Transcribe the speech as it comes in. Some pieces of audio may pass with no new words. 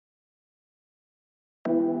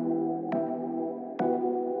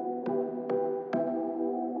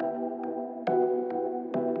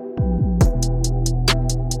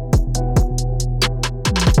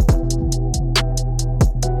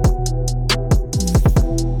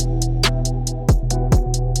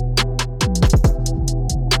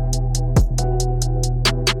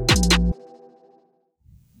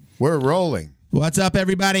We're rolling. What's up,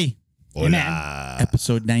 everybody? Hola.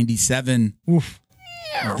 Episode 97 of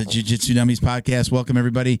the Jiu-Jitsu Dummies podcast. Welcome,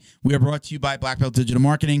 everybody. We are brought to you by Black Belt Digital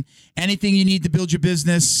Marketing. Anything you need to build your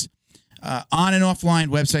business, on and offline,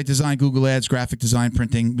 website design, Google Ads, graphic design,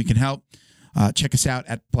 printing, we can help. Check us out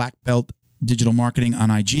at Black Belt Digital Marketing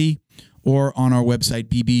on IG or on our website,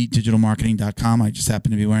 bbdigitalmarketing.com. I just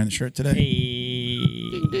happen to be wearing the shirt today. Hey.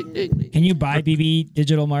 Can you buy BB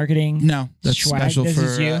Digital Marketing? No, that's Swag? special This for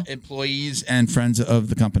is you? Employees and friends of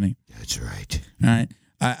the company. That's right. All right.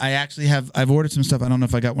 I actually I've ordered some stuff. I don't know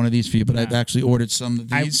if I got one of these for you, but I've actually ordered some of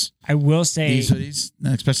these. I will say These hoodies,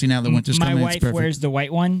 especially now the winter's my coming. wife wears the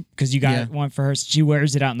white one because you got one for her. She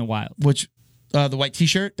wears it out in the wild. Which, the white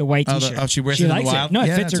T-shirt? The white T-shirt. She wears it in the likes wild? it. No, it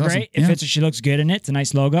Yeah, fits her that's great. awesome. It fits her. She looks good in it. It's a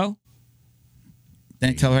nice logo.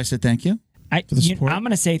 Tell her I said thank you. I'm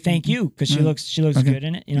gonna say thank you because she looks Okay. good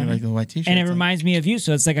in it. You know, like the white T-shirt. and it reminds me of you,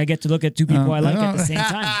 so it's like I get to look at two people I like at the same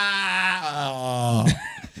time.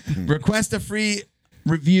 Request a free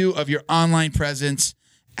review of your online presence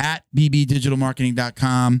at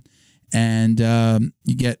bbdigitalmarketing.com, and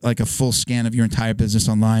you get like a full scan of your entire business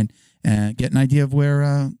online and get an idea of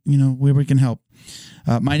where we can help.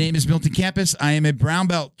 My name is Milton Campus. I am a brown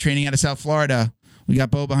belt training out of South Florida. We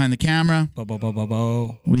got Bo behind the camera.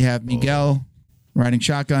 Bo. We have Miguel riding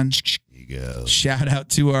shotgun. Miguel. Shout out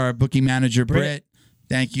to our booking manager, Britt.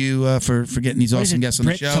 Thank you for getting these awesome guests on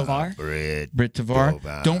the show. Britt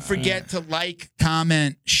Tavar. Don't forget to like,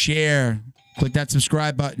 comment, share. Click that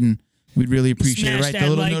subscribe button. We'd really appreciate it. Right, the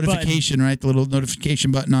little notification, button. Right, the little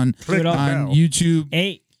notification button on YouTube.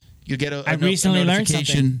 Hey, you get a recently learned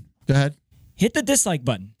notification. something. Go ahead. Hit the dislike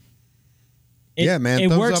button.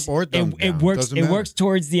 Thumbs works, up or thumbs down. It works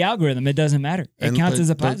towards the algorithm. It doesn't matter. It counts as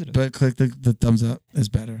a positive. But click the thumbs up is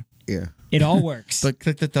better. Yeah. It all works. But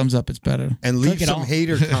click the thumbs up. It's better. And leave some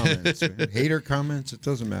hater comments. Man. Hater comments. It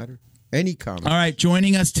doesn't matter. Any comments. All right.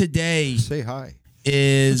 Joining us today Say hi.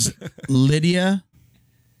 is Lydia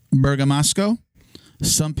Bergamasco.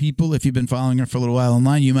 Some people, if you've been following her for a little while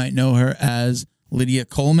online, you might know her as Lydia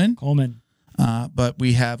Coleman. But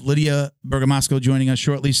we have Lydia Bergamasco joining us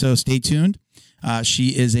shortly, so stay tuned.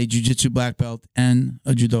 She is a jiu-jitsu black belt and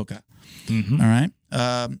a judoka. Mm-hmm. All right.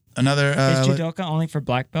 Another. Is judoka only for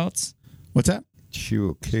black belts? What's that? She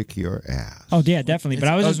will kick your ass. Oh yeah, definitely. But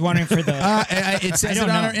I was just wondering for the. It says it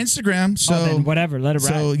on her Instagram. So then whatever, let it ride.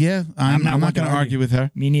 So yeah, I'm not going to argue with her.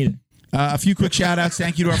 Me neither. A few quick shout outs.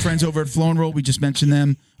 Thank you to our friends over at Flow and Roll. We just mentioned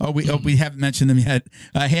them. We haven't mentioned them yet.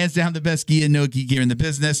 Hands down the best gi and no gi gear in the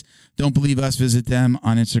business. Don't believe us. Visit them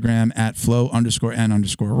on Instagram at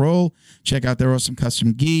flow_n_roll. Check out their awesome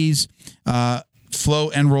custom gis.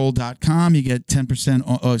 Flowandroll.com. You get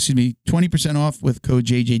 20% off with code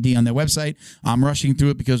JJD on their website. I'm rushing through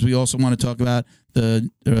it because we also want to talk about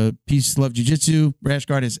the Peace Love Jiu-Jitsu. Rash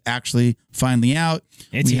Guard is actually finally out.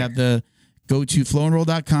 We have the go to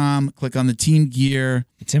flowandroll.com, click on the team gear.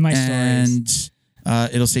 It's in my stories.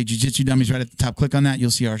 And it'll say Jiu-Jitsu Dummies right at the top. Click on that.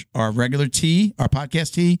 You'll see our regular tee, our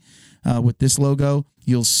podcast tee with this logo.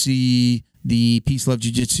 You'll see the Peace Love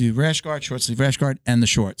Jiu-Jitsu rash guard, short sleeve rash guard, and the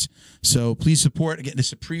shorts. So please support. Again, this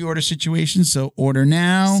is a pre-order situation, so order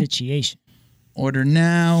now. Order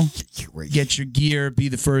now. Get your gear. Be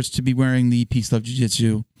the first to be wearing the Peace Love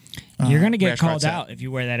Jiu-Jitsu. You're going to get called out if you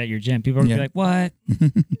wear that at your gym. People are going to be like,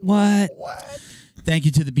 what? What? Thank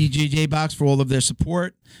you to the BJJ Box for all of their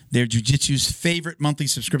support. They're Jiu-Jitsu's favorite monthly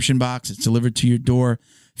subscription box. It's delivered to your door,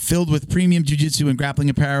 filled with premium Jiu-Jitsu and grappling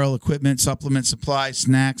apparel, equipment, supplements, supplies,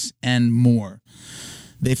 snacks, and more.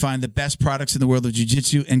 They find the best products in the world of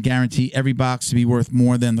Jiu-Jitsu and guarantee every box to be worth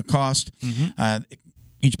more than the cost. Mm-hmm.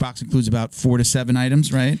 Each box includes about 4 to 7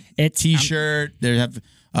 items, right? T-shirt. They have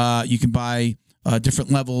you can buy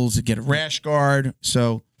different levels to get a rash guard.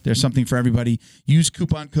 So there's something for everybody. Use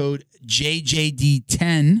coupon code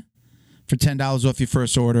JJD10 for $10 off your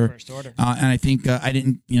first order. And I think I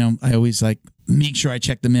didn't, I always make sure I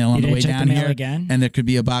check the mail on the way down here. Again? And there could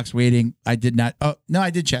be a box waiting. I did not. Oh, no, I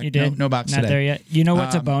did check. You did? No box not today. There yet. You know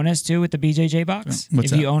what's a bonus too with the BJJ box?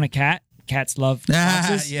 What's if you own a cat, cats love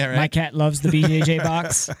boxes. Yeah, right. My cat loves the BJJ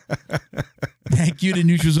box. Thank you to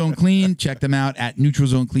Neutral Zone Clean. Check them out at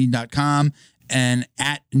neutralzoneclean.com and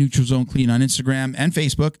at Neutral Zone Clean on Instagram and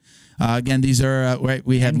Facebook. Again, these are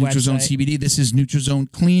we have Neutral Zone CBD. This is Neutral Zone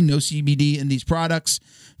Clean. No CBD in these products.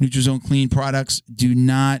 Neutral Zone Clean products do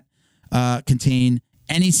not contain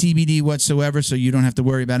any CBD whatsoever, so you don't have to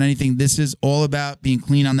worry about anything. This is all about being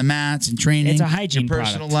clean on the mats and training. It's a hygiene your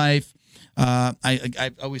personal product. life.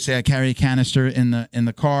 I always say I carry a canister in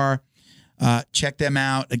the car. Check them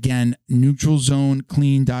out. Again,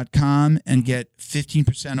 neutralzoneclean.com and get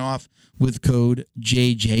 15% off with code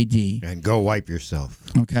JJD. And go wipe yourself.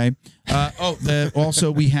 Okay.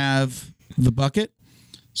 Also, we have the bucket.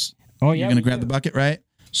 Oh, yeah. You're going to grab the bucket, right?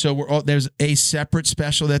 So there's a separate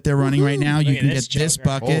special that they're running right now. You can get this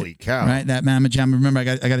bucket. Holy cow. Right? That Mamma Jamma. Remember, I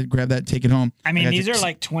got to grab that and take it home. I mean, these are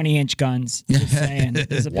like 20-inch guns. Just saying.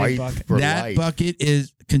 It's a big bucket. That bucket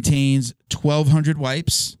contains 1,200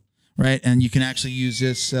 wipes, right? And you can actually use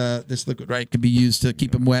this liquid, right? It could be used to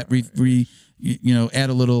keep them wet, add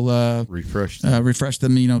a little refresh them,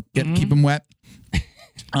 keep them wet.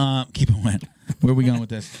 Keep them wet. Where are we going with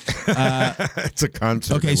this? It's a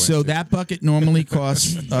concert. Okay, so that bucket normally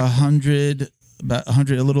costs about 100,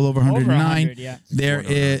 a little over 109. 100, yeah.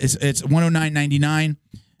 It's $109.99.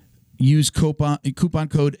 Use coupon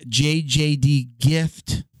code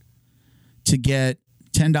JJDGIFT to get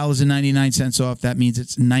 $10.99 off. That means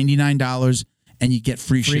it's $99. And you get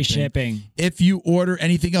free shipping. If you order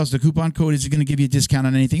anything else, the coupon code is going to give you a discount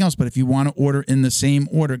on anything else. But if you want to order in the same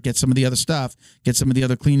order, get some of the other stuff, get some of the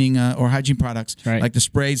other cleaning or hygiene products, like the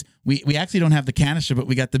sprays. We actually don't have the canister, but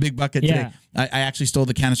we got the big bucket today. I actually stole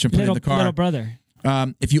the canister and put it in the car. Little brother.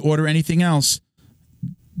 If you order anything else,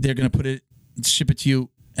 they're going to ship it to you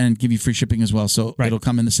and give you free shipping as well. So it'll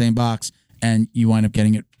come in the same box, and you wind up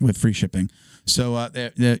getting it with free shipping. So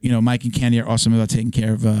Mike and Candy are awesome about taking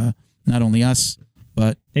care of not only us,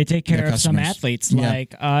 but they take care of some athletes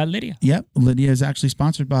like Lydia. Yep, Lydia is actually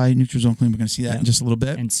sponsored by Neutral Zone Clean. We're going to see that in just a little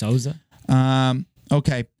bit. And Souza.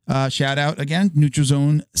 Okay. Shout out again, Neutral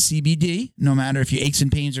Zone CBD. No matter if your aches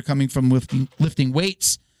and pains are coming from lifting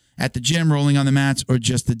weights at the gym, rolling on the mats, or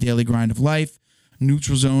just the daily grind of life,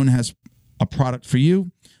 Neutral Zone has a product for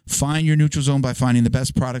you. Find your Neutral Zone by finding the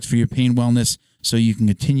best products for your pain wellness so you can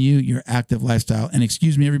continue your active lifestyle. And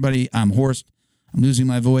excuse me, everybody, I'm hoarse. I'm losing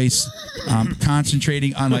my voice. I'm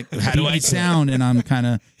concentrating on how do I sound, and I'm kind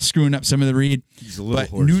of screwing up some of the read. He's a little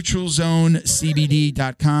hoarse.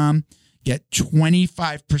 NeutralZoneCBD.com. Get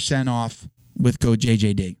 25% off with code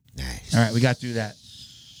JJD. Nice. All right, we got through that.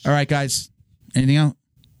 All right, guys. Anything else?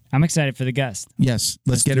 I'm excited for the guest. Yes.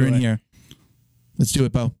 Let's get her in here. Let's do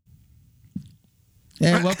it, Bo.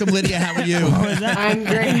 Hey, welcome, Lydia. How are you? I'm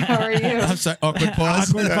great. How are you? I'm sorry. Awkward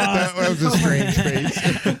pause. That was a strange face.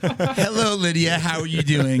 Hello, Lydia. How are you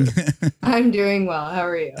doing? I'm doing well. How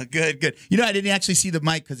are you? Good. I didn't actually see the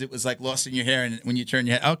mic because it was lost in your hair, and when you turn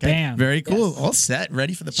your head, okay, Bam. Very cool. Yes. All set,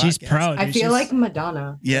 ready for the podcast. She's proud. I feel like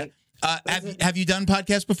Madonna. Yeah. Have you done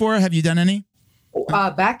podcasts before? Have you done any?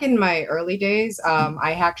 Back in my early days,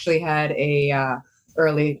 I actually had a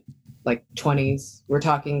early 20s. We're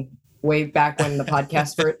talking way back when the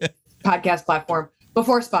podcast platform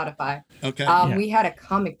before Spotify. Okay. We had a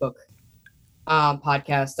comic book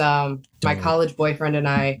podcast. My college boyfriend and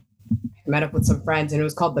I met up with some friends, and it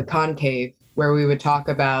was called The Concave, where we would talk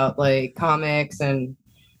about comics and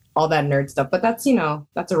all that nerd stuff. But that's a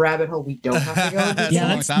rabbit hole we don't have to go into.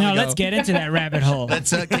 Let's get into that rabbit hole. Can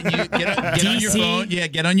you get on your phone? Yeah,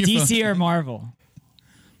 get on your phone. DC or Marvel?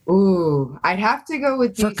 Ooh, I'd have to go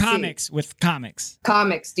with DC. For comics,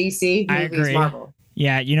 Comics, DC, I movies, agree. Marvel.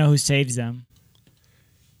 Yeah, you know who saves them?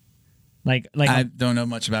 I don't know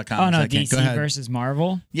much about comics. Oh no, DC versus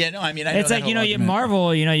Marvel. Yeah, no, I mean, I it's know you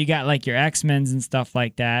Marvel. You got your X-Men's and stuff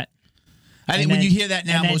like that. I think when you hear that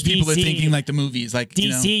now, most people are thinking the movies,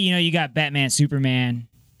 DC. You got Batman, Superman.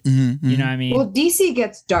 Mm-hmm. You know what I mean? Well, DC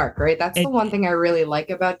gets dark, right? That's the one thing I really like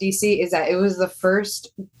about DC is that it was the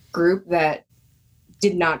first group that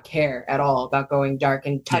did not care at all about going dark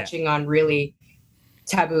and touching on really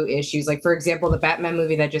taboo issues. Like, for example, the Batman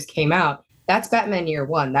movie that just came out, that's Batman Year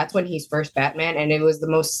One. That's when he's first Batman, and it was the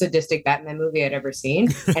most sadistic Batman movie I'd ever seen.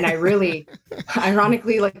 And I really,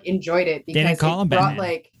 ironically, enjoyed it because they didn't call him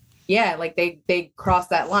Batman. They crossed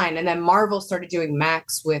that line. And then Marvel started doing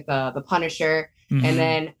Max with the Punisher, and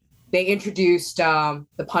then they introduced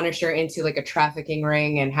the Punisher into a trafficking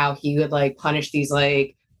ring and how he would punish these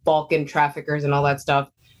Balkan traffickers and all that stuff.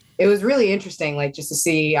 It was really interesting, just to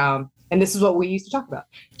see, and this is what we used to talk about,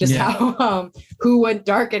 just how who went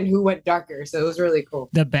dark and who went darker. So it was really cool.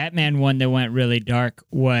 The Batman one that went really dark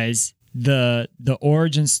was the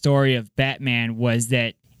origin story of Batman was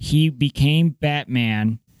that he became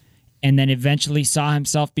Batman and then eventually saw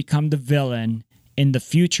himself become the villain in the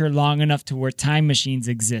future long enough to where time machines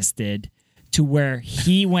existed, to where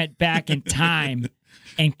he went back in time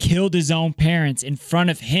and killed his own parents in front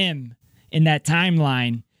of him in that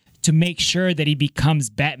timeline to make sure that he becomes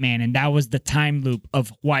Batman. And that was the time loop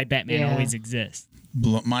of why Batman always exists.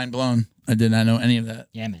 Mind blown. I did not know any of that.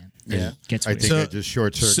 Yeah, man. Yeah. Gets I weird. think I just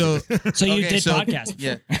short circuited. So you okay, did podcast.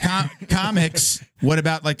 Yeah. Comics. What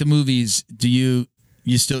about like the movies? Do you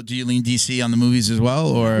lean DC on the movies as well,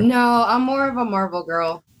 or No, I'm more of a Marvel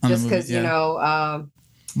girl. On the Just because movies, yeah.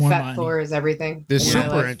 More Fat money. Thor is everything. They're in my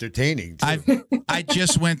super life. entertaining. Too. I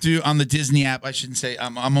just went through on the Disney app. I shouldn't say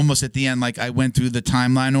I'm almost at the end. Like I went through the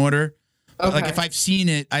timeline order. Okay. Like if I've seen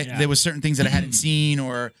it, there was certain things that I hadn't seen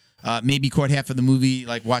or maybe caught half of the movie.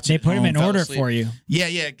 Like watching. They put them in fell order asleep. for you.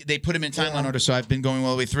 Yeah. They put them in timeline order. So I've been going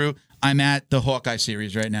all the way through. I'm at the Hawkeye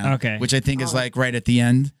series right now. Okay. Which I think is like right at the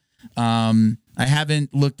end. I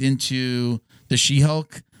haven't looked into the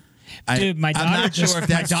She-Hulk. Dude, my I'm daughter not just sure if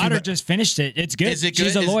my that's too daughter bad. just finished it. It's good. Is it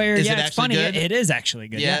She's good? a lawyer. Is Yeah, it it's actually funny. good? It is actually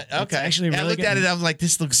good. Yeah. It's Okay. actually I really looked good. at it. I was like,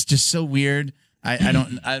 this looks just so weird. I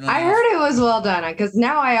don't. I heard it was well done because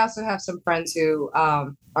now I also have some friends who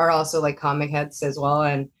are also like comic heads as well,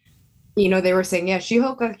 and they were saying, yeah,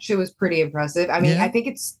 She-Hulk actually was pretty impressive. I mean, Yeah. I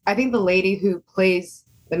think the lady who plays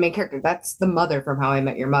the main character, that's the mother from How I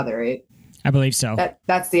Met Your Mother, right? I believe so.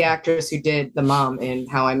 That's the actress who did the mom in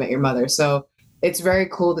How I Met Your Mother. So it's very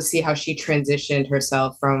cool to see how she transitioned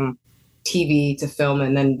herself from TV to film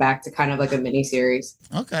and then back to kind of like a mini series.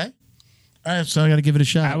 Okay. All right, so I got to give it a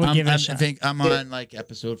shot. I would give it a I shot. think I'm on like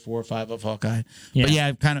episode 4 or 5 of Hawkeye. Yeah. But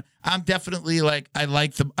yeah, I'm definitely like I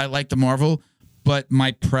like the Marvel, but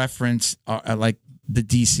my preference are like the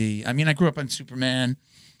DC. I mean, I grew up on Superman.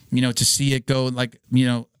 To see it go like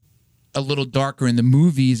a little darker in the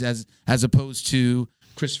movies as opposed to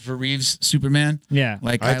Christopher Reeve's Superman. Yeah.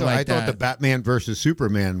 Like I like thought that. the Batman versus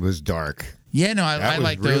Superman was dark. Yeah, no, I That was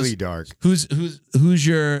like really those. dark. Who's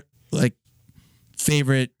your like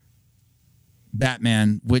favorite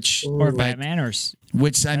Batman? Which Or like, Batman or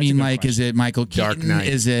Which I That's mean, a good like, is it Michael Dark Keaton? Knight.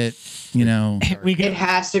 Is it we It could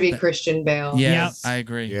has to be Christian Bale. Yeah, Yep. I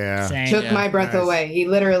agree. Yeah. say Took Yeah, my breath nice. away. He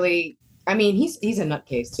literally, I mean, he's a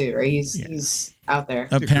nutcase too, right? He's out there.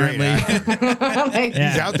 Apparently, Like,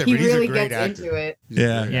 Yeah. He's out there, he but he's really a great gets actor. into it.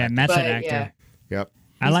 yeah. yeah, method But, actor. yeah. Yep.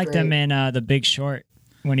 I He's liked him great. in The Big Short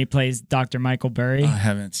when he plays Dr. Michael Burry. I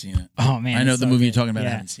haven't seen it. Oh man, I know it's the so movie good. you're talking about. I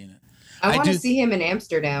Yeah. haven't seen it. I I want to do- see him in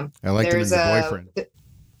Amsterdam. I liked him in The Boyfriend.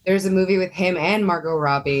 There's a movie with him and Margot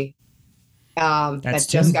Robbie that That's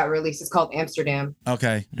just two? got released. It's called Amsterdam,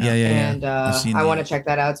 Okay. Yeah. and I've seen I the- want to check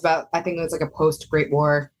that out. It's about, I think it's like a post Great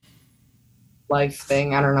War life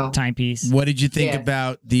thing. I don't know. Timepiece. What did you think Yeah.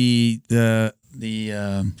 about the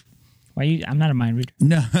Why you? I'm not a mind reader.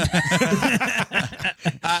 No,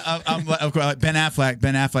 I'm of course Ben Affleck.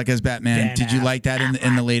 Ben Affleck as Batman. Ben Did you like that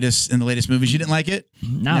in the latest movies? You didn't like it?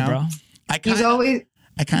 No, No. bro. I He's kind always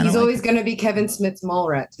of always going to be Kevin Smith's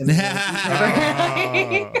Mallrat to me.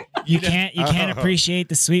 You can't appreciate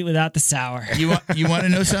the sweet without the sour. You want to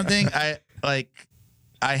know something? I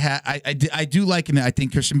do like him. I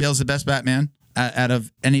think Christian Bale's the best Batman out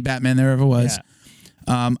of any Batman there ever was.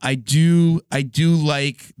 Yeah. I do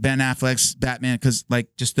like Ben Affleck's Batman because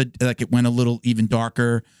it went a little even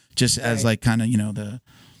darker, just as like kind of the.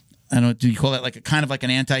 I don't know. Do you call that like a kind of like an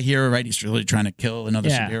anti-hero, right? He's really trying to kill another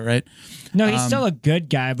Yeah. superhero, right? No, he's still a good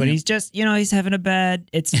guy, but he's just he's having a bad.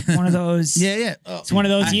 It's one of those. Yeah. It's one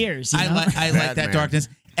of those years. I like that Batman. darkness.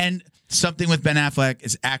 And something with Ben Affleck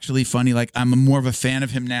is actually funny. Like I'm more of a fan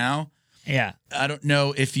of him now. Yeah. I don't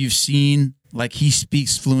know if you've seen like he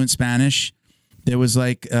speaks fluent Spanish. There was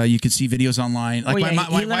like you could see videos online. Like Oh, yeah, my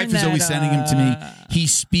he wife learned is always that, sending him to me. He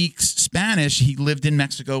speaks Spanish. He lived in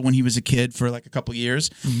Mexico when he was a kid for like a couple years,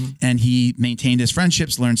 and he maintained his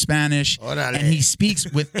friendships, learned Spanish, Orale. and he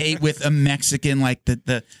speaks with a Mexican like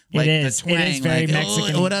the like is. the twang. It is very like,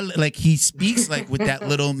 Mexican. orale. Like he speaks like with that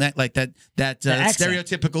little like that accent.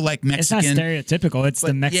 stereotypical like It's not Mexican. stereotypical. It's the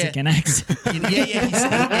But, Mexican accent.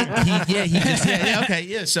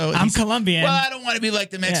 Yeah. So I'm he's- Colombian. Well, I don't want to be like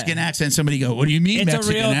the Mexican accent. Somebody go, what do you mean It's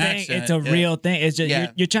Mexican a real accent? thing. It's a Yeah. real thing. It's just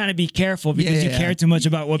Yeah. you're trying to be careful because Yeah. you care too much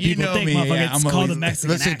about what You people know think, me, motherfucker. yeah. It's I'm called a always- Mexican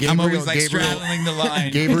Listen, accent. I'm always like Gabriel- straddling the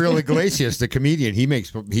line. Gabriel Iglesias, the comedian, he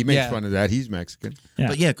makes Yeah. fun of that. He's Mexican. Yeah.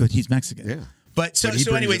 But yeah, good. He's Mexican. Yeah. But so But he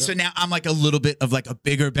so brings anyway, it so up. now I'm like a little bit of like a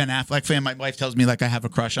bigger Ben Affleck fan. My wife tells me like I have a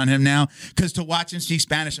crush on him now because to watch him speak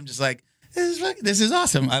Spanish, I'm just like this is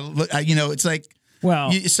awesome. It's like.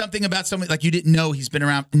 Well, Something about someone like you didn't know he's been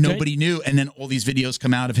around, nobody knew, and then all these videos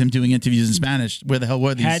come out of him doing interviews in Spanish. Where the hell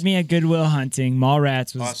were these? had me at Goodwill Hunting.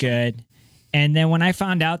 Mallrats was Awesome. good. And then when I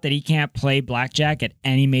found out that he can't play blackjack at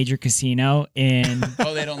any major casino in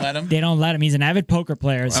Oh, they don't let him. they don't let him. He's an avid poker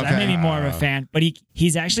player, so Okay. I may be more of a fan. But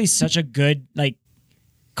he's actually such a good like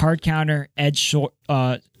card counter, edge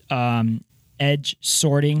edge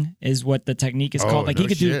sorting is what the technique is Oh, called. Like no he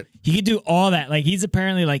could shit. do all that. Like he's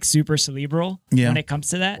apparently like super cerebral when it comes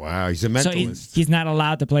to that. Wow, he's a So mentalist. he's not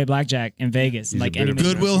allowed to play blackjack in Vegas. He's Like a bit of any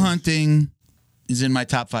a- Good Will Hunting is in my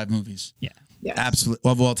top 5 movies. Yeah. Yes. Absolutely,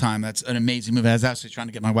 of all time. That's an amazing movie. I was actually trying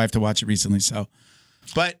to get my wife to watch it recently. So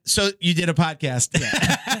you did a podcast.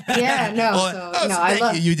 Yeah, no. I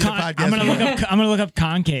love. you. You did a podcast. I'm gonna look up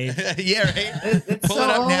concave. Yeah, right. It's Pull so it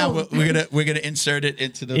up now. old. We're gonna insert it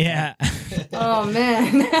into the. Yeah. Oh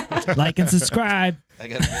man. Like and subscribe. I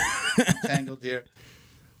got it tangled here.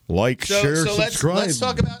 Like, share, subscribe. let's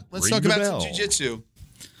talk about ring some the bell. jujitsu.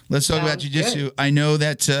 Let's talk about Sounds jujitsu. good. I know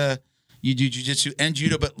that you do jujitsu and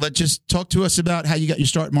judo, but let's just talk to us about how you got your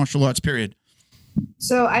start in martial arts. Period.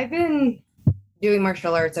 So I've been doing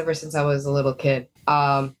martial arts ever since I was a little kid.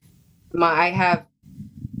 I have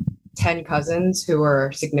 10 cousins who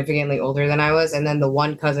were significantly older than I was, and then the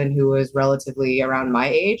one cousin who was relatively around my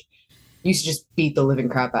age used to just beat the living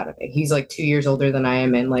crap out of me. He's like 2 years older than I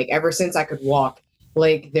am, and like ever since I could walk,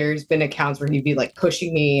 like there's been accounts where he'd be like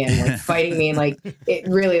pushing me and like fighting me, and like it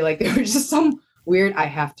really like there was just some weird I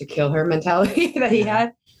have to kill her mentality that he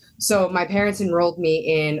had. So my parents enrolled me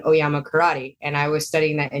in Oyama Karate, and I was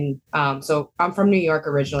studying that. And so I'm from New York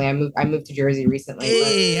originally. I moved to Jersey recently.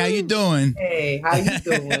 Hey, how you doing? Hey, how you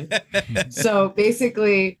doing? So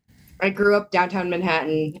basically, I grew up downtown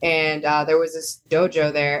Manhattan, and there was this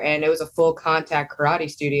dojo there, and it was a full contact karate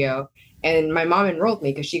studio. And my mom enrolled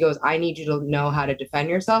me because she goes, I need you to know how to defend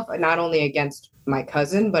yourself, and not only against my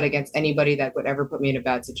cousin, but against anybody that would ever put me in a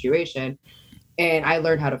bad situation. And I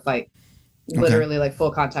learned how to fight. Literally like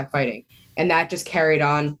full contact fighting, and that just carried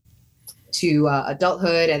on to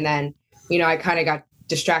adulthood. And then I kind of got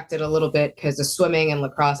distracted a little bit because of swimming and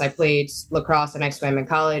lacrosse. I played lacrosse and I swam in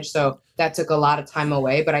college, so that took a lot of time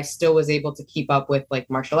away, but I still was able to keep up with like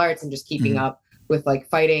martial arts and just keeping up with like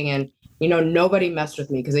fighting. And nobody messed with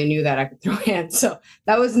me because they knew that I could throw hands, so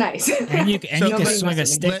that was nice. And you can Nobody swing a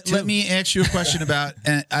messed with stick Let, too. let me ask you a question about.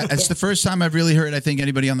 It's the first time I've really heard. I think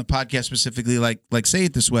anybody on the podcast specifically like say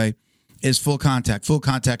it this way. Is full contact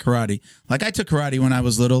karate. Like I took karate when I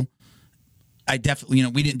was little. I definitely,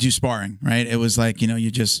 we didn't do sparring, right? It was like,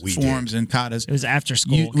 you just We forms and katas. It was after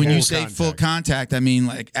school. When you Full say contact. full contact, I mean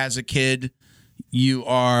like as a kid, you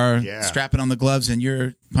are Yeah. strapping on the gloves and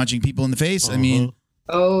you're punching people in the face. I mean,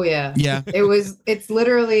 Oh yeah. yeah. It's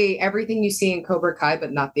literally everything you see in Cobra Kai,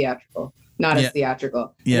 but not theatrical, not Yeah. as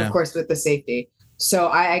theatrical. Yeah. And of course with the safety.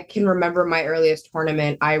 So I can remember my earliest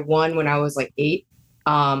tournament. I won when I was like 8.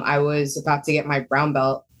 I was about to get my brown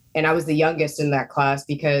belt, and I was the youngest in that class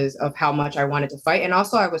because of how much I wanted to fight. And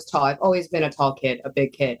also I was tall. I've always been a tall kid, a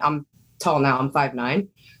big kid. I'm tall now. I'm 5'9".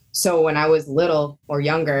 So when I was little or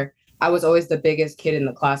younger, I was always the biggest kid in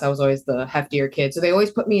the class. I was always the heftier kid. So they always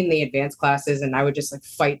put me in the advanced classes, and I would just like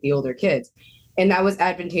fight the older kids. And that was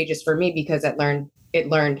advantageous for me because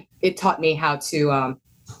it taught me how to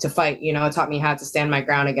fight. It taught me how to stand my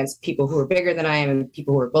ground against people who were bigger than I am and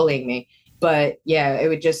people who were bullying me. But yeah, it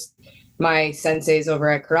would just, my senseis over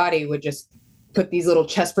at karate would just put these little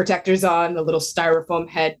chest protectors on, the little styrofoam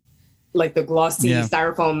head, like the glossy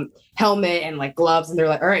styrofoam helmet and like gloves. And they're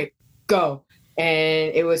like, all right, go.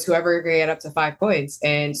 And it was whoever could get up to 5 points,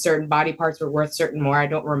 and certain body parts were worth certain more. I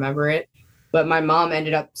don't remember it. But my mom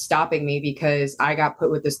ended up stopping me because I got put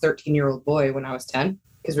with this 13-year-old boy when I was 10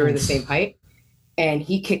 because we were the same height. And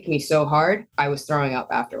he kicked me so hard, I was throwing up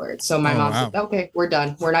afterwards. So my mom said, okay, we're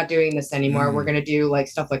done. We're not doing this anymore. We're going to do like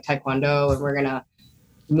stuff like Taekwondo, and we're going to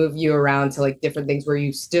move you around to like different things where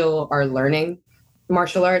you still are learning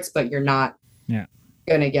martial arts, but you're not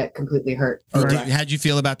going to get completely hurt. How'd you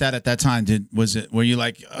feel about that at that time? Were you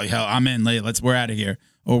like, oh, hell, I'm in, we're out of here?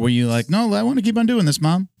 Or were you like, no, I want to keep on doing this,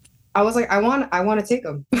 Mom? I was like, I want to take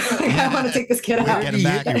him. I want to take this kid out. Get him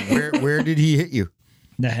back. Where did he hit you?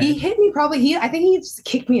 The head. He hit me probably. I think he just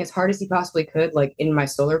kicked me as hard as he possibly could, like in my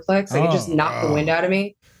solar plex. Like it just knocked the wind out of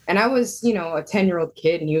me. And I was, a 10-year-old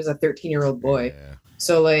kid, and he was a 13-year-old boy. Yeah.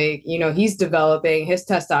 So like, he's developing, his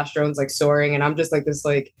testosterone's like soaring, and I'm just like this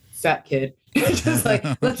like fat kid, just like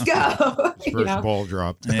let's go. First ball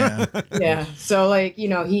dropped. Yeah. Yeah. So like,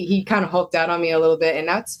 he kind of hulked out on me a little bit, and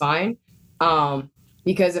that's fine.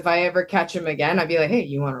 Because if I ever catch him again, I'd be like, hey,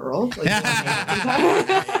 you want to roll? Like, you wanna hang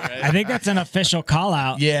out? I think that's an official call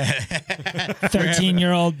out. Yeah.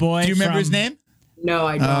 13-year-old boy. Do you remember from, his name? No,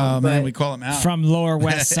 I don't. Oh, but man, we call him out. From Lower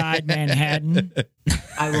West Side, Manhattan.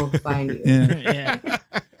 I will find you. Yeah. Yeah.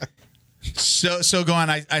 So go on.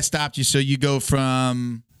 I stopped you. So you go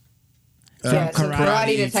from So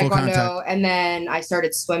karate to full taekwondo, contact. and then I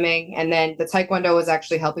started swimming, and then the taekwondo was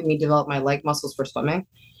actually helping me develop my leg muscles for swimming.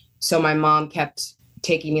 So my mom kept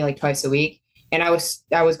taking me like twice a week, And I was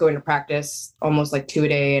going to practice almost like 2 a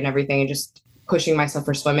day and everything, and just pushing myself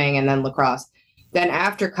for swimming and then lacrosse. Then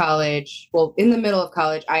after college, well, in the middle of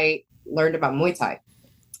college, I learned about Muay Thai.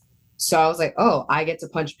 So I was like, oh, I get to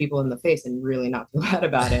punch people in the face and really not feel bad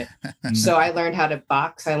about it. So I learned how to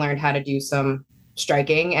box. I learned how to do some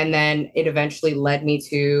striking. And then it eventually led me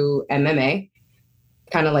to MMA,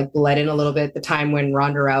 kind of like bled in a little bit, the time when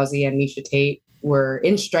Ronda Rousey and Misha Tate were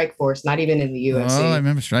in Strikeforce, not even in the UFC. Oh, I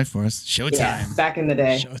remember Strikeforce. Showtime. Yeah, back in the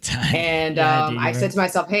day. Showtime. And Yeah, dude, I said to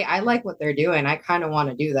myself, hey, I like what they're doing. I kind of want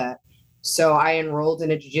to do that. So I enrolled in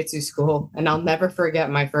a jiu-jitsu school, and I'll never forget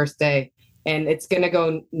my first day. And it's going to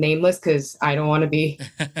go nameless because I don't want to be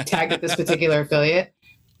tagged with this particular affiliate.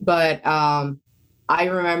 But I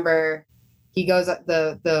remember he goes,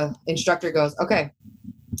 the instructor goes, okay,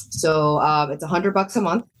 so it's $100 a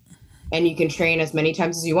month, and you can train as many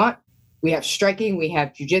times as you want. We have striking, we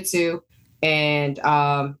have jujitsu, and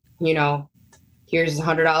here's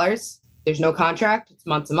 $100. There's no contract. It's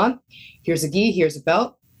month to month. Here's a gi. Here's a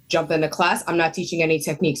belt. Jump into class. I'm not teaching any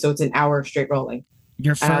technique, so it's an hour of straight rolling.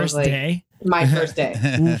 Your first day? My first day.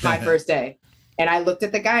 My first day. And I looked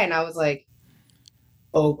at the guy and I was like,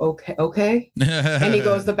 oh, okay. And he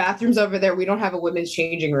goes, the bathroom's over there. We don't have a women's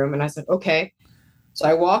changing room. And I said, okay. So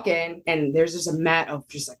I walk in and there's just a mat of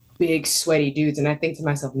just like big sweaty dudes. And I think to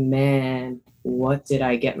myself, man, what did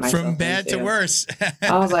I get myself From bad into? to worse.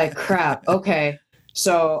 I was like, crap. Okay.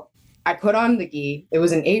 So I put on the gi. It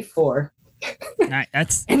was an 8-4.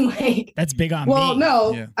 That's And like, that's big on well, me.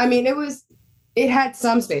 no, Yeah. I mean, it had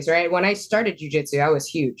some space, right? When I started jujitsu, I was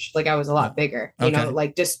huge. Like I was a lot bigger, you know,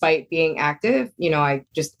 like despite being active,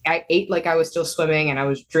 I ate like I was still swimming, and I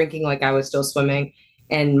was drinking like I was still swimming.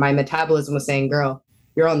 And my metabolism was saying, girl,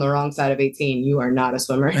 you're on the wrong side of 18. You are not a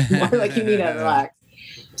swimmer anymore. Like you need to relax.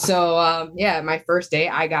 So, my first day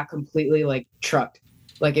I got completely like trucked.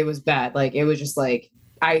 Like it was bad. Like it was just like,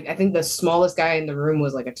 I think the smallest guy in the room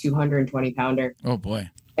was like a 220 pounder. Oh boy.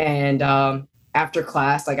 And, after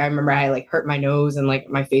class, like I remember I like hurt my nose and like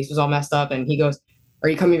my face was all messed up, and he goes, are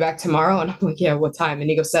you coming back tomorrow? And I'm like, yeah, what time? And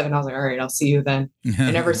he goes 7. I was like, all right, I'll see you then.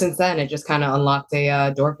 And ever since then, it just kind of unlocked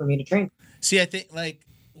a door for me to train. See, I think like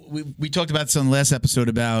we talked about this on the last episode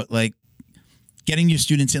about like getting your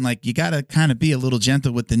students in, like you got to kind of be a little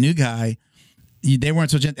gentle with the new guy. They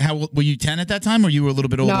weren't so gentle. How were you 10 at that time, or you were a little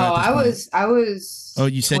bit older? No, at this point? I was. Oh,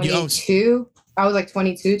 you said 22. I was like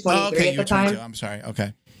 22, 23 Oh, okay, at you the were 22. time. I'm sorry.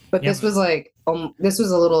 Okay. But this was like, this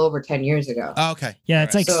was a little over 10 years ago. Oh, okay. Yeah,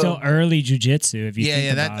 it's All like So- still early jujitsu if you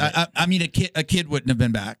think about it. I mean, a kid wouldn't have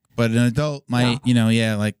been back, but an adult might.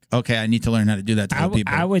 Like, okay, I need to learn how to do that to other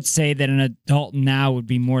people. I would say that an adult now would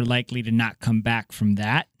be more likely to not come back from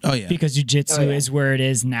that. Oh yeah. Because jujitsu Oh, yeah. is where it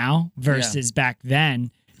is now versus back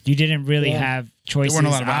then. You didn't really Yeah. have choices, a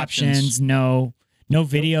lot of options. no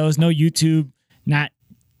videos, no YouTube, not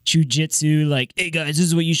jujitsu. Like, hey guys, this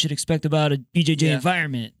is what you should expect about a BJJ Yeah.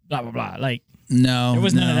 environment. Blah blah blah. Like, No, there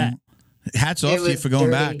was none of that. Hats off It to you was for going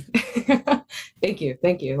dirty. back. Thank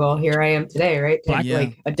you. Well, here I am today, right? Yeah.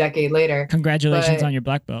 Like a decade later. Congratulations But- on your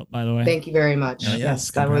black belt, by the way. Thank you very much. Oh, yes,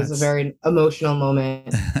 yes, that was a congrats. very emotional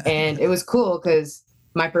moment, and it was cool because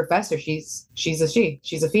my professor, she's a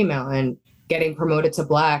female, and getting promoted to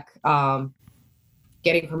black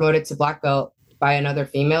belt by another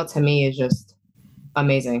female to me is just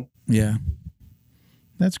amazing. Yeah.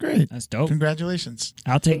 That's great. That's dope. Congratulations.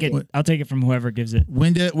 I'll take it. I'll take it from whoever gives it.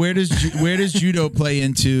 Where does judo play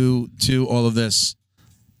into all of this?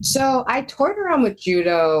 So I toured around with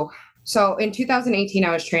judo. So in 2018,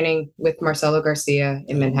 I was training with Marcelo Garcia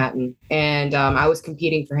in Manhattan, and I was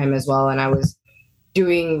competing for him as well, and I was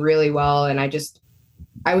doing really well. And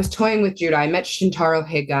I was toying with judo. I met Shintaro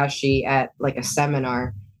Higashi at like a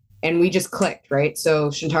seminar, and we just clicked, right? So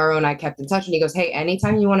Shintaro and I kept in touch, and he goes, hey,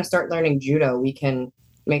 anytime you want to start learning judo, we can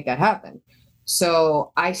make that happen.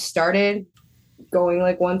 So I started going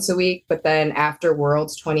like once a week, but then after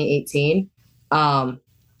Worlds 2018,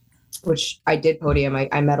 which I did podium, I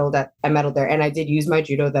medaled there, and I did use my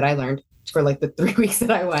judo that I learned for like the 3 weeks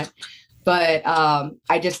that I went. But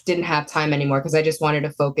I just didn't have time anymore because I just wanted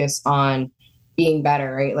to focus on being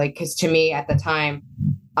better, right? Like, because to me at the time,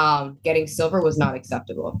 getting silver was not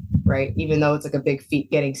acceptable, right? Even though it's like a big feat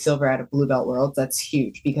getting silver at a blue belt worlds, that's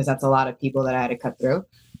huge because that's a lot of people that I had to cut through.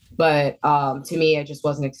 But to me, it just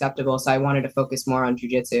wasn't acceptable. So I wanted to focus more on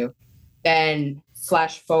jujitsu. Then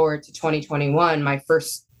flash forward to 2021, my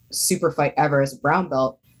first super fight ever as a brown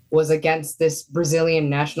belt was against this Brazilian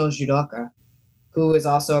national judoka who is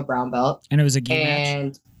also a brown belt. And it was a gi match.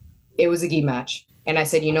 And it was a gi match. And I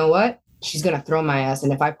said, you know what? She's going to throw my ass.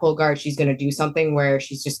 And if I pull guard, she's going to do something where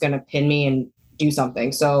she's just going to pin me and do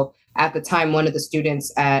something. So at the time, one of the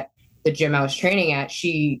students at the gym I was training at,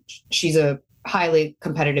 she's a highly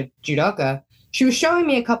competitive judoka. She was showing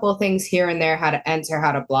me a couple of things here and there, how to enter,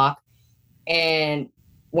 how to block. And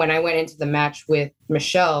when I went into the match with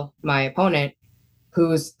Michelle, my opponent,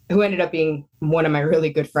 who ended up being one of my really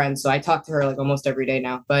good friends, so I talk to her like almost every day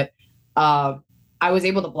now. But I was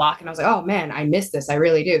able to block, and I was like, oh man, I missed this. I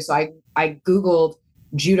really do. So I Googled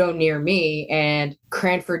judo near me, and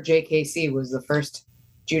Cranford JKC was the first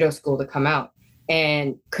judo school to come out.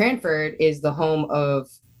 And Cranford is the home of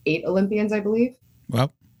 8 Olympians, I believe.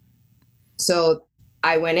 Well, so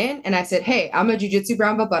I went in and I said, hey, I'm a jiu-jitsu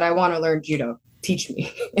brown belt, but I want to learn judo. Teach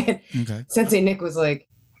me. And okay. Sensei Nick was like,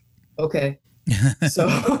 okay.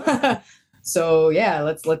 So yeah,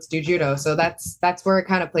 let's do judo. So that's where it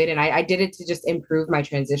kind of played in. I did it to just improve my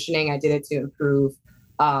transitioning. I did it to improve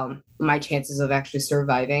my chances of actually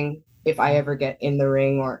surviving if I ever get in the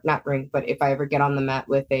ring, or not ring, but if I ever get on the mat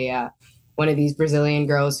with a one of these Brazilian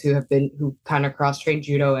girls who kind of cross trained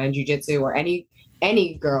judo and jiu-jitsu, or any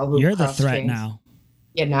girl who You're the threat cross-trains. now.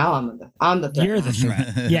 Yeah, now I'm the threat. You're the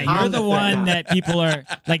threat. Yeah, you're I'm the the one threat. that people are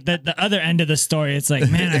like the other end of the story. It's like,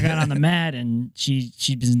 man, I got on the mat and she's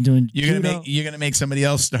been doing judo. You're gonna make somebody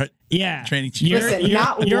else start Yeah, training judo. Listen,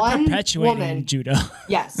 not you're one perpetuating woman- judo.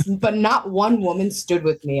 Yes, but not one woman stood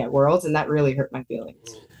with me at Worlds, and that really hurt my feelings.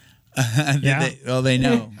 Yeah. They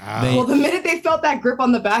know. Well, the minute they felt that grip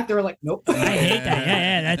on the back, they were like, nope. I hate that.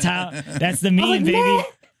 Yeah, that's the I was meme, like, baby. "Nah."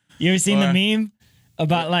 You ever seen Or- the meme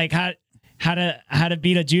about like how to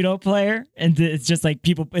beat a judo player, and it's just like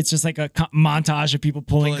people. It's just like a montage of people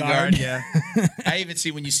pulling guard. Yeah. I even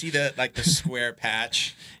see when you see the square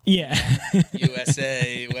patch Yeah.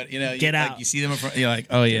 USA. Get out. Like you see them in front. You're like,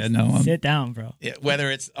 oh yeah, no. Sit down, bro. Yeah, whether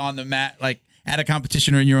it's on the mat, like at a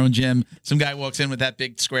competition or in your own gym, some guy walks in with that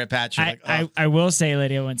big square patch. You're like, oh. I will say,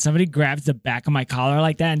 Lydia, when somebody grabs the back of my collar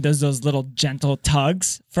like that and does those little gentle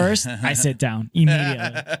tugs first, I sit down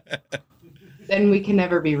immediately. Then we can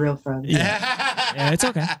never be real friends. Yeah, it's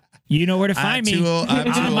okay. You know where to find me. I'm too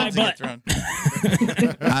On old my to butt. get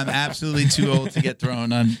thrown. I'm absolutely too old to get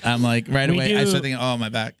thrown. I'm like right We away. I do- start thinking, oh my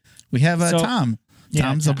back. We have So- Tom. Yeah,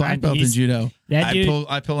 Tom's a black belt in he's- judo. that dude-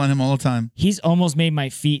 I pull on him all the time. He's almost made my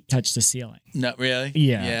feet touch the ceiling. No, really?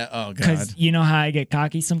 Yeah. Yeah. Oh god. Because you know how I get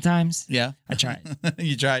cocky sometimes? Yeah. I tried.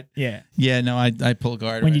 You tried. Yeah. Yeah. No, I pull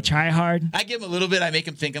guard. When right you away. try hard, I give him a little bit. I make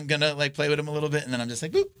him think I'm gonna like play with him a little bit, and then I'm just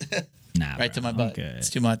like, boop, nah, right to bro, my I'm butt. good. It's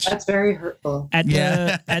too much. That's very hurtful. At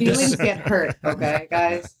Yeah. the Feelings get hurt, okay,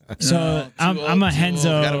 guys? so Too I'm old, a too old.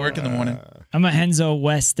 Henzo. Got to work in the morning. I'm a Henzo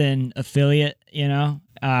Weston affiliate. You know,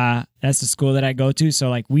 that's the school that I go to. So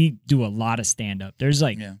like we do a lot of stand up. There's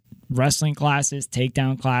like Yeah. wrestling classes,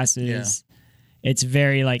 takedown classes. It's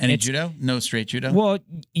very like Any it's, judo? No straight judo. Well,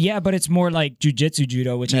 yeah, but it's more like jujitsu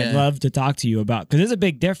judo, which I'd Yeah. love to talk to you about because there's a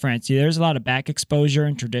big difference. There's a lot of back exposure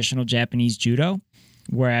in traditional Japanese judo,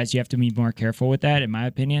 whereas you have to be more careful with that, in my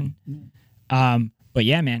opinion. But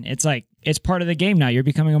yeah, man, it's like it's part of the game now. You're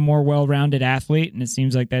becoming a more well-rounded athlete, and it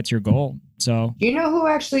seems like that's your goal. So You know who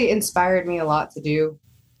actually inspired me a lot to do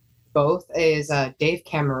both is Dave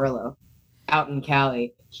Camarillo out in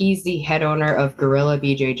Cali. He's the head owner of Gorilla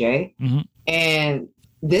BJJ. Mhm. And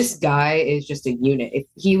this guy is just a unit.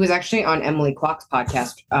 He was actually on Emily Kwok's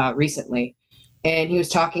podcast recently, and he was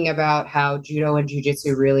talking about how judo and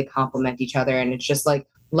jiu-jitsu really complement each other, and it's just like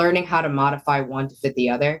learning how to modify one to fit the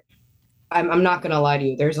other. I'm not going to lie to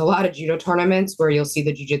you. There's a lot of judo tournaments where you'll see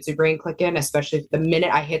the jiu-jitsu brain click in, especially the minute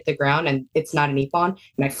I hit the ground and it's not an ippon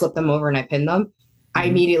and I flip them over and I pin them. I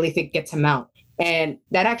immediately think get to mount. And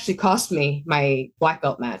that actually cost me my black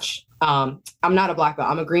belt match. I'm not a black belt.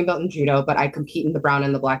 I'm a green belt in judo, but I compete in the brown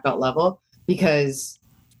and the black belt level because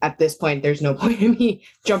at this point, there's no point in me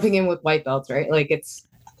jumping in with white belts, right? Like it's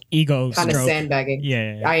ego kind of stroke. sandbagging.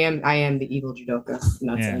 Yeah. I am the evil judoka in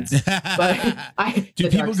that Yeah. sense. But Do the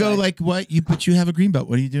people dark go side. like, what? But you have a green belt.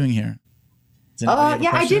 What are you doing here? Does anybody have a Yeah,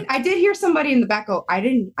 question? I did hear somebody in the back go, I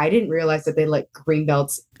didn't realize that they like green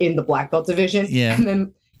belts in the black belt division. Yeah.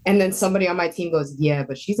 And then somebody on my team goes, yeah,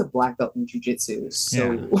 but she's a black belt in jujitsu,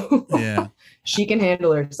 so Yeah. she can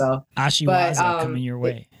handle herself. Ashiwaza But, coming your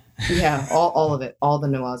way. Yeah, all of it, all the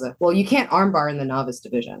Nawaza. Well, you can't armbar in the novice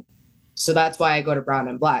division, so that's why I go to brown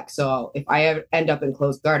and black. So if I ever end up in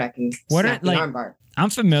closed guard, I can What are, snap like- an armbar. I'm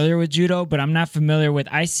familiar with judo, but I'm not familiar with.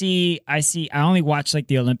 I only watch like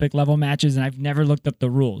the Olympic level matches, and I've never looked up the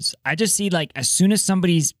rules. I just see like as soon as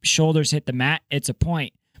somebody's shoulders hit the mat, it's a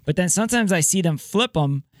point. But then sometimes I see them flip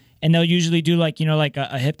them, and they'll usually do like like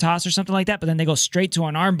a hip toss or something like that. But then they go straight to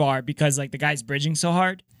an arm bar because like the guy's bridging so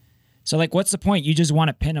hard. So like, what's the point? You just want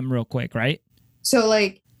to pin them real quick, right? So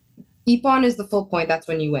like, Ippon is the full point. That's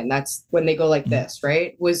when you win. That's when they go like this,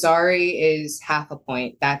 right? Wazari is half a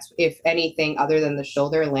point. That's if anything other than the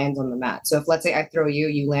shoulder lands on the mat. So if let's say I throw you,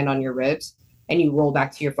 you land on your ribs and you roll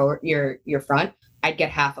back to your forward, your front, I'd get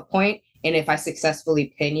half a point. And if I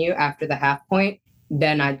successfully pin you after the half point,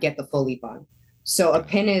 then I'd get the full Ippon. So a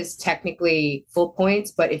pin is technically full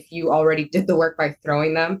points, but if you already did the work by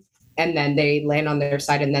throwing them and then they land on their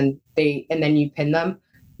side and then you pin them,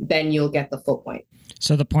 then you'll get the full point.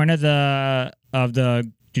 So the point of the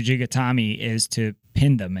Jujigatami is to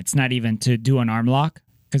pin them. It's not even to do an arm lock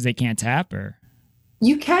because they can't tap, or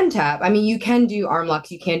you can tap. I mean, you can do arm locks,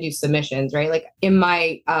 you can do submissions, right? Like in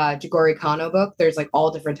my Jigoro Kano book, there's like all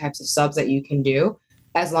different types of subs that you can do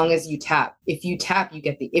as long as you tap. If you tap, you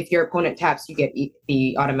get if your opponent taps, you get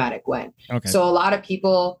the automatic win. Okay. So a lot of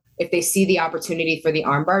people, if they see the opportunity for the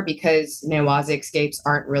armbar, because Newaza escapes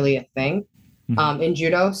aren't really a thing in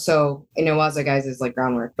judo. So Newaza, guys, is like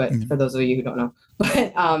groundwork, but for those of you who don't know,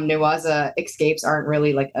 but Newaza escapes aren't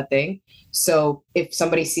really like a thing. So if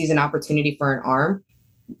somebody sees an opportunity for an arm,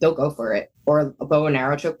 they'll go for it. Or a bow and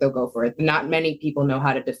arrow choke, they'll go for it. Not many people know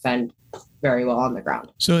how to defend very well on the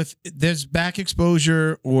ground. So if there's back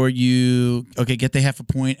exposure or you, get the half a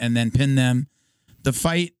point and then pin them, the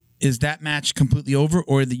fight, is that match completely over,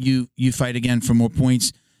 or that you fight again for more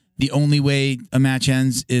points? The only way a match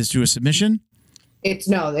ends is through a submission? It's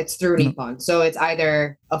through an Ippon. So it's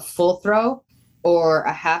either a full throw or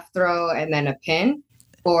a half throw and then a pin,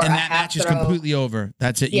 or and a that half match is throw. completely over.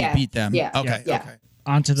 That's it. Yeah, You beat them. yeah, Okay. yeah. Okay.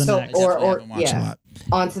 on to the So next.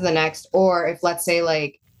 on to the next. Or if let's say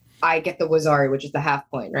like I get the Wazari, which is the half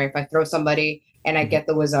point, right? If I throw somebody and I get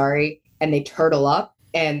the Wazari and they turtle up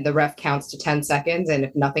and the ref counts to 10 seconds, and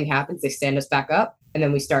if nothing happens, they stand us back up and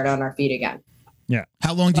then we start on our feet again. Yeah.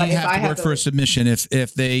 How long do But you if I have to have work to- for a submission?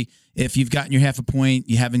 If you've gotten your half a point,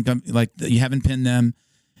 you haven't pinned them.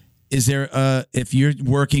 Is there if you're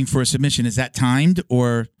working for a submission, is that timed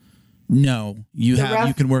or no? You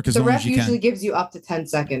can work as long as you The ref usually can. gives you up to 10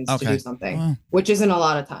 seconds to Okay. do something, Wow. which isn't a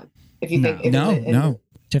lot of time. If you No. think if No.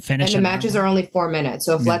 To and finish the an matches arm are only 4 minutes.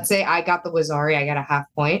 So if Yeah. let's say I got the Wazari, I got a half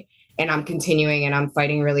point, and I'm continuing and I'm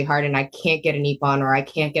fighting really hard and I can't get an Ippon or I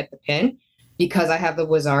can't get the pin because I have the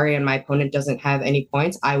Wazari and my opponent doesn't have any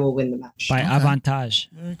points, I will win the match. by Okay. avantage.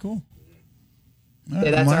 Very cool.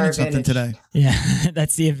 that's I'm our learning something advantage. today. Yeah,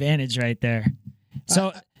 that's the advantage right there.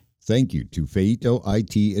 So Thank you to Feito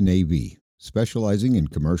IT and AV, specializing in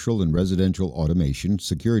commercial and residential automation,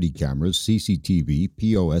 security cameras, CCTV,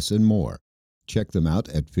 POS, and more. Check them out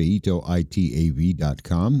at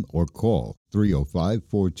feitoitav.com or call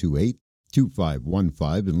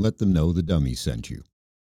 305-428-2515 and let them know the dummy sent you.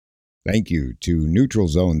 Thank you to Neutral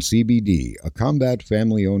Zone CBD, a combat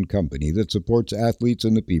family-owned company that supports athletes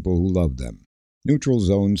and the people who love them. Neutral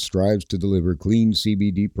Zone strives to deliver clean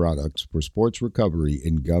CBD products for sports recovery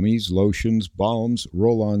in gummies, lotions, balms,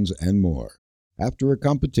 roll-ons, and more. After a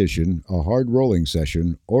competition, a hard rolling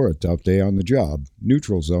session, or a tough day on the job,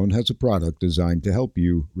 Neutral Zone has a product designed to help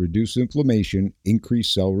you reduce inflammation,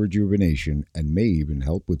 increase cell rejuvenation, and may even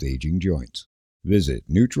help with aging joints. Visit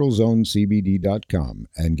NeutralZoneCBD.com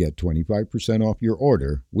and get 25% off your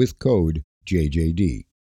order with code JJD.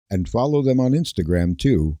 And follow them on Instagram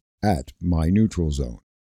too, at MyNeutralZone.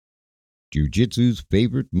 Jiu-Jitsu's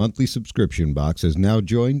favorite monthly subscription box has now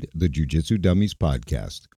joined the Jiu-Jitsu Dummies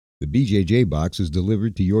podcast. The BJJ box is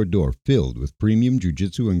delivered to your door filled with premium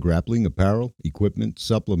jiu-jitsu and grappling apparel, equipment,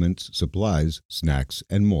 supplements, supplies, snacks,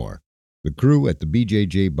 and more. The crew at the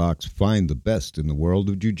BJJ box find the best in the world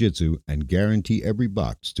of jiu-jitsu and guarantee every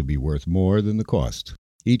box to be worth more than the cost.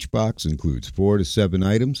 Each box includes 4 to 7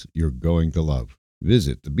 items you're going to love.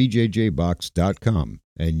 Visit thebjjbox.com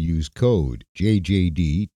and use code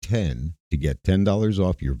JJD10 to get $10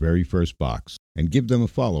 off your very first box. And give them a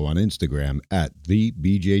follow on Instagram at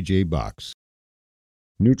TheBJJBox.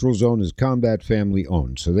 Neutral Zone is combat family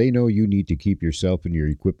owned, so they know you need to keep yourself and your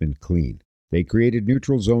equipment clean. They created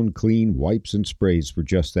Neutral Zone Clean wipes and sprays for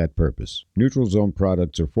just that purpose. Neutral Zone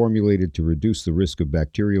products are formulated to reduce the risk of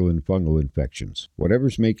bacterial and fungal infections.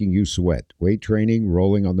 Whatever's making you sweat, weight training,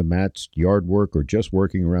 rolling on the mats, yard work, or just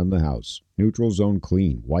working around the house, Neutral Zone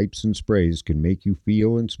Clean wipes and sprays can make you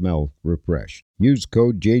feel and smell refreshed. Use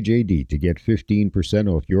code JJD to get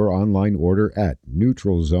 15% off your online order at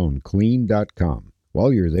NeutralZoneClean.com.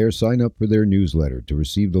 While you're there, sign up for their newsletter to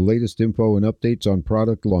receive the latest info and updates on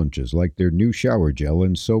product launches like their new shower gel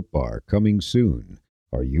and soap bar coming soon.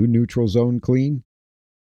 Are you Neutral Zone Clean?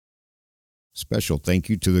 Special thank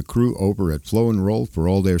you to the crew over at Flow and Roll for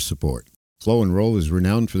all their support. Flow and Roll is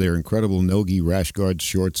renowned for their incredible Nogi rash guard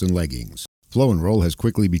shorts and leggings. Flow and Roll has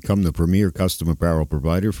quickly become the premier custom apparel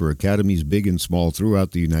provider for academies big and small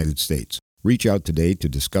throughout the United States. Reach out today to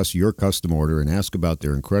discuss your custom order and ask about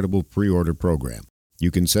their incredible pre-order program.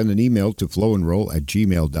 You can send an email to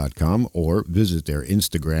flowandroll@gmail.com or visit their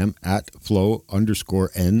Instagram at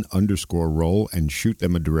flow_n_roll and shoot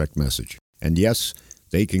them a direct message. And yes,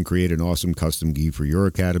 they can create an awesome custom gi for your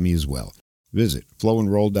academy as well. Visit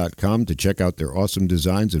flowandroll.com to check out their awesome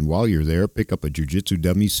designs, and while you're there, pick up a Jiu-Jitsu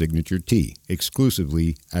Dummy signature tee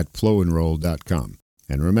exclusively at flowandroll.com.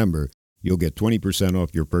 And remember, you'll get 20%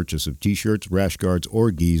 off your purchase of t-shirts, rash guards,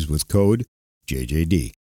 or gis with code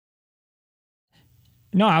JJD.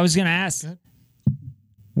 No, I was gonna ask,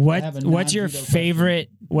 what's your favorite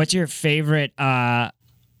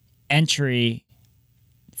entry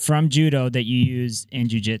from judo that you use in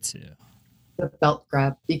jiu-jitsu? The belt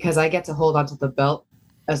grab, because I get to hold onto the belt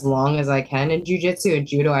as long as I can in jiu-jitsu. In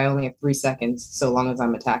judo, I only have 3 seconds so long as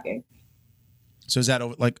I'm attacking. So is that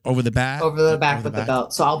over the back? Over the back with the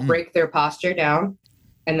belt. So I'll break their posture down,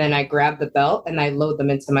 and then I grab the belt and I load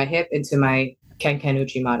them into my hip, into my Ken-Ken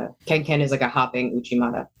Uchimata. Ken-Ken is like a hopping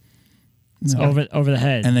Uchimata. So over the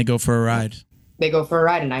head. And they go for a ride. They go for a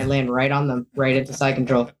ride, and I land right on them, right into side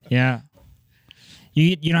control. Yeah.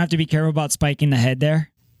 You don't have to be careful about spiking the head there?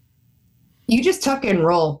 You just tuck and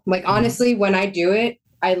roll. Like, honestly, when I do it,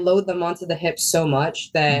 I load them onto the hips so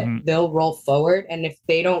much that they'll roll forward. And if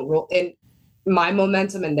they don't roll in my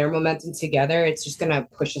momentum and their momentum together, it's just going to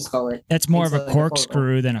push us forward. That's more of a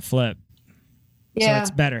corkscrew than a flip. Yeah. So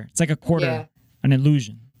it's better. It's like a quarter, an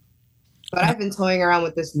illusion. But I've been toying around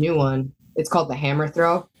with this new one. It's called the hammer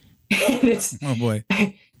throw. Oh, boy.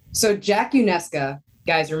 So Jack Unesca,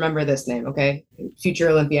 guys, remember this name, okay? Future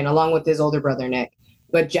Olympian, along with his older brother, Nick.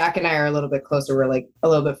 But Jack and I are a little bit closer. We're like a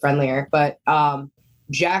little bit friendlier. But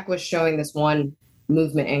Jack was showing this one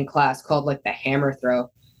movement in class called like the hammer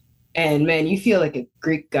throw. And man, you feel like a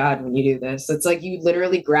Greek god when you do this. It's like you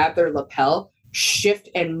literally grab their lapel, shift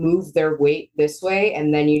and move their weight this way,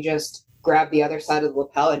 and then you just grab the other side of the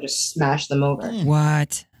lapel and just smash them over.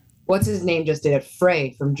 What? What's his name just did it?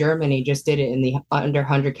 Frey from Germany just did it in the under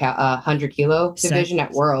 100 kilo division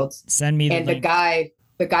at Worlds. Send me the and link.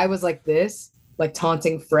 the guy was like this, like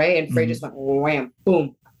taunting Frey, and Frey just went wham,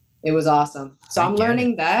 boom. It was awesome. So I'm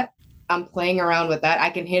learning that. I'm playing around with that. I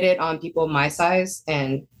can hit it on people my size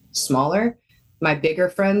and smaller. My bigger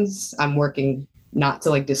friends, I'm working not to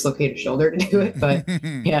like dislocate a shoulder to do it, but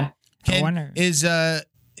yeah. I wonder. Is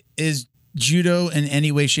judo in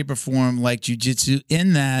any way, shape, or form like jiu-jitsu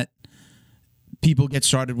in that people get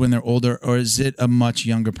started when they're older, or is it a much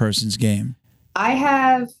younger person's game? I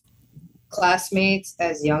have classmates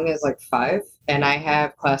as young as like 5, and I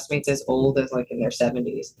have classmates as old as like in their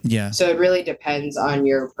 70s. Yeah. So it really depends on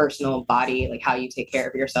your personal body, like how you take care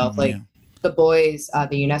of yourself. Like the boys,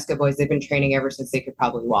 the UNESCO boys, they've been training ever since they could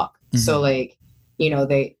probably walk. So like, you know,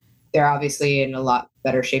 they're obviously in a lot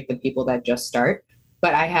better shape than people that just start.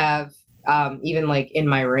 But I have even like in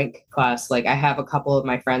my rank class, like I have a couple of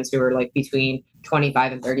my friends who are like between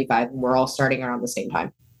 25 and 35, and we're all starting around the same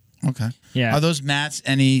time. Okay. Yeah. Are those mats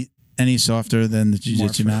any softer than the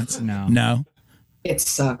jiu-jitsu mats? No. It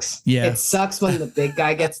sucks. Yeah. It sucks when the big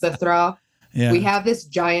guy gets the throw. Yeah. We have this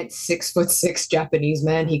giant 6'6" Japanese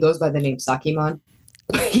man. He goes by the name Sakiman.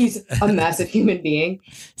 He's a massive human being.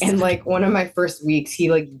 And like one of my first weeks, he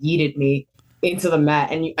like yeeted me into the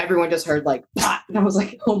mat, and everyone just heard like pop, and I was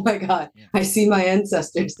like, oh my god, I see my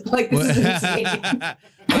ancestors. Like, this is insane.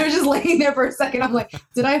 I was just laying there for a second. I'm like,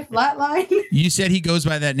 did I flatline? You said he goes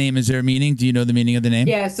by that name. Is there a meaning? Do you know the meaning of the name?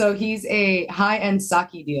 Yeah, so he's a high-end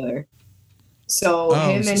sake dealer. So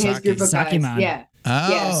him and his group of guys. Sake-man. Yeah.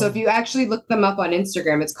 Yeah. So if you actually look them up on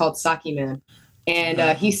Instagram, it's called Sakiman.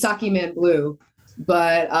 And he's Sakiman Blue.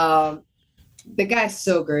 But the guy's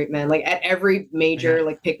so great, man. Like at every major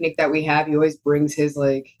like picnic that we have, he always brings his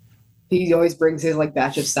like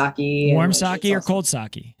batch of sake. Warm and, sake or cold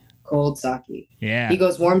sake? Cold sake. Yeah. He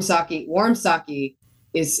goes warm sake. Warm sake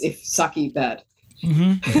is if sake bad.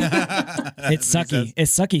 It's sucky.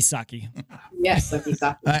 It's sucky sake. Yes, sake.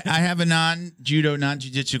 I have a non-judo,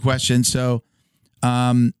 non-jiu-jitsu question. So,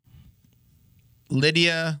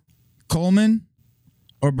 Lydia Coleman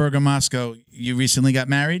or Bergamasco, you recently got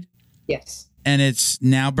married? Yes. And it's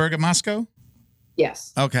now Bergamasco?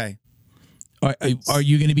 Yes. Okay. Are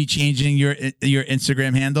you going to be changing your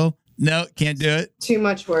Instagram handle? No, can't do it. Too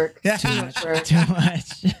much work. Too much work. Too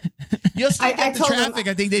much. You'll still get the told traffic.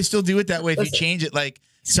 him- I think they still do it that way. If you change it, like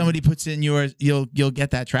somebody puts in yours, you'll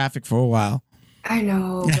get that traffic for a while. I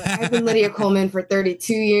know. But I've been Lydia Coleman for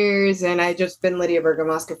 32 years, and I just been Lydia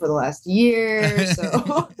Bergamasca for the last year.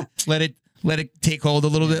 So Let it take hold a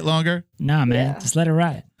little bit longer. Nah, man. Yeah. Just let it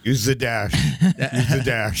ride. Use the dash. Use the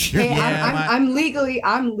dash. Hey, Yeah, I'm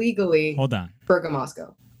legally Hold on.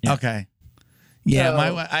 Bergamasco. Yeah. Okay.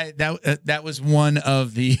 Yeah, So- that was one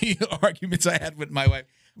of the arguments I had with my wife.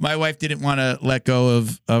 My wife didn't want to let go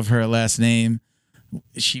of her last name.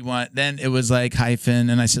 Then it was like hyphen,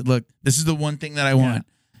 and I said, "Look, this is the one thing that I want.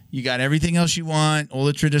 You got everything else you want, all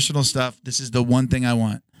the traditional stuff. This is the one thing I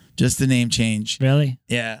want. Just the name change." Really?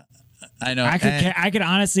 Yeah, I know. I could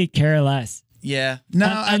honestly care less. Yeah. No,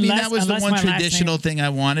 I mean, that was the one traditional thing I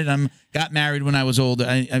wanted. Got married when I was older.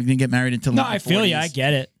 I didn't get married until No, my I feel 40s. you. I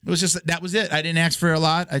get it. It was just, that was it. I didn't ask for a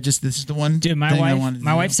lot. This is the one Dude, my thing I wanted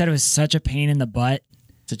wife said it was such a pain in the butt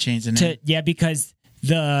to change the name. because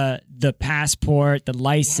the passport, the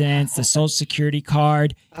license, the social security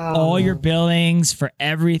card, all your billings for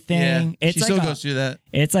everything. Yeah, It's she like still goes through that.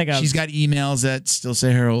 It's like She's got emails that still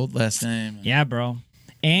say her old last name. yeah, bro.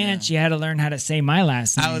 And she had to learn how to say my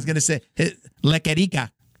last name. I was gonna say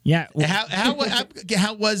Lequerica. Yeah. well,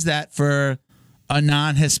 How was that for a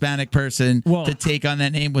non-Hispanic person to take on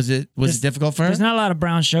that name? Was it difficult for her? There's not a lot of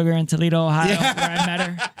brown sugar in Toledo, Ohio, where I met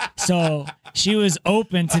her. So she was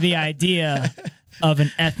open to the idea of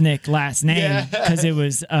an ethnic last name because it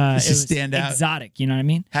was stand out. exotic. You know what I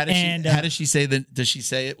mean? How does she say that? Does she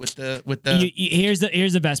say it with the? Here's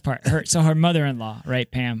the best part. Her mother-in-law, right,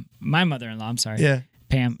 Pam? My mother-in-law. I'm sorry. Yeah.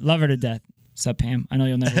 Pam, love her to death. Sup, Pam? I know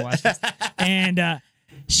you'll never watch this. And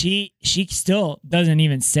she still doesn't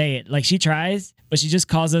even say it. Like she tries, but she just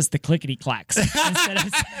calls us the clickety clacks instead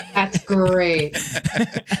of. That's great.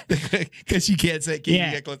 Because she can't say.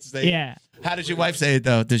 Yeah. How does your wife say it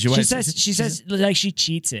though? Does your wife? She says like she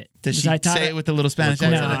cheats it. Does she say it with the little Spanish No,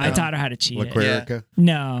 accent? I taught her how to cheat it. Lequerica.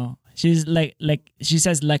 No. She's like she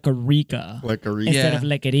says Lequerica Lequerica. instead of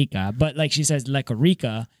Lequerica, but like she says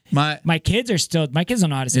Lequerica. My kids don't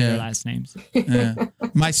know how to say their last names. Yeah.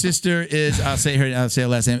 My sister is. I'll say her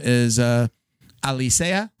last name is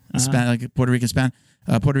Alicia, like Puerto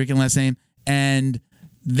Rican last name, and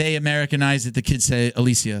they Americanize it. The kids say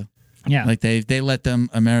Alicia. Yeah, Like they let them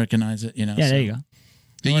Americanize it. Yeah, there you go.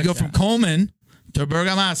 Then you go from Coleman to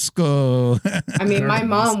Bergamasco. I mean, my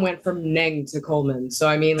mom went from Neng to Coleman, so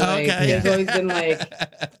I mean, like, there's always been like,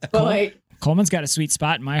 but like, Coleman's got a sweet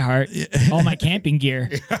spot in my heart. All my camping gear.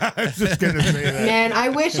 I was just gonna say that. man, I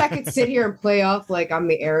wish I could sit here and play off like I'm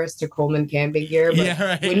the heiress to Coleman camping gear, but Yeah,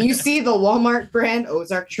 right. when you see the Walmart brand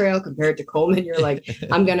Ozark Trail compared to Coleman, you're like,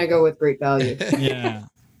 I'm gonna go with Great Value. Yeah.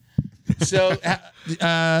 So,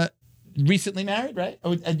 recently married, right?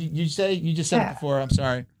 Oh, you just said it before. I'm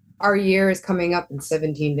sorry. Our year is coming up in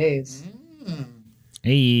 17 days.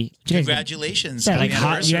 Hey, Congratulations! Yeah, like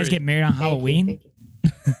Happy you guys get married on Halloween? Thank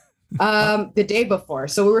you. The day before.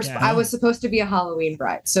 So I was supposed to be a Halloween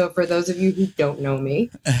bride. So for those of you who don't know me,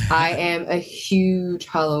 I am a huge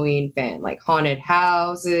Halloween fan. Like haunted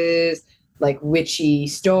houses, like witchy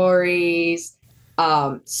stories,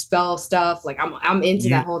 spell stuff. Like I'm into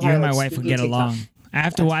that whole You entire. and my like, wife would spooky get TikTok. along. I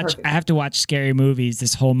have to That's watch. perfect. I have to watch scary movies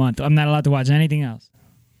this whole month. I'm not allowed to watch anything else.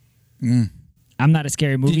 I'm not a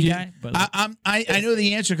scary movie guy, but I know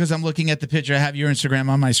the answer because I'm looking at the picture. I have your Instagram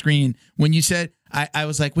on my screen. When you said, I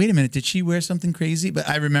was like, wait a minute, did she wear something crazy? But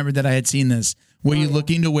I remembered that I had seen this. Were you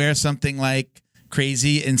looking to wear something like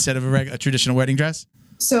crazy instead of a traditional wedding dress?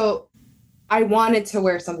 So I wanted to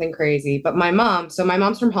wear something crazy, but my mom's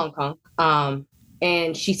from Hong Kong.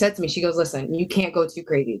 And she said to me, she goes, listen, you can't go too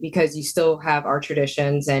crazy because you still have our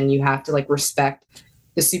traditions and you have to like respect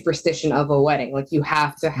the superstition of a wedding. Like you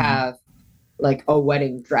have to have like a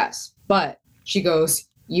wedding dress. But she goes,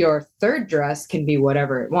 your third dress can be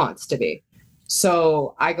whatever it wants to be.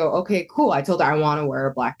 So I go, okay, cool. I told her I want to wear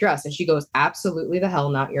a black dress. And she goes, absolutely the hell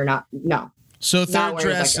not. You're not. No. So third Not wearing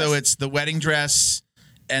a dress, black so dress. it's the wedding dress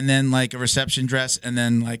and then like a reception dress and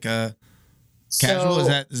then like a casual.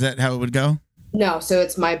 So- Is that how it would go? No, so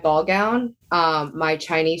it's my ball gown, my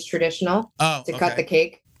Chinese traditional Oh, to cut the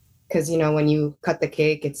cake. Because, you know, when you cut the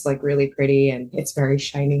cake, it's like really pretty and it's very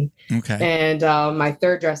shiny. Okay. And my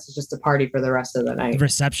third dress is just a party for the rest of the night.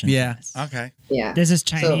 reception. Yeah. Okay. Yeah. This is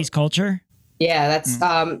Chinese culture. Yeah, that's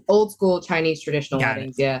old school Chinese traditional Got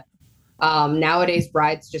weddings. Yeah. Nowadays,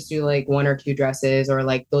 brides just do like one or two dresses or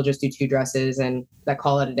like they'll just do two dresses and that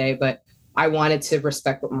call it a day. But I wanted to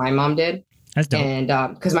respect what my mom did. That's dope. And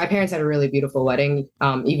because my parents had a really beautiful wedding,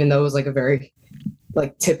 even though it was like a very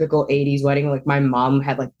like typical 80s wedding. Like my mom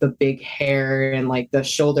had like the big hair and like the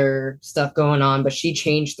shoulder stuff going on, but she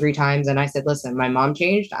changed 3 times. And I said, listen, my mom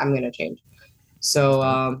changed, I'm going to change.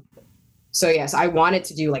 So, yes, I wanted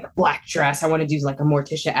to do like a black dress. I want to do like a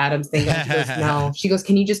Morticia Adams thing. And she goes, no. She goes,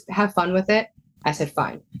 can you just have fun with it? I said,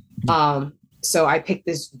 fine. So I picked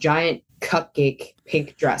this giant cupcake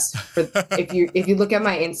pink dress. If you look at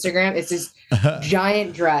my Instagram, it's this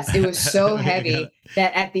giant dress. It was so heavy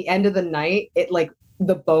that at the end of the night, it like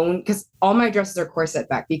the bone, because all my dresses are corset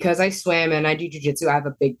back. Because I swim and I do jujitsu, I have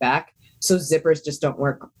a big back. So zippers just don't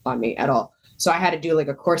work on me at all. So I had to do like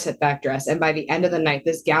a corset back dress. And by the end of the night,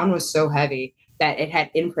 this gown was so heavy that it had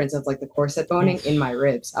imprints of like the corset boning in my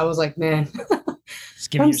ribs. I was like, man,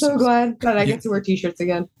 I'm so glad that I get to wear t-shirts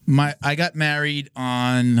again. I got married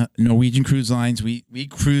on Norwegian Cruise Lines. We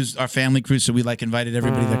cruised, our family cruise, so we like invited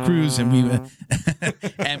everybody that cruised, and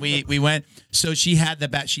we went. So she had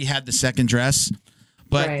the second dress,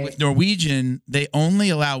 but with Norwegian, they only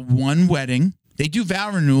allow one wedding. They do vow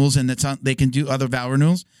renewals, and they can do other vow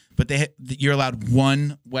renewals, but you're allowed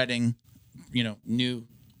one wedding, new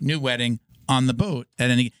wedding on the boat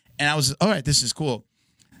and I was all right. This is cool.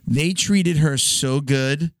 They treated her so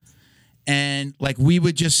good, and like we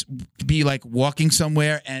would just be like walking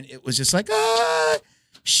somewhere, and it was just like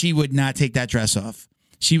she would not take that dress off.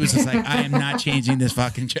 She was just like, I am not changing this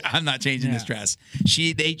I'm not changing this dress.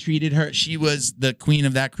 They treated her. She was the queen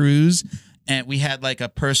of that cruise, and we had like a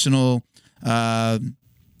personal.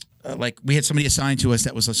 Like we had somebody assigned to us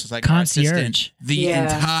that was just like concierge. Our assistant the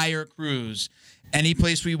entire cruise. Any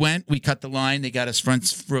place we went, we cut the line. They got us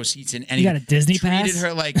front row seats in. You got a Disney pass? Treated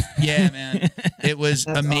her like, yeah, man. It was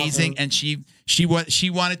amazing. Awesome. And she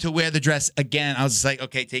wanted to wear the dress again. I was just like,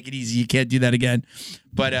 okay, take it easy. You can't do that again.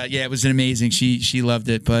 But it was amazing. She loved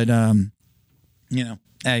it. But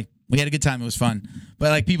hey, we had a good time. It was fun. But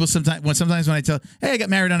like people sometimes when I tell, hey, I got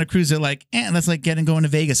married on a cruise, they're like, that's like going to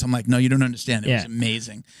Vegas. I'm like, no, you don't understand. It was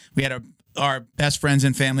amazing. We had our best friends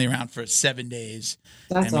and family around for 7 days.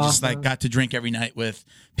 That's and we awesome. just like got to drink every night with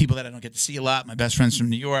people that I don't get to see a lot. My best friends from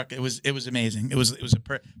New York. It was amazing. It was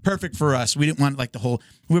perfect for us. We didn't want like we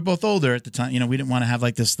were both older at the time. We didn't want to have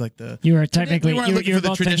like this like the. You were technically we weren't looking for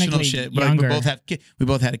the traditional shit. But like, we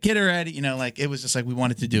both had a kid already. Like it was just like we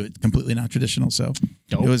wanted to do it completely non-traditional. So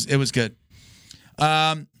Dope. It was good.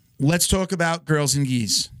 Let's talk about Girls and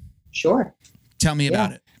Geese. Sure. Tell me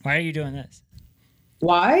about it. Why are you doing this?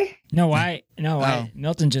 Why? No, why? No, why?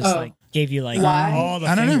 Milton just like gave you like Why? all the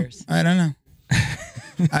I don't fingers. know. I don't know.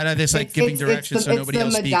 I know this like giving directions so nobody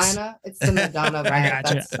else speaks. It's the Madonna vibe. I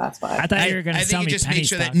gotcha. That's why. I thought you were going to tell me just penny make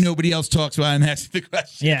sure stocks. that nobody else talks while I'm asking the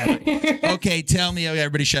question. Yeah. Okay, tell me.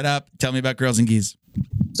 Everybody shut up. Tell me about Girls and Geese.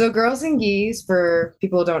 So Girls and Geese, for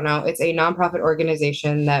people who don't know, it's a nonprofit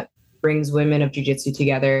organization that brings women of jiu-jitsu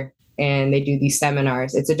together, and they do these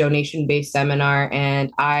seminars. It's a donation-based seminar,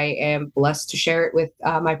 and I am blessed to share it with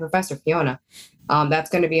my professor, Fiona. That's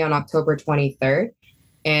going to be on October 23rd,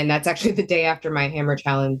 and that's actually the day after my Hammer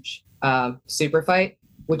Challenge super fight,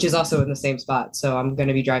 which is also in the same spot. So I'm going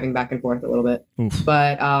to be driving back and forth a little bit. Oof.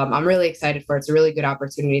 But I'm really excited for it. It's a really good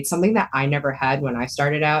opportunity. It's something that I never had when I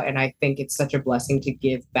started out, and I think it's such a blessing to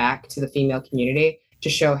give back to the female community to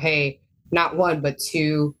show, hey, not one, but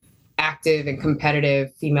two active and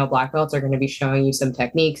competitive female black belts are going to be showing you some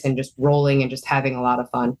techniques and just rolling and just having a lot of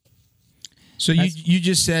fun. So you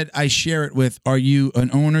just said I share it with. Are you an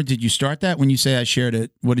owner? Did you start that? When you say I shared it,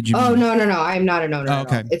 what did you mean? Oh, no. I'm not an owner. Oh,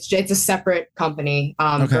 okay. At all. It's a separate company.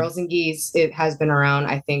 Girls and Geese, it has been around,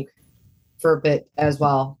 I think, for a bit as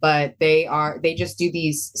well. But they just do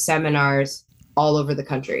these seminars all over the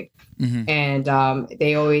country. Mm-hmm. And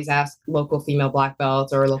they always ask local female black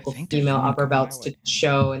belts or local female upper belts to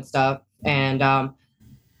show and stuff. And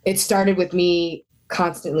it started with me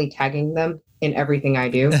constantly tagging them in everything I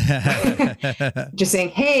do. Just saying,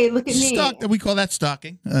 hey, look at me. We call that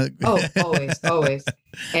stalking. Always.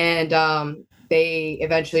 And they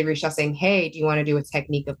eventually reached out saying, hey, do you want to do a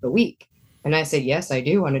technique of the week? And I said, yes, I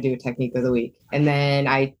do want to do a technique of the week. And then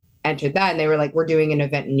I entered that, and they were like, we're doing an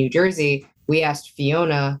event in New Jersey. We asked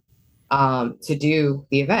Fiona to do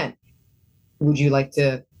the event. Would you like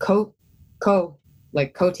to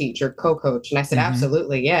co-teach or co-coach? And I said,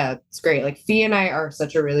 absolutely. Yeah, it's great. Like Fee and I are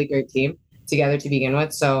such a really great team together to begin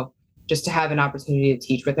with. So just to have an opportunity to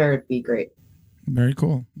teach with her would be great. Very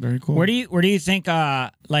cool. Very cool. Where do you think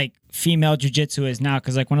like female jiu-jitsu is now?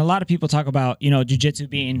 Because like when a lot of people talk about, jiu-jitsu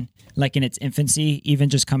being like in its infancy, even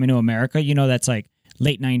just coming to America, that's like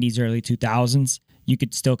late 90s, early 2000s. You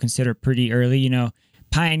could still consider pretty early,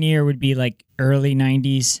 Pioneer would be like early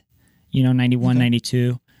 90s, 91,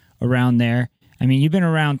 92, around there. I mean, you've been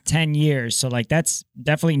around 10 years, so like that's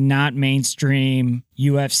definitely not mainstream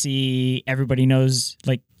UFC. Everybody knows,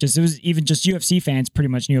 like, it was even just UFC fans pretty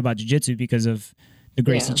much knew about jiu-jitsu because of the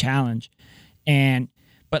Gracie Challenge.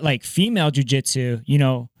 But like female jiu-jitsu,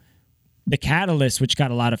 the catalyst, which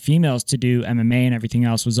got a lot of females to do MMA and everything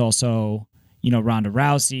else, was also, Ronda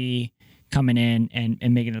Rousey coming in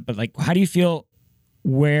and making it. But like, how do you feel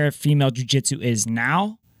where female jiu-jitsu is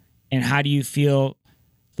now, and how do you feel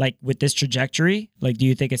like with this trajectory? Like, do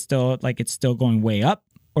you think it's still going way up,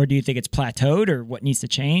 or do you think it's plateaued, or what needs to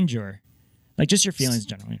change, or like just your feelings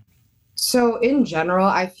generally? So in general,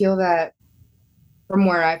 I feel that from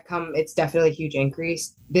where I've come, it's definitely a huge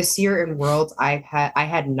increase. This year in Worlds, I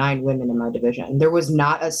had 9 women in my division. There was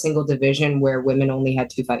not a single division where women only had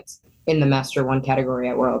 2 fights in the Master 1 category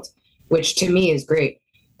at Worlds, which to me is great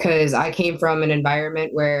because I came from an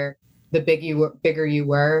environment where the bigger you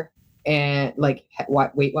were, and like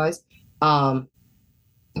weight wise, not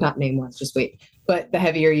name wise, just weight, but the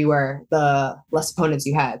heavier you were, the less opponents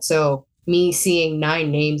you had. So me seeing 9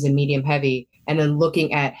 names in medium heavy, and then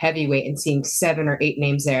looking at heavyweight and seeing 7 or 8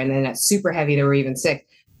 names there, and then at super heavy there were even 6.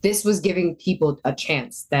 This was giving people a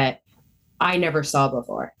chance that I never saw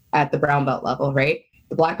before at the brown belt level, right?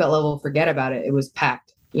 The black belt level, forget about it. It was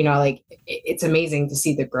packed. You know, like it's amazing to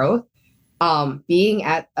see the growth. Being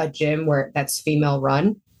at a gym where that's female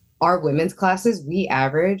run, our women's classes, we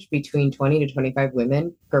average between 20 to 25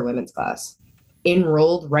 women per women's class.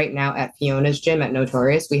 Enrolled right now at Fiona's gym at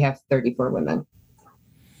Notorious, we have 34 women.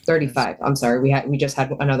 35. I'm sorry. We just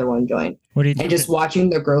had another one join. What do you think? And just watching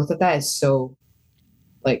the growth of that is so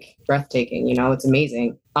like breathtaking, you know, it's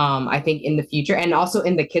amazing. I think in the future, and also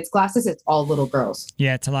in the kids classes, it's all little girls.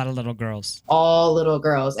 Yeah, it's a lot of little girls. All little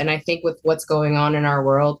girls. And I think with what's going on in our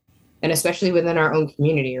world, and especially within our own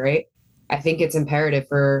community, right? I think it's imperative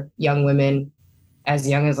for young women as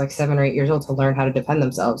young as like 7 or 8 years old to learn how to defend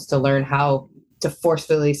themselves, to learn how to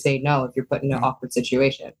forcefully say no if you're put in an awkward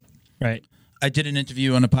situation. Right. I did an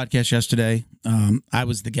interview on a podcast yesterday. I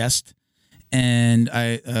was the guest, and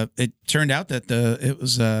it turned out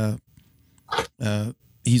that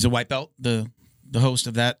he's a white belt. The host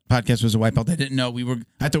of that podcast was a white belt. I didn't know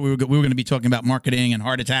I thought we were going to be talking about marketing and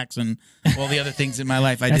heart attacks and all the other things in my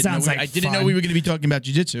life. I didn't know we were going to be talking about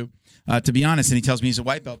jiu-jitsu, to be honest. And he tells me he's a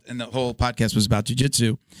white belt, and the whole podcast was about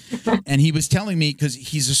jiu-jitsu. And he was telling me, because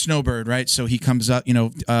he's a snowbird, right? So he comes up,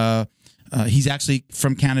 he's actually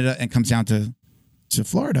from Canada and comes down to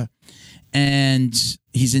Florida, and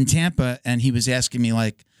he's in Tampa. And he was asking me,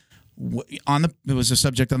 like, it was a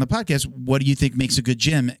subject on the podcast, what do you think makes a good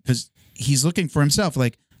gym? Because he's looking for himself.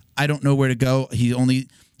 Like, I don't know where to go.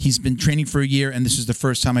 He's been training for a year, and this is the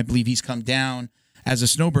first time I believe he's come down as a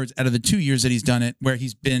snowbird out of the 2 years that he's done it, where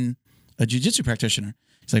he's been a jiu-jitsu practitioner.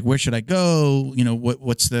 He's like, where should I go?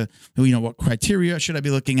 What criteria should I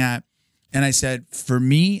be looking at? And I said, for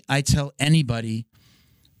me, I tell anybody,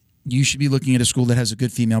 you should be looking at a school that has a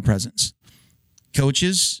good female presence.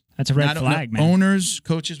 Coaches. That's a red flag, man. Owners,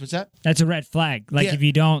 coaches, what's that? That's a red flag. Like, if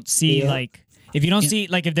you don't see,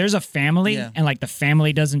 if there's a family and like the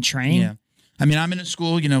family doesn't train. Yeah. I mean, I'm in a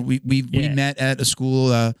school, we met at a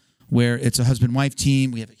school where it's a husband-wife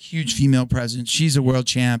team. We have a huge female presence. She's a world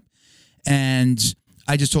champ. And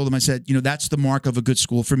I just told him, I said, that's the mark of a good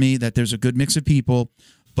school for me, that there's a good mix of people.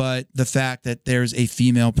 But the fact that there's a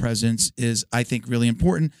female presence is, I think, really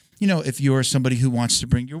important. If you're somebody who wants to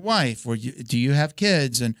bring your wife, or do you have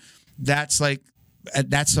kids? And that's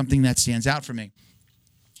something that stands out for me.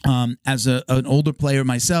 As an older player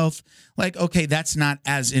myself, like, okay, that's not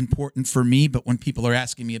as important for me. But when people are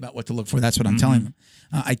asking me about what to look for, that's what I'm telling them.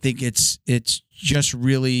 I think it's just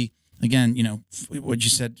really, again, what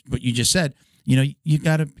you just said. You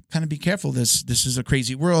got to kind of be careful. This is a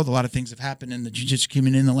crazy world. A lot of things have happened in the jiu-jitsu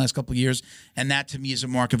community in the last couple of years, and that to me is a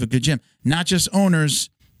mark of a good gym. Not just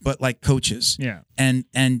owners, but like coaches. Yeah. And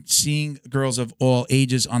seeing girls of all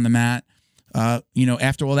ages on the mat.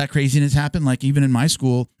 After all that craziness happened, like even in my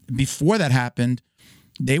school, before that happened,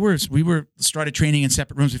 we started training in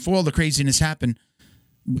separate rooms. Before all the craziness happened,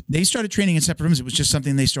 they started training in separate rooms. It was just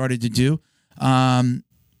something they started to do.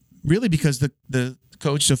 Really because the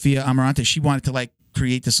coach, Sophia Amarante, she wanted to like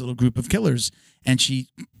create this little group of killers, and she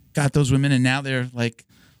got those women, and now they're like,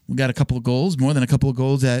 we got a couple of goals, more than a couple of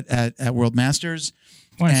goals at World Masters.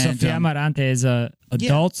 Well, Sophia Amarante is a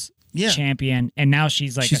adults champion, and now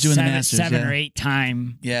she's like doing the Masters, 7 or 8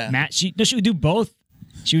 time. Yeah. She would do both.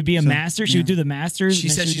 She would be a master. She would do the Masters. She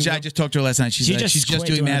said I just talked to her last night. She's just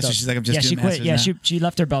doing Masters. She's like, I'm just doing Masters. Yeah, she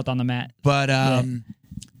left her belt on the mat. But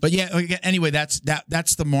anyway, that's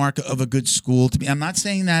the mark of a good school to me. I'm not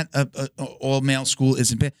saying that a all male school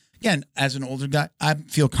isn't bad. Again, as an older guy, I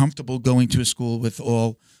feel comfortable going to a school with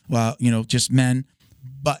all, just men.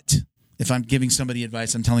 But if I'm giving somebody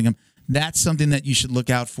advice, I'm telling them that's something that you should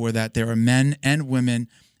look out for, that there are men and women.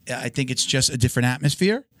 I think it's just a different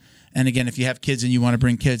atmosphere. And again, if you have kids and you want to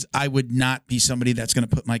bring kids, I would not be somebody that's going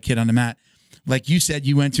to put my kid on the mat. Like you said,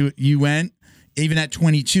 you went even at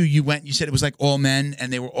 22, you said it was like all men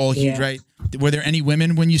and they were all huge, Yeah. right? Were there any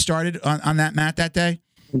women when you started on that mat that day?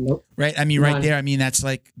 Nope. Right. I mean, right there. I mean, that's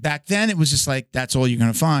like back then it was just like, that's all you're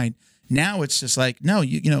going to find. Now it's just like, no,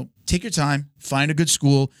 you know, take your time, find a good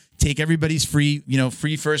school, take everybody's free,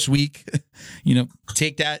 free first week,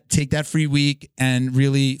 take that free week and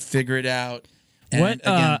really figure it out. And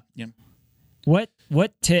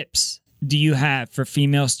What tips do you have for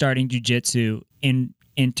females starting jiu-jitsu in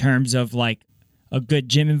terms of like a good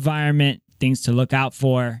gym environment, things to look out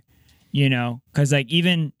for, because like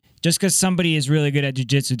even just because somebody is really good at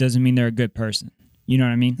jiu-jitsu doesn't mean they're a good person. You know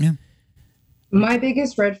what I mean? Yeah. My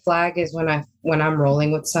biggest red flag is when I'm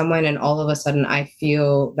rolling with someone and all of a sudden I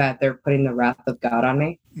feel that they're putting the wrath of God on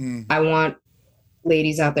me. I want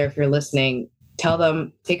ladies out there, if you're listening, tell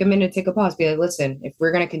them, take a minute, take a pause, be like, listen, if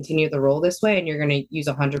we're going to continue the roll this way and you're going to use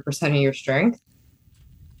 100% of your strength,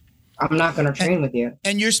 I'm not going to train with you.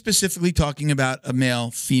 And you're specifically talking about a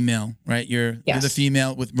male, female, right? You're the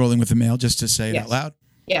female with rolling with a male, just to say it out loud.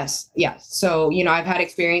 Yes. So, I've had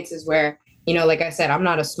experiences where, like I said, I'm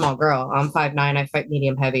not a small girl. I'm 5'9", I fight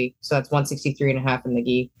medium heavy. So that's 163.5 in the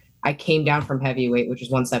gi. I came down from heavyweight, which is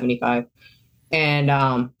 175. And,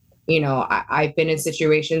 I've been in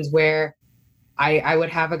situations where I would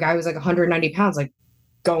have a guy who's like 190 pounds, like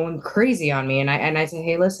going crazy on me. And I say,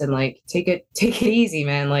 hey, listen, like, take it easy,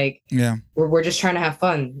 man. Like, we're just trying to have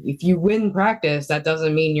fun. If you win practice, that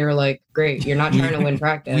doesn't mean you're like, great. You're not trying to win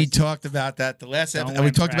practice. We talked about that the last episode.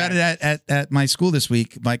 We talked about it at my school this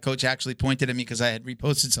week. My coach actually pointed at me because I had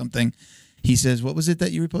reposted something. He says, what was it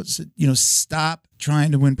that you reposted? Stop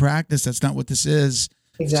trying to win practice. That's not what this is.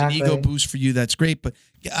 Exactly. It's an ego boost for you. That's great. But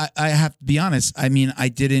I have to be honest. I mean, I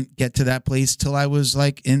didn't get to that place till I was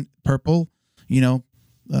like in purple,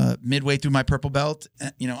 midway through my purple belt.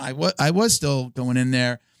 I was still going in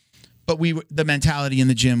there, but the mentality in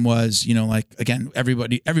the gym was, like, again,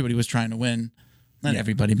 everybody was trying to win. Not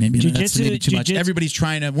everybody, maybe that's maybe too much. Everybody's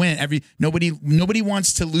trying to win. Nobody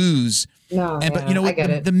wants to lose. No, but you know what?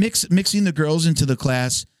 The mixing the girls into the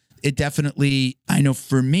class, it definitely. I know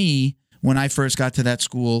for me, when I first got to that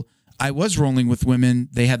school, I was rolling with women.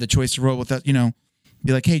 They had the choice to roll with us.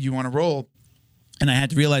 Be like, hey, do you want to roll? And I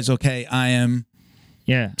had to realize, okay, I am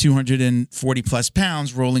 240 plus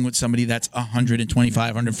pounds rolling with somebody that's 125,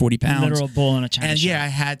 140 pounds. Literal bull in a china shop. I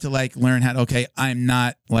had to like learn how to, okay, I'm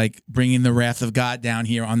not like bringing the wrath of God down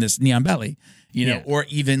here on this knee on belly, or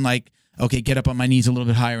even like, okay, get up on my knees a little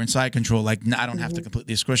bit higher in side control. Like, I don't have to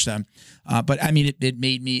completely squish them. But I mean, it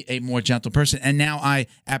made me a more gentle person. And now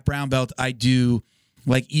at brown belt, I do,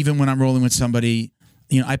 like, even when I'm rolling with somebody,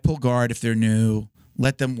 I pull guard if they're new,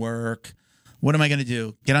 let them work. What am I going to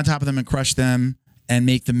do? Get on top of them and crush them and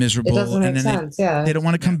make them miserable. It doesn't make sense. They don't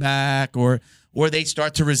want to come back, or they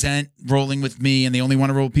start to resent rolling with me and they only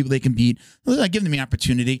want to roll with people they can beat. I give them the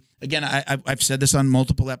opportunity. Again, I've said this on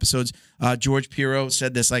multiple episodes. George Piro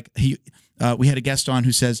said this, like we had a guest on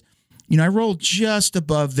who says, I roll just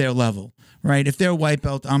above their level, right? If they're white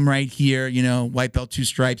belt, I'm right here, white belt, 2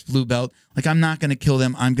 stripes, blue belt. Like, I'm not going to kill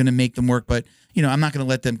them. I'm going to make them work, but I'm not going to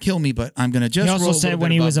let them kill me, but I'm going to just roll. He also said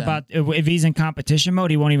when he was if he's in competition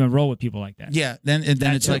mode, he won't even roll with people like that. Yeah, then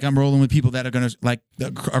it's like I'm rolling with people that are going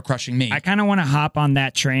to are crushing me. I kind of want to hop on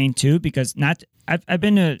that train too, because I've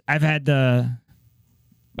had the,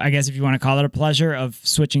 I guess if you want to call it a pleasure of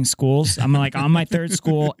switching schools. I'm like on my 3rd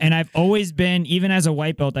school, and I've always been, even as a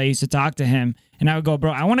white belt, I used to talk to him and I would go,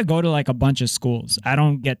 bro, I want to go to like a bunch of schools. I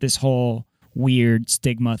don't get this whole weird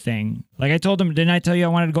stigma thing. Like I told him, didn't I tell you I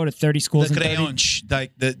wanted to go to 30 schools? The crayonch,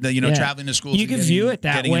 like the traveling to schools. You can view it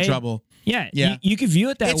that way. In trouble. Yeah. You can view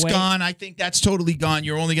it that way. It's gone. I think that's totally gone.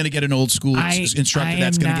 You're only going to get an old school instructor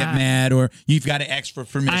that's going to get mad, or you've got to ask for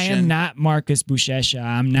permission. I am not Marcus Buchecha.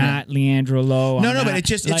 I'm not Leandro Lowe. But it's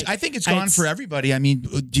just, I think it's gone for everybody. I mean,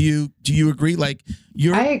 do you agree? Like,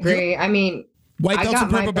 I agree. I mean, white belts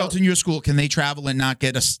and purple belts in your school, can they travel and not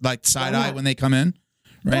get a side eye when they come in?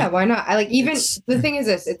 Right? Yeah, why not? The thing is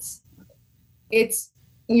this,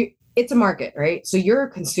 it's a market, right? So you're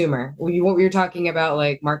a consumer. What you're talking about,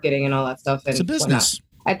 like marketing and all that stuff. And it's a business.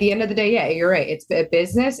 At the end of the day, yeah, you're right. It's a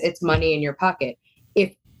business. It's money in your pocket.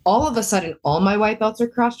 If all of a sudden all my white belts are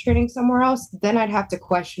cross training somewhere else, then I'd have to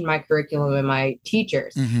question my curriculum and my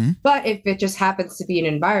teachers. Mm-hmm. But if it just happens to be an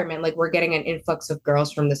environment, like we're getting an influx of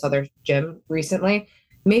girls from this other gym recently,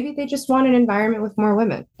 maybe they just want an environment with more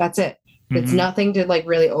women. That's it. It's nothing to like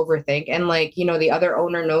really overthink. And like, the other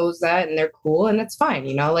owner knows that and they're cool and it's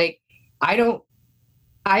fine. Like I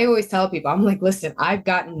always tell people, I'm like, listen, I've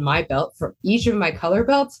gotten my belt from each of my color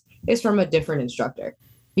belts is from a different instructor,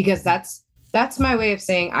 because that's my way of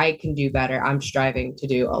saying I can do better. I'm striving to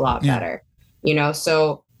do a lot better,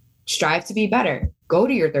 so strive to be better. Go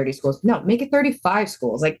to your 30 schools. No, make it 35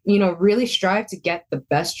 schools. Like, really strive to get the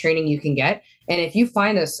best training you can get. And if you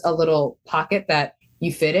find a little pocket that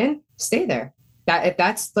you fit in, stay there. That if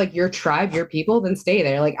that's like your tribe, your people, then stay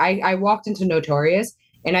there. Like I walked into Notorious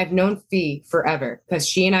and I've known Fee forever because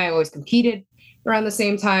she and I always competed around the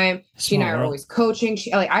same time. She and I are always coaching.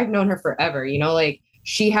 I've known her forever, like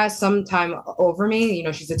she has some time over me.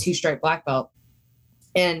 She's a 2-stripe black belt.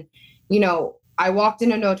 And, I walked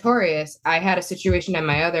into Notorious. I had a situation at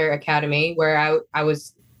my other academy where I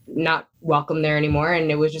was not welcome there anymore. And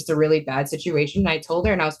it was just a really bad situation. I told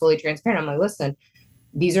her and I was fully transparent. I'm like, listen,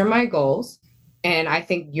 these are my goals. And I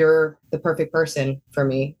think you're the perfect person for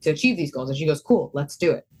me to achieve these goals. And she goes, cool, let's do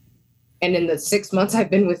it. And in the 6 months I've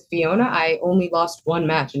been with Fiona, I only lost one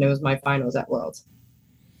match and it was my finals at Worlds.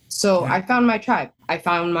 So I found my tribe. I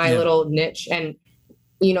found my little niche and,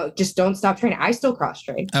 just don't stop training. I still cross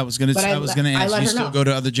train. I was going to ask, you still go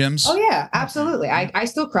to other gyms? Oh yeah, absolutely. I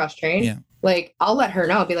still cross train. Yeah. Like I'll let her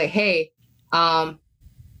know. I'll be like, hey,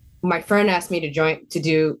 my friend asked me to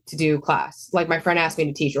do class. Like my friend asked me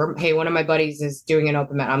to teach, or hey, one of my buddies is doing an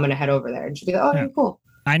open mat. I'm going to head over there. And she'll be like, oh, yeah, cool.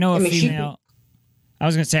 I know a female. I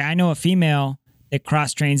was going to say, I know a female that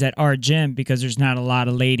cross trains at our gym because there's not a lot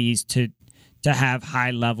of ladies to have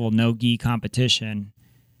high level no gi competition,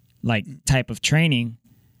 like type of training.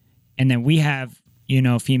 And then we have,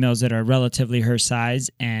 females that are relatively her size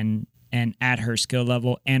and at her skill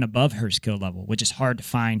level and above her skill level, which is hard to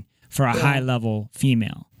find for a high level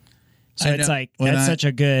female. So it's like, that's such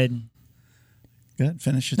a good. Good.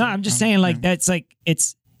 Finish it. No, I'm just saying like, that's like,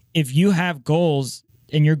 it's, if you have goals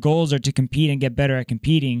and your goals are to compete and get better at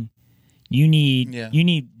competing, you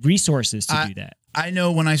need resources to do that. I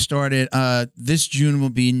know when I started, this June will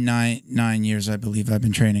be nine years, I believe I've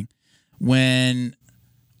been training. When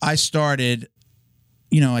I started,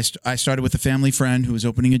 I started with a family friend who was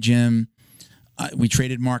opening a gym. We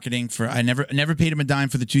traded marketing I never paid him a dime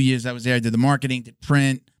for the 2 years I was there. I did the marketing, did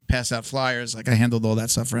print, pass out flyers. Like I handled all that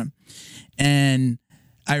stuff for him. And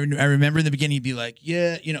I remember in the beginning, he'd be like,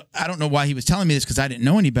 yeah, I don't know why he was telling me this because I didn't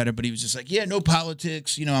know any better, but he was just like, yeah, no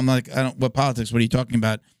politics. I'm like, what politics? What are you talking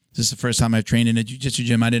about? This is the first time I've trained in a jiu-jitsu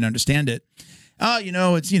gym. I didn't understand it. Oh,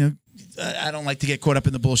 it's, I don't like to get caught up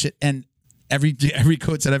in the bullshit. And every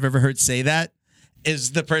coach that I've ever heard say that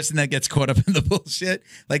is the person that gets caught up in the bullshit.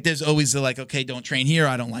 Like there's always the like, okay, don't train here.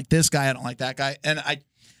 I don't like this guy. I don't like that guy. And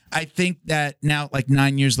I think that now, like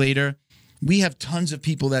 9 years later, we have tons of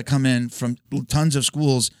people that come in from tons of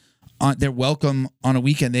schools. They're welcome on a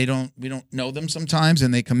weekend. We don't know them sometimes,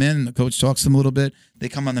 and they come in and the coach talks to them a little bit. They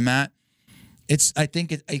come on the mat. I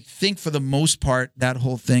think for the most part, that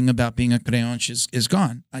whole thing about being a creonche is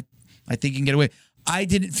gone. I think you can get away. I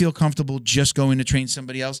didn't feel comfortable just going to train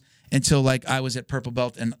somebody else until like I was at purple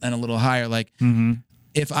belt and a little higher. Like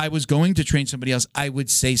if I was going to train somebody else, I would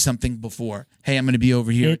say something before. Hey, I'm going to be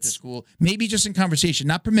over here at the school. Maybe just in conversation,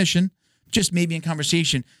 not permission, just maybe in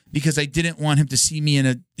conversation, because I didn't want him to see me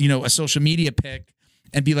in a social media pic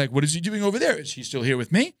and be like, what is he doing over there? Is he still here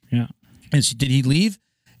with me? Yeah. And did he leave?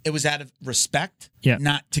 It was out of respect,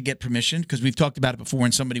 not to get permission, because we've talked about it before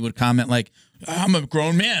and somebody would comment like, I'm a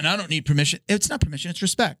grown man. I don't need permission. It's not permission. It's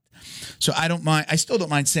respect. So I don't mind. I still don't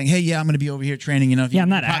mind saying, hey, yeah, I'm going to be over here training. I'm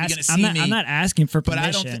not asking for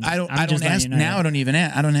permission. But I don't ask now. I don't even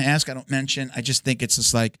ask. I don't ask. I don't mention. I just think it's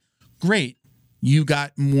just like, great. You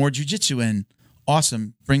got more jiu-jitsu in.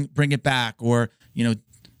 Awesome. Bring it back. Or, I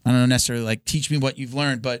don't necessarily like teach me what you've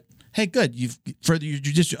learned, but hey, good. You've furthered your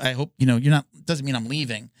jiu-jitsu. I hope, you're not, doesn't mean I'm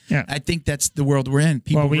leaving. Yeah. I think that's the world we're in.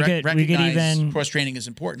 People we could even cross-training is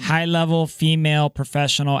important. High-level female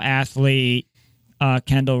professional athlete,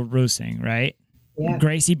 Kendall Rusing, right? Yeah.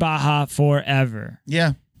 Gracie Baja forever.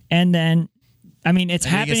 Yeah. And then, it's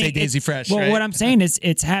happening. You can say Daisy Fresh, well, right? What I'm saying is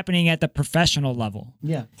it's happening at the professional level.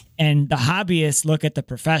 Yeah. And the hobbyists look at the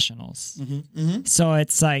professionals. Mm-hmm. Mm-hmm. So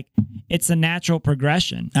it's like, it's a natural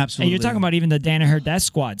progression. Absolutely. And you're talking about even the Danaher Death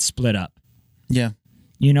Squad split up. Yeah.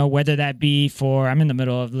 Whether that be I'm in the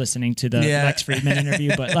middle of listening to the Lex Friedman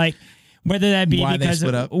interview, but like, whether that be because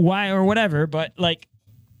of why or whatever, but like,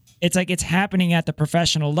 it's like it's happening at the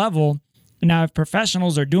professional level. Now, if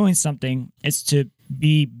professionals are doing something, it's to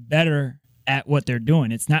be better at what they're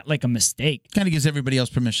doing. It's not like a mistake. Kind of gives everybody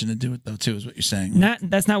else permission to do it, though, too, is what you're saying.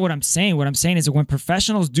 That's not what I'm saying. What I'm saying is that when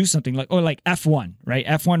professionals do something like F1, right?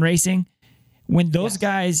 F1 racing, when those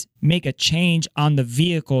guys make a change on the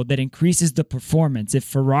vehicle that increases the performance, if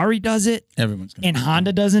Ferrari does it, everyone's gonna and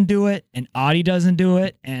Honda doesn't do it, and Audi doesn't do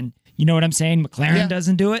it, and you know what I'm saying? McLaren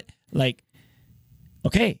doesn't do it. Like,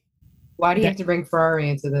 okay. Why do you have to bring Ferrari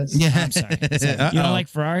into this? Yeah. I'm sorry. You don't like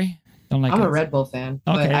Ferrari? Don't like I'm a cars. Red Bull fan.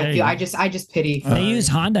 Okay, But there I you feel go. I just pity. They Ferrari. use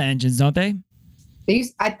Honda engines, don't they?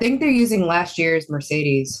 I think they're using last year's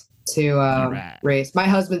Mercedes to Alright. race. My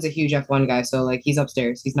husband's a huge F1 guy, so like he's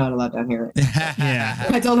upstairs. He's not allowed down here. Yeah.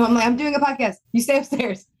 I told him, I'm like, I'm doing a podcast. You stay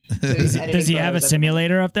upstairs. So he's editing Does he have a photos.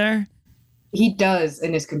 simulator up there? He does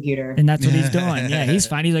in his computer. And that's what he's doing. Yeah, he's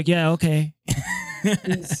fine. He's like, yeah, okay.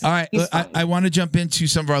 He's- All right, he's I fine. want to jump into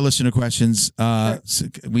some of our listener questions. So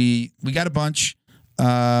we got a bunch.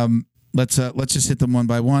 Let's just hit them one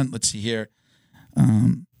by one. Let's see here.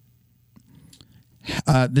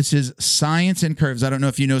 This is Science and Curves. I don't know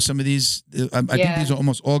if you know some of these. I think Yeah. these are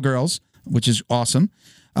almost all girls, which is awesome.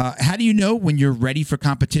 How do you know when you're ready for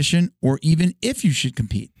competition or even if you should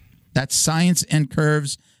compete? That's Science and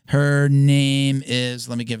Curves. Her name is,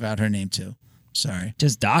 let me give out her name too. Sorry.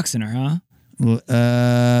 Just doxing her, huh?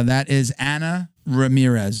 That is Anna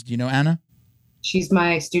Ramirez. Do you know Anna? She's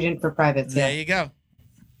my student for privates. There Yeah. you go.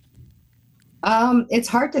 It's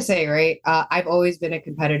hard to say, right? I've always been a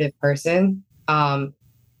competitive person.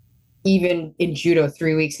 Even in judo,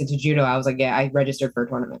 3 weeks into judo, I was like, yeah, I registered for a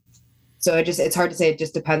tournament. So it's hard to say. It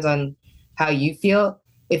just depends on how you feel.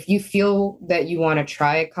 If you feel that you want to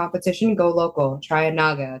try a competition, go local, try a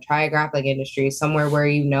Naga, try a grappling industry, somewhere where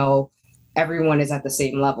you know everyone is at the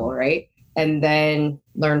same level, right? And then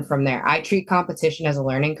learn from there. I treat competition as a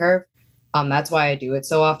learning curve. That's why I do it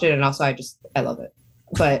so often. And also I love it.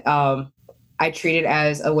 But I treat it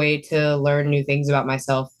as a way to learn new things about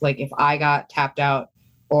myself. Like if I got tapped out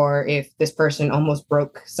or if this person almost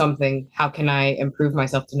broke something, how can I improve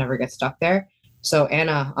myself to never get stuck there? So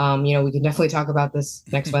Anna, we can definitely talk about this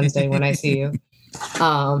next Wednesday when I see you,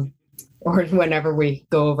 or whenever we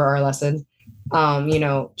go over our lesson.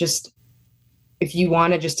 Just if you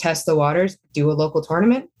want to just test the waters, do a local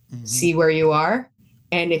tournament, see where you are,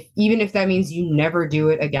 and even if that means you never do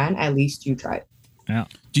it again, at least you tried. Yeah.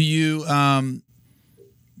 Do you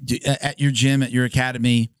at your gym, at your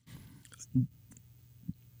academy,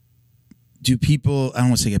 do people, I don't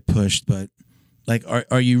want to say get pushed, but like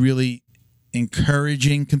are you really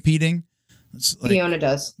encouraging competing? It's like, Fiona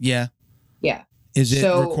does. yeah. Yeah. Is it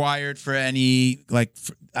So- required for any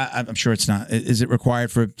I'm sure it's not. Is it required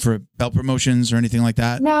for belt promotions or anything like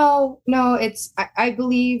that? No, I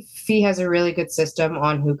believe Fee has a really good system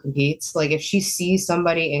on who competes. Like if she sees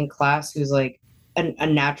somebody in class who's like a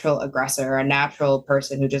natural aggressor, a natural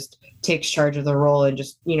person who just takes charge of the role and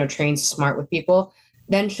just, trains smart with people,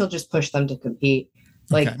 then she'll just push them to compete.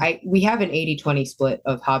 Like Okay. we have an 80-20 split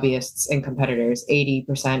of hobbyists and competitors.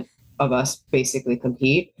 80% of us basically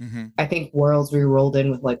compete. Mm-hmm. I think Worlds, we rolled in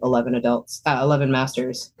with like 11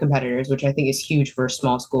 masters competitors, which I think is huge for a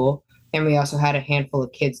small school. And we also had a handful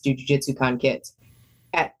of kids do Jiu-Jitsu-Con kids.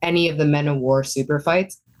 At any of the Men of War super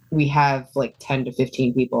fights, we have like 10 to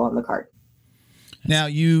 15 people on the card. Now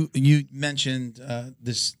you mentioned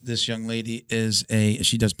this young lady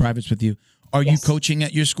she does privates with you. Are Yes. you coaching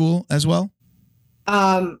at your school as well?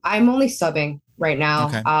 I'm only subbing right now.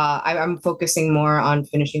 Okay. I'm focusing more on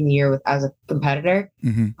finishing the year as a competitor.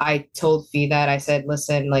 Mm-hmm. I told Fee that. I said,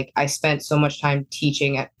 listen, like I spent so much time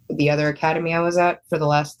teaching at the other academy I was at for the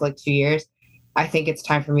last 2 years. I think it's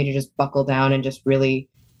time for me to just buckle down and just really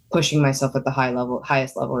pushing myself at the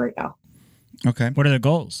highest level right now. Okay. What are the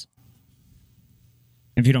goals?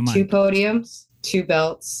 If you don't 2 mind. podiums, 2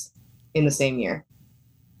 belts in the same year.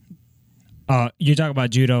 You're talking about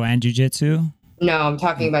judo and jiu-jitsu? No, I'm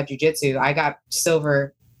talking about jiu-jitsu. I got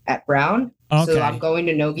silver at Brown. Okay. So I'm going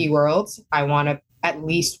to Nogi Worlds. I want to at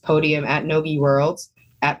least podium at Nogi Worlds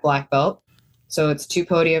at black belt. So it's 2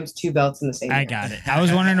 podiums, 2 belts in the same year. I got it. I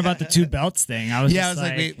was wondering about the 2 belts thing. I was I was just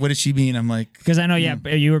like, wait, what does she mean? I'm like, because I know,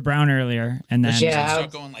 you were brown earlier, and then Yeah.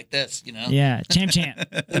 start going like this, yeah, champ.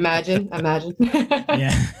 Imagine.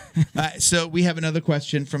 Yeah. So we have another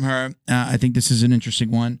question from her. I think this is an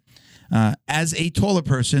interesting one. As a taller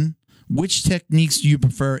person, which techniques do you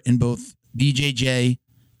prefer in both BJJ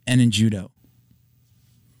and in judo?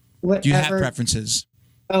 Whatever, Do you have preferences?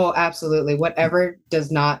 Oh, absolutely. Whatever does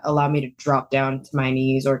not allow me to drop down to my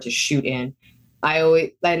knees or to shoot in.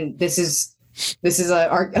 This is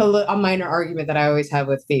a minor argument that I always have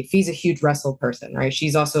with Fee. Fee's a huge wrestle person, right?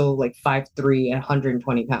 She's also like 5'3" and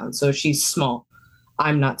 120 pounds. So she's small.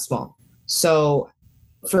 I'm not small. So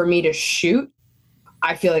for me to shoot,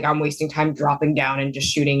 I feel like I'm wasting time dropping down and just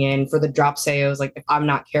shooting in. For the drop sayos, like if I'm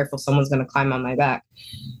not careful, someone's going to climb on my back.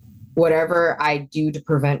 Whatever I do to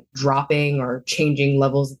prevent dropping or changing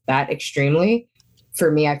levels that extremely, for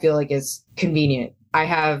me, I feel like is convenient. I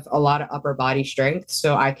have a lot of upper body strength,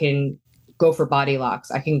 so I can go for body locks.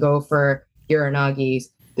 I can go for uranagis.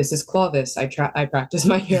 This is Clovis. I practice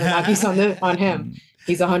my uranagis on him.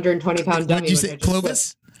 He's a 120-pound dummy. Did you say which I just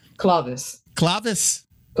Clovis? flipped. Clovis. Clovis.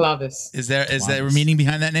 Clovis. Is there Clovis. a meaning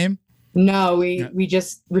behind that name? No, we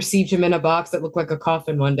just received him in a box that looked like a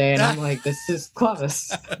coffin one day, and I'm like, this is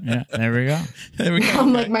Clovis. Yeah, there we go. There we go.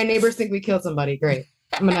 I'm like, my neighbors think we killed somebody. Great.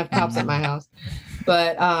 I'm gonna have cops at my house.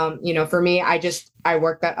 But for me, I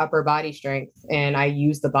work that upper body strength and I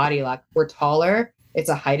use the body lock. We're taller. It's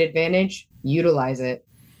a height advantage. Utilize it.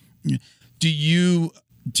 Do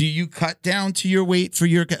you cut down to your weight for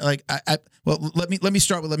your well, let me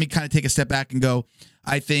start with, let me kind of take a step back and go.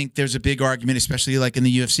 I think there's a big argument, especially like in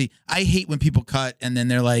the UFC. I hate when people cut and then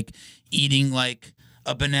they're like eating like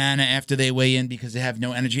a banana after they weigh in because they have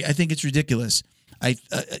no energy. I think it's ridiculous.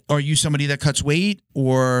 Are you somebody that cuts weight,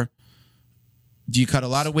 or do you cut a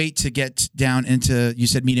lot of weight to get down into, you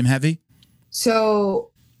said medium heavy? So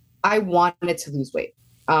I wanted to lose weight.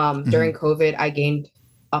 During COVID, I gained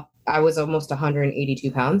up. I was almost 182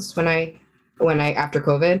 pounds when I after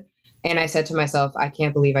COVID. And I said to myself, I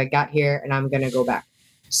can't believe I got here and I'm going to go back.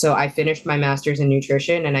 So I finished my master's in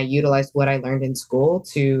nutrition and I utilized what I learned in school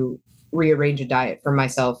to rearrange a diet for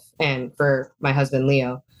myself and for my husband,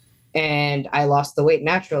 Leo. And I lost the weight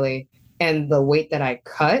naturally. And the weight that I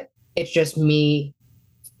cut, it's just me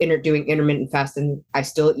doing intermittent fasting. I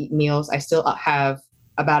still eat meals. I still have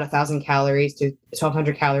about 1,000 calories to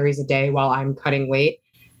 1,200 calories a day while I'm cutting weight.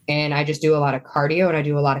 And I just do a lot of cardio and I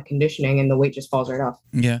do a lot of conditioning and the weight just falls right off.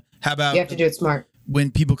 Yeah. How about, you have to do it smart.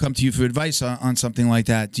 When people come to you for advice on something like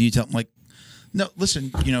that, do you tell them like, no,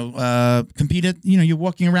 listen, compete at, you're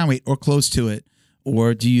walking around weight or close to it?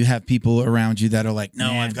 Or do you have people around you that are like,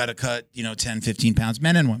 no, I've got to cut, 10, 15 pounds,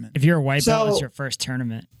 men and women? If you're a white belt, it's your first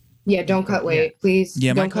tournament. Yeah, don't cut weight, please.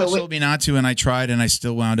 Yeah, don't my coach told me not to, and I tried, and I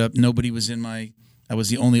still wound up. Nobody was I was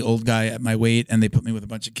the only old guy at my weight, and they put me with a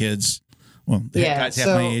bunch of kids. Well, they had guys half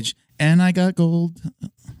my age, and I got gold.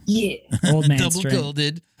 Yeah. Old man Double strength.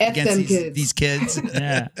 golded F against them kids. these kids.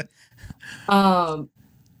 Yeah.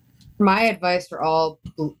 My advice for all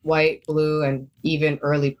white, blue, and even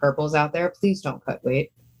early purples out there, please don't cut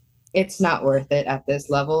weight. It's not worth it at this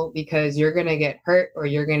level because you're going to get hurt or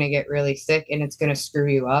you're going to get really sick and it's going to screw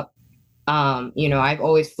you up. I've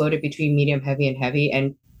always floated between medium heavy and heavy,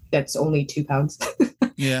 and that's only 2 pounds.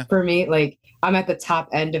 Yeah. For me, like I'm at the top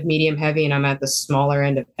end of medium heavy and I'm at the smaller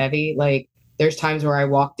end of heavy. Like there's times where I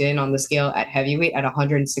walked in on the scale at heavyweight at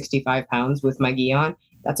 165 pounds with my gi on.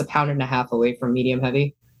 That's 1.5 pounds away from medium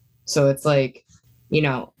heavy. So it's like,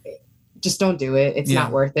 just don't do it. It's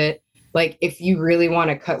not worth it. Like if you really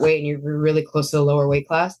want to cut weight and you're really close to the lower weight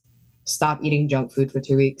class, stop eating junk food for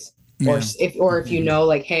 2 weeks. Yeah. Or if you know,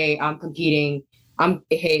 like, hey, I'm competing.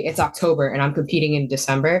 It's October and I'm competing in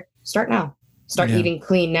December. Start now. Start eating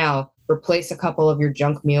clean now. Replace a couple of your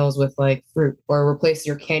junk meals with like fruit, or replace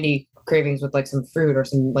your candy cravings with like some fruit or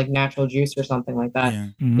some like natural juice or something like that. Yeah.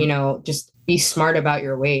 Mm-hmm. Just be smart about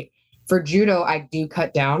your weight. For judo, I do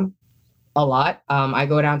cut down a lot. I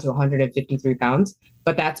go down to 153 pounds,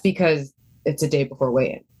 but that's because it's a day before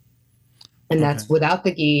weigh-in. And that's without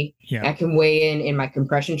the gi. Yeah. I can weigh in my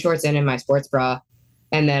compression shorts and in my sports bra.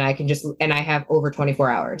 And then I can I have over 24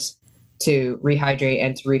 hours to rehydrate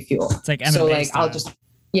and to refuel. It's like MMA style.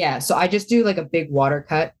 So I just do like a big water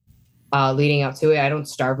cut leading up to it. I don't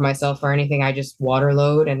starve myself or anything. I just water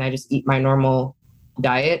load and I just eat my normal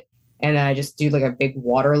diet. And then I just do like a big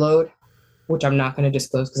water load, which I'm not going to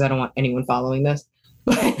disclose because I don't want anyone following this.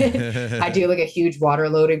 But I do like a huge water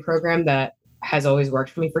loading program that has always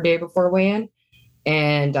worked for me for day before weigh-in.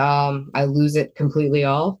 And I lose it completely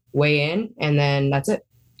all, weigh in, and then that's it.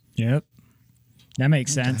 Yep. That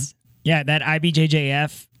makes sense. Yeah, that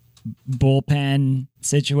IBJJF bullpen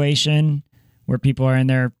situation where people are in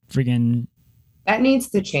their freaking... That needs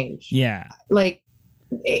to change. Yeah. Like,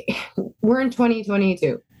 we're in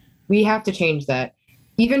 2022. We have to change that.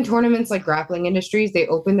 Even tournaments like Grappling Industries, they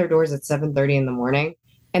open their doors at 7:30 in the morning,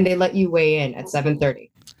 and they let you weigh in at 7:30.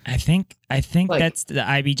 I think that's the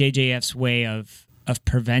IBJJF's way of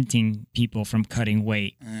preventing people from cutting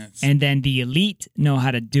weight. And then the elite know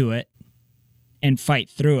how to do it and fight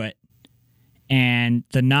through it. And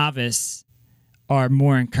the novice are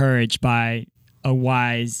more encouraged by a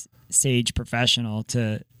wise, sage professional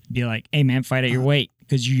to be like, hey man, fight at your weight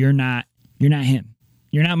because you're not him.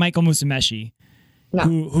 You're not Michael Musumeci,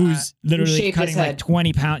 who's literally cutting like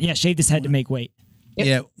 20 pounds. Yeah, shaved his head to make weight. Yep.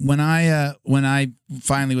 Yeah, when I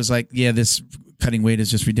finally was like, yeah, this cutting weight is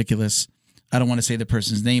just ridiculous. I don't want to say the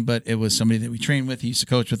person's name, but it was somebody that we trained with. He used to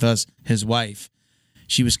coach with us. His wife,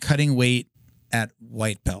 she was cutting weight at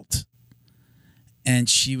white belt,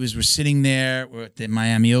 and we're sitting there. We're at the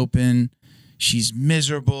Miami Open. She's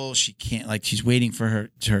miserable. She can't she's waiting for her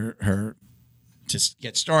to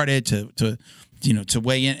get started to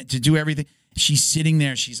weigh in, to do everything. She's sitting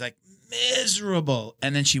there. She's like miserable.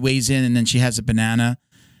 And then she weighs in and then she has a banana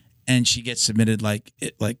and she gets submitted like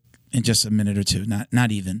in just a minute or two.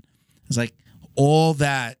 Not even. It's like all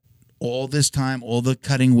this time, all the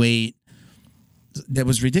cutting weight, that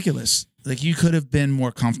was ridiculous. Like you could have been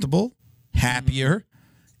more comfortable, happier,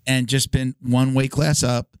 and just been one weight class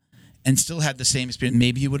up and still had the same experience.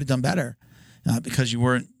 Maybe you would have done better. Because you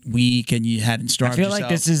weren't weak and you hadn't starved yourself. I feel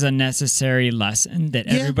like this is a necessary lesson that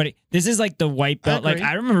everybody... This is like the white belt. Like,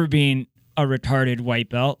 I remember being a retarded white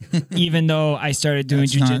belt, even though I started doing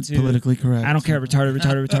jujitsu. Not politically correct. I don't care.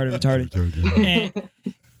 Retarded. And,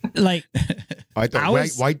 like... I thought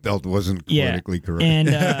white belt wasn't politically correct. And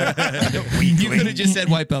you could have just said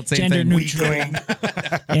white belt, same gender thing. neutral.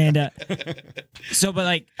 And so, but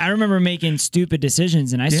like, I remember making stupid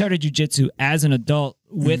decisions, and I started jujitsu as an adult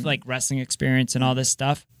with like wrestling experience and all this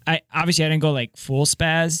stuff. I didn't go like full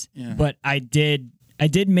spaz, but I did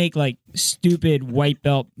make like stupid white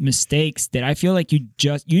belt mistakes that I feel like you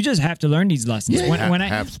just have to learn these lessons. When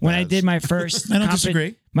I did my first I don't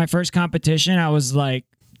disagree. My first competition, I was like,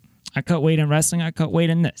 I cut weight in wrestling. I cut weight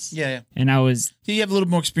in this. Yeah. And I was... You have a little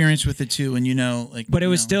more experience with it too, and But it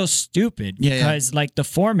was still stupid because like the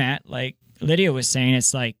format, like Lydia was saying,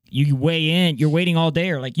 it's like you weigh in, you're waiting all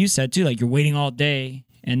day, or like you said too, like you're waiting all day,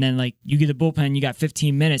 and then like you get the bullpen, you got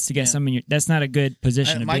 15 minutes to get something. That's not a good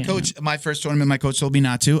position to be in. My first tournament, my coach told me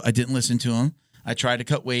not to. I didn't listen to him. I tried to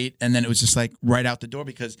cut weight, and then it was just like right out the door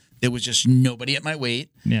because there was just nobody at my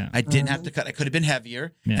weight. Yeah, I didn't have to cut. I could have been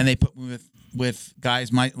heavier, and they put me with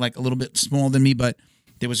guys like a little bit smaller than me, but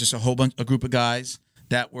there was just a group of guys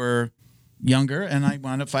that were younger, and I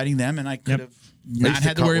wound up fighting them, and I could have not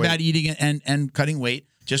had to worry about eating and cutting weight,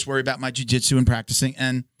 just worry about my jiu-jitsu and practicing,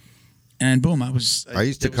 and boom, I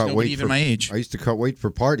used to cut weight even my age. I used to cut weight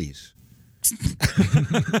for parties.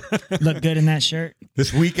 Look good in that shirt.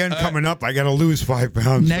 This weekend coming up, I got to lose 5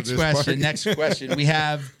 pounds. Next question. We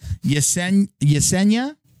have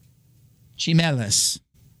Yesenia Chimeles.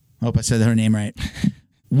 I hope I said her name right.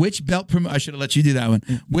 Which belt I should have let you do that one.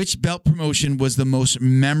 Which belt promotion was the most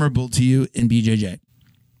memorable to you in BJJ?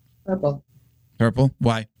 Purple. Purple?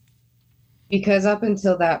 Why? Because up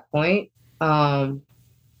until that point, that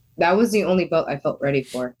was the only belt I felt ready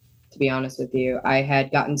for, to be honest with you. I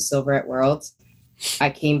had gotten silver at Worlds.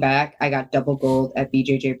 I came back. I got double gold at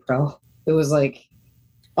BJJ Pro. It was like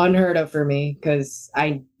unheard of for me because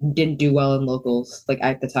I didn't do well in locals like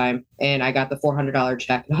at the time. And I got the $400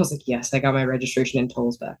 check. And I was like, yes, I got my registration and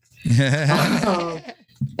tolls back.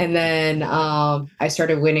 And then I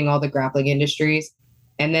started winning all the grappling industries.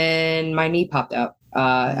 And then my knee popped out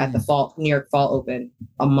at the New York Fall Open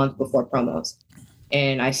a month before promos.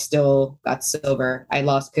 And I still got silver. I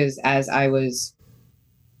lost because as I was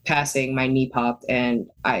passing, my knee popped and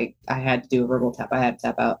I had to do a verbal tap. I had to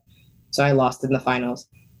tap out. So I lost in the finals.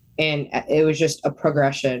 And it was just a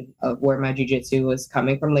progression of where my jiu-jitsu was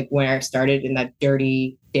coming from, like where I started in that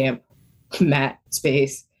dirty, damp mat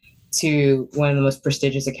space to one of the most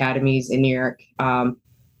prestigious academies in New York.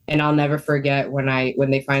 And I'll never forget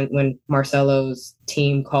when Marcelo's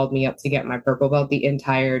team called me up to get my purple belt, the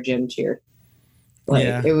entire gym cheered.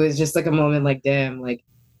 It was just like a moment like, damn, like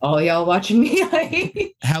all y'all watching me.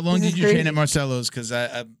 Like, how long did you train at Marcelo's? Because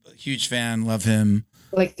I'm a huge fan, love him.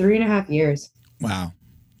 Like 3.5 years. Wow.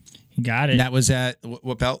 You got it. That was at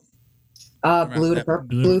what belt?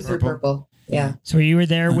 Blue through purple. Yeah. So you were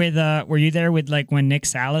there were you there with like when Nick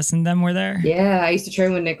Salas and them were there? Yeah, I used to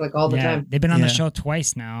train with Nick like all the time. They've been on the show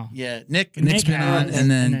twice now. Yeah, Nick's been on, and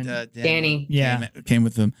then Danny came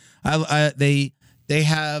with them. They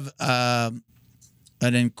have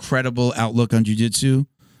an incredible outlook on jiu-jitsu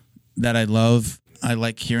that I love. I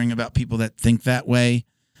like hearing about people that think that way.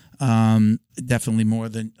 Definitely more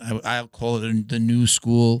than I'll call it the new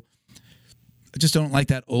school. I just don't like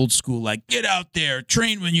that old school, like get out there,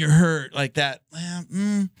 train when you're hurt, like that.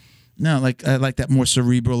 No, like I like that more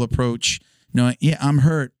cerebral approach. No, yeah, I'm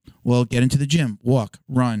hurt. Well, get into the gym, walk,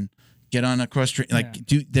 run, get on a cross train.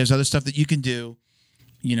 There's other stuff that you can do.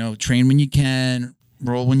 You know, train when you can,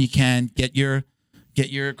 roll when you can, get your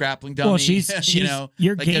grappling dummy. Well, she's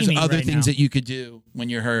you're like gaming there's other right things now. that you could do when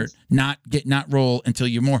you're hurt. Not roll until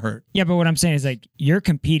you're more hurt. Yeah, but what I'm saying is like you're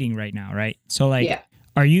competing right now, right? So like,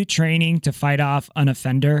 are you training to fight off an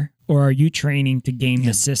offender, or are you training to game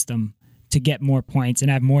the system to get more points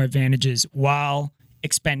and have more advantages while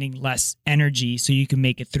expending less energy so you can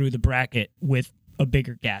make it through the bracket with a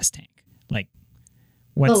bigger gas tank? Like,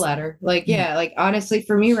 what's the latter? Like, like honestly,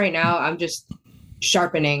 for me right now, I'm just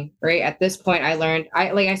sharpening. Right at this point, I learned.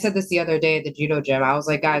 I said this the other day at the judo gym. I was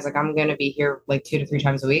like, guys, like I'm gonna be here like 2 to 3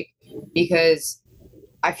 times a week because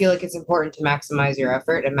I feel like it's important to maximize your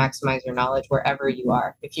effort and maximize your knowledge wherever you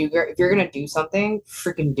are. If you're gonna do something,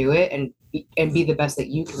 freaking do it and be the best that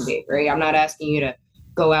you can be. Right? I'm not asking you to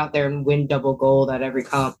go out there and win double gold at every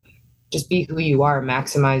comp. Just be who you are.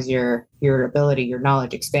 Maximize your ability, your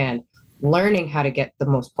knowledge, expand. Learning how to get the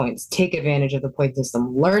most points, take advantage of the point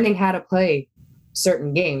system. Learning how to play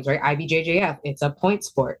certain games. Right? IBJJF. It's a point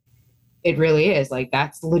sport. It really is. Like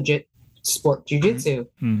that's legit sport jujitsu.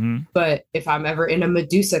 Mm-hmm. But if I'm ever in a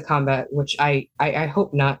Medusa combat, which I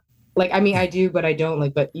hope not, like, I mean, I do, but I don't,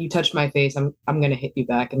 like, but you touch my face, I'm going to hit you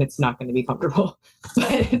back and it's not going to be comfortable.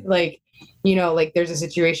 But like, you know, like there's a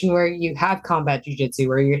situation where you have combat jujitsu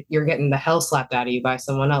where you're getting the hell slapped out of you by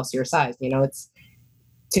someone else your size. You know, it's,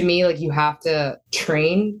 to me, like you have to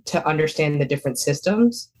train to understand the different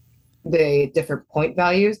systems, the different point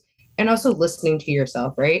values, and also listening to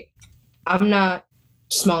yourself, right? I'm not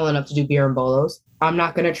small enough to do beerimbolos. I'm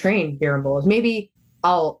not going to train beerimbolos. Maybe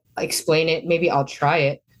I'll explain it. Maybe I'll try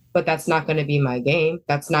it, but that's not going to be my game.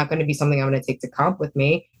 That's not going to be something I'm going to take to comp with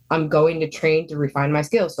me. I'm going to train to refine my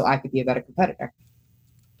skills so I could be a better competitor.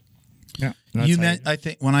 Yeah. You meant, I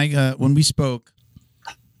think when we spoke,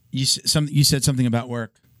 you said something about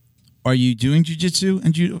work. Are you doing jiu-jitsu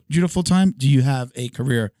and judo full time? Do you have a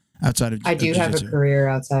career outside of I do have a career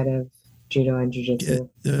outside of judo and jiu-jitsu.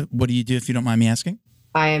 What do you do if you don't mind me asking?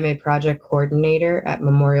 I am a project coordinator at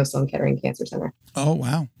Memorial Sloan Kettering Cancer Center. Oh,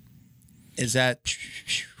 wow. Is that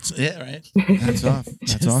it, right? That's off.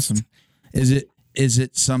 That's awesome. Is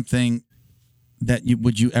it something that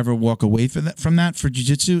would you ever walk away from that for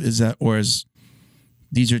jiu-jitsu?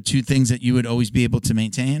 These are two things that you would always be able to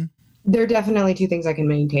maintain? There are definitely two things I can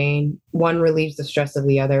maintain. One relieves the stress of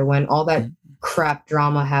the other. When all that crap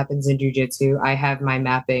drama happens in jiu-jitsu, I have my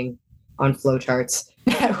mapping on flowcharts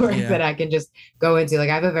at work that I can just go into. Like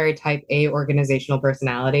I have a very type A organizational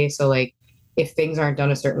personality. So like if things aren't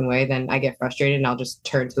done a certain way, then I get frustrated and I'll just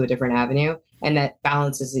turn to a different avenue, and that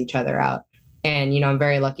balances each other out. And, you know, I'm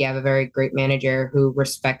very lucky. I have a very great manager who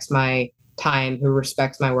respects my time, who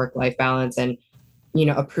respects my work-life balance, and, you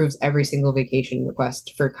know, approves every single vacation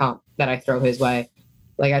request for comp that I throw his way.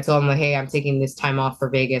 Like I told him, like, hey, I'm taking this time off for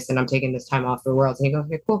Vegas and I'm taking this time off for Worlds. And he goes,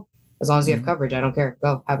 okay, cool. As long as you have coverage, I don't care.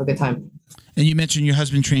 Go have a good time. And you mentioned your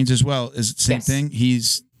husband trains as well. Is it the same thing?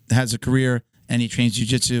 Has a career and he trains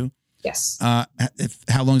jiu-jitsu. Yes.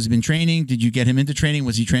 How long has he been training? Did you get him into training?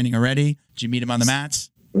 Was he training already? Did you meet him on the mats?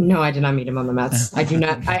 No, I did not meet him on the mats. I do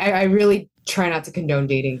not. I really try not to condone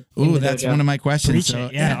dating. Ooh, that's one of my questions. So,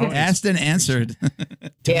 asked and answered.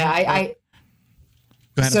 I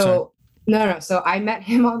Go ahead. So no. So I met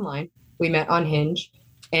him online. We met on Hinge,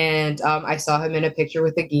 and I saw him in a picture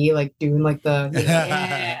with the gi, like doing like the.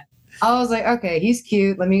 Yeah. I was like, okay, he's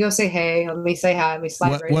cute. Let me go say hey. Let me say hi. Let me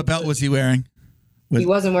slide. What belt was he wearing? He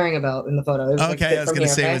wasn't wearing a belt in the photo. It was okay, I was going to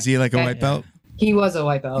say, was he like a white belt? He was a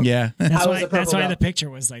white belt. Yeah. That's why the picture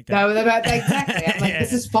was like that. That was about exactly. I'm like,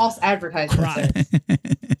 this is false advertising.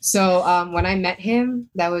 So when I met him,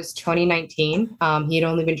 that was 2019. He had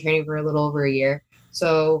only been training for a little over a year.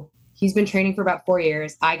 So he's been training for about 4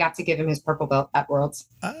 years. I got to give him his purple belt at Worlds,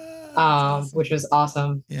 awesome. Which was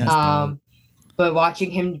awesome. Yeah, but watching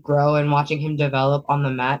him grow and watching him develop on the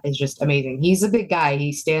mat is just amazing. He's a big guy.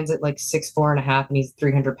 He stands at like 6'4.5" and he's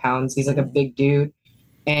 300 pounds. He's like a big dude.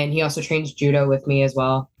 And he also trains judo with me as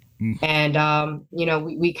well. And, you know,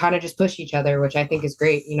 we kind of just push each other, which I think is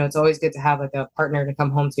great. You know, it's always good to have like a partner to come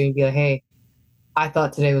home to and be like, hey, I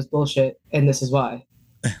thought today was bullshit and this is why.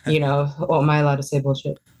 You know, well, am I allowed to say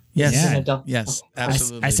bullshit? Yes. This is an adult. Yes, okay.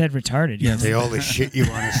 absolutely. I said retarded. Yes. Say all the shit you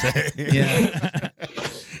want to say. Yeah.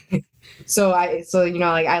 So you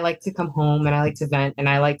know, like I like to come home and I like to vent and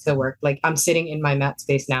I like to work. Like I'm sitting in my mat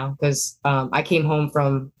space now because I came home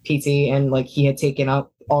from PT and like he had taken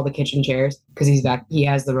up all the kitchen chairs because he's back. He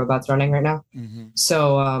has the robots running right now. Mm-hmm.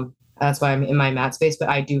 So that's why I'm in my mat space. But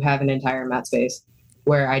I do have an entire mat space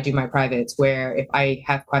where I do my privates, where if I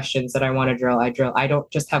have questions that I want to drill, I drill. I don't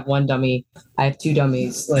just have one dummy. I have two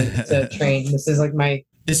dummies like to train. This is like my.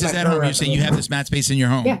 This is at home. You're saying you have this mat space in your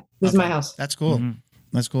home. Yeah, this is my house. That's cool. Mm-hmm.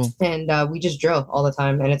 That's cool. And we just drill all the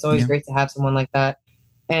time. And it's always great to have someone like that.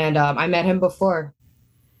 And I met him before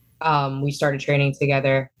we started training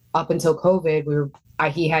together. Up until COVID,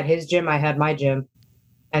 he had his gym, I had my gym.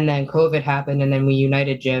 And then COVID happened and then we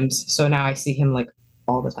united gyms. So now I see him like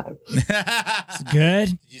all the time. It's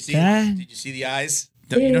good. Did you see the eyes?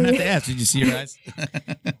 You don't have to ask. Did you see your eyes?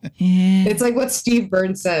 It's like what Steve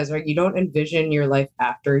Burns says, right? You don't envision your life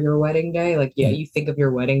after your wedding day. Like, you think of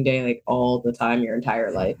your wedding day like all the time, your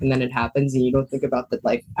entire life. And then it happens and you don't think about the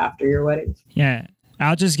life after your wedding. Yeah.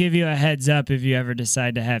 I'll just give you a heads up if you ever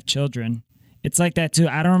decide to have children. It's like that too.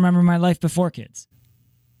 I don't remember my life before kids.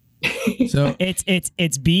 So It's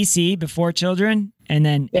BC before children, and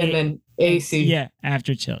then AC. Yeah,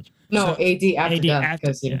 after children. No, So- AD after AD death. after,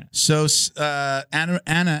 'cause, yeah. So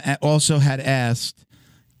Anna also had asked,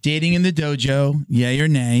 dating in the dojo, yay or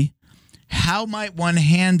nay? How might one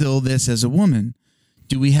handle this as a woman?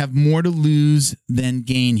 Do we have more to lose than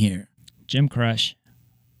gain here? Gym crush.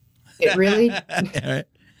 It really Alright.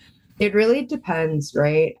 it really depends,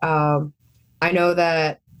 right? I know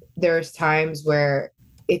that there's times where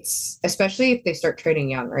it's, especially if they start training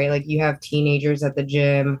young, right? Like you have teenagers at the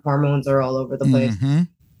gym, hormones are all over the place. Mhm.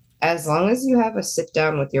 As long as you have a sit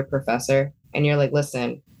down with your professor and you're like,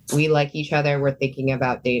 listen, we like each other, we're thinking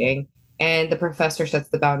about dating, and the professor sets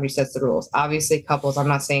the boundary, sets the rules. Obviously, couples, I'm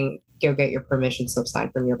not saying go get your permission slip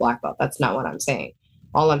signed from your black belt. That's not what I'm saying.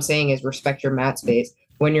 All I'm saying is respect your mat space.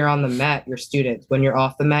 When you're on the mat, you're students. When you're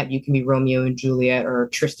off the mat, you can be Romeo and Juliet or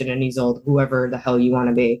Tristan and Isolde, whoever the hell you want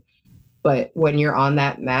to be. But when you're on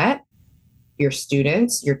that mat, you're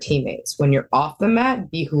students, you're teammates. When you're off the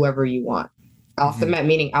mat, be whoever you want. Off the mat,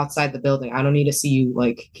 meaning outside the building. I don't need to see you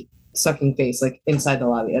like sucking face like inside the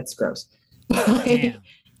lobby. That's gross. Damn.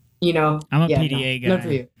 You know, I'm a yeah, PDA no, guy. Not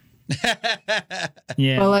for you.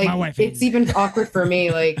 Yeah, But like, my wife it's hates it. even awkward for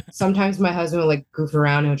me. Like sometimes my husband will like goof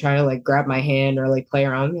around and try to like grab my hand or like play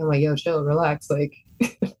around me. I'm like, yo, chill, relax. Like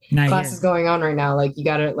Not class here. is going on right now. Like you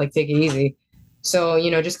gotta like take it easy. So, you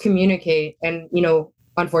know, just communicate. And, you know,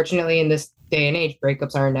 unfortunately in this day and age,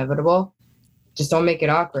 breakups are inevitable. Just don't make it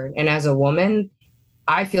awkward. And as a woman,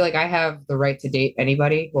 I feel like I have the right to date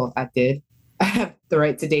anybody. Well, I did. I have the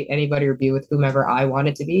right to date anybody or be with whomever I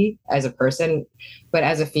wanted to be as a person. But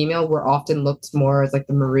as a female, we're often looked more as like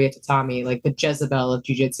the Maria Tatami, like the Jezebel of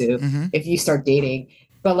jujitsu, Mhm. if you start dating.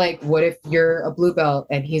 But like, what if you're a blue belt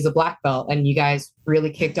and he's a black belt and you guys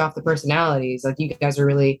really kicked off the personalities? Like you guys are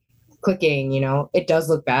really clicking, you know? It does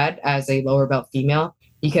look bad as a lower belt female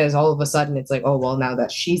because all of a sudden it's like, oh, well, now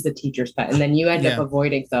that she's the teacher's pet. And then you end up Yeah.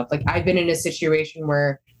 avoiding stuff. Like I've been in a situation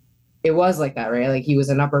where it was like that, right? Like he was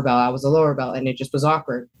an upper belt, I was a lower belt, and it just was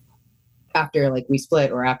awkward after like we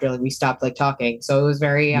split or after like we stopped like talking. So it was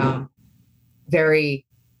very, very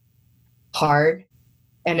hard.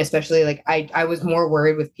 And especially like I was more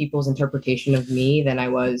worried with people's interpretation of me than I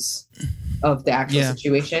was of the actual Yeah.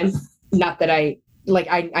 situation. Not that I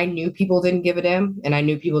knew people didn't give a damn and I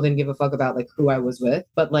knew people didn't give a fuck about like who I was with,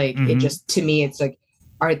 but like it Mhm. just, to me, it's like,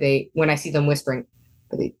 are they, when I see them whispering,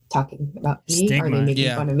 are they talking about me? Are Stigma. they making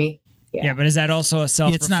Yeah. fun of me? Yeah, but is that also a It's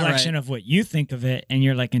not self-reflection right. of what you think of it, and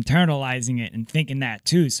you're like internalizing it and thinking that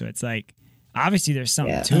too? So it's like obviously there's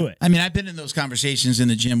something Yeah. to it. I mean, I've been in those conversations in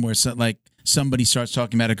the gym where like somebody starts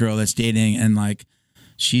talking about a girl that's dating and like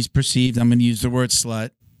she's perceived, I'm going to use the word slut,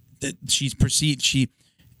 that she's perceived,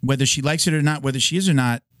 whether she likes it or not, whether she is or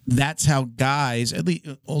not, that's how guys, at least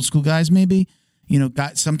old school guys maybe, you know,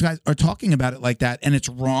 some guys are talking about it like that, and it's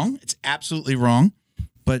wrong. It's absolutely wrong,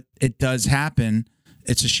 but it does happen.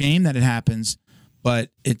 It's a shame that it happens, but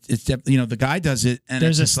it's definitely, you know, the guy does it, and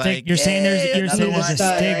There's it's a just stig- like, you're saying there's- you're another saying there's one.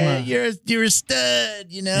 a stigma. You're a stud,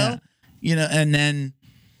 you know, Yeah. you know, and then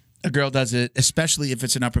a girl does it, especially if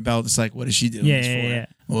it's an upper belt. It's like, what is she doing Yeah, this yeah, for? yeah.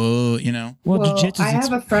 Oh, you know, Well, Well, jiu-jitsu's I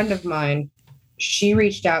have a friend of mine. She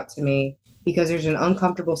reached out to me because there's an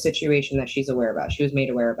uncomfortable situation that she's aware about. She was made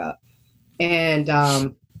aware about. And,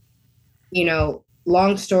 you know,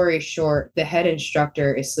 long story short, the head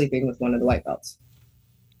instructor is sleeping with one of the white belts,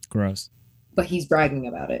 gross. but he's bragging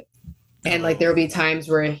about it. And like, there'll be times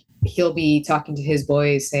where he'll be talking to his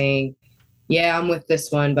boys saying, yeah, I'm with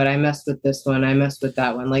this one, but I messed with this one. I messed with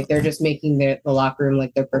that one. Like they're just making the locker room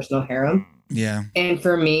like their personal harem. yeah, And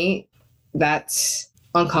for me, that's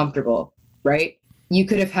uncomfortable, right? You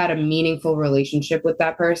could have had a meaningful relationship with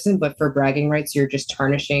that person, but for bragging rights, you're just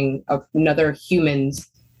tarnishing another human's,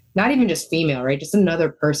 not even just female, right? Just another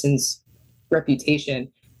person's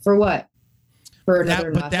reputation. For what? For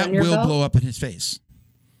another but notch that on your will belt? blow up in his face.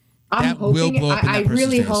 I'm that will hoping, blow up in I that person's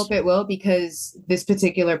really face. hope it will, because this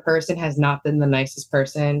particular person has not been the nicest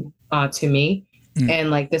person to me. Mm.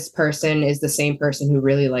 And like this person is the same person who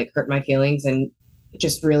really like hurt my feelings and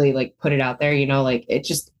just really like put it out there, you know, like it's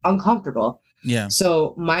just uncomfortable. Yeah,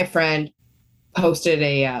 So my friend posted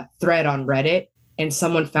a thread on Reddit and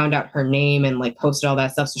someone found out her name and like posted all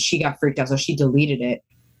that stuff. So she got freaked out. So she deleted it,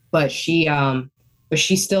 but she's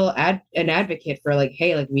still an advocate for like,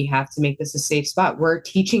 hey, like we have to make this a safe spot. We're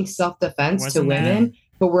teaching self-defense to Wasn't that- women,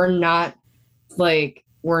 but we're not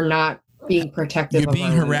being protective. you're of being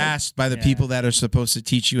our women. harassed by the Yeah. people that are supposed to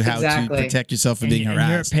teach you how Exactly. to protect yourself from And, being and you're a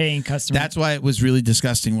harassed. paying customer. That's why it was really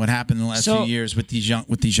disgusting what happened in the last So- few years with these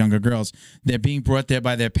younger girls. They're being brought there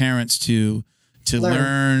by their parents to to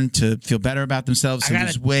learn, to feel better about themselves, to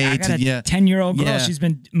lose weight. I got a yeah. 10-year-old girl. Yeah.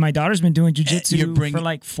 My daughter's been doing jujitsu for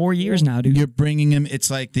like 4 years now, dude. You're bringing them. It's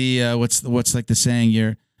like the what's like the saying.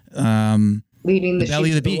 You're leading the belly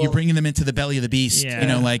of the sheep to beast. You're bringing them into the belly of the beast. Yeah. You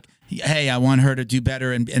know, like, hey, I want her to do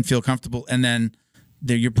better and feel comfortable, and then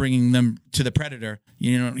you're bringing them to the predator.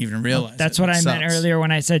 You don't even realize. That's it. what It I meant sucks. earlier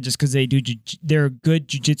when I said just because they're a good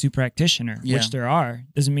jujitsu practitioner, Yeah. which there are,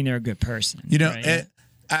 doesn't mean they're a good person. You know, right?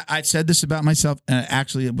 I've said this about myself.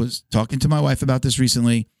 Actually, I was talking to my wife about this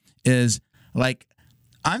recently. Is like,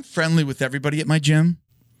 I'm friendly with everybody at my gym,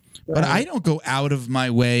 but I don't go out of my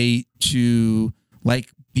way to like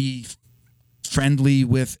be friendly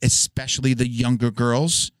with especially the younger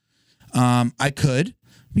girls. I could,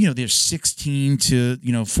 there's 16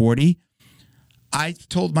 to 40. I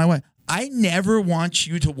told my wife, I never want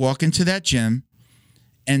you to walk into that gym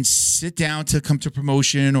and sit down to come to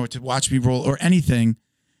promotion or to watch me roll or anything,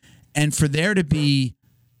 and for there to be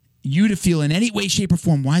you to feel in any way, shape, or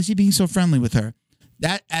form, why is he being so friendly with her?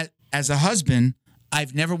 That as a husband,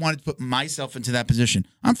 I've never wanted to put myself into that position.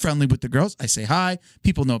 I'm friendly with the girls. I say hi.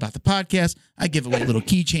 People know about the podcast. I give away little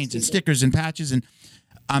keychains and stickers and patches, and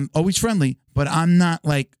I'm always friendly, but I'm not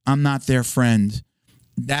their friend.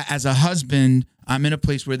 That as a husband, I'm in a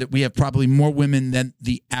place where we have probably more women than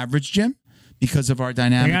the average gym because of our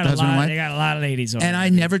dynamic. They got a lot of ladies over And there. I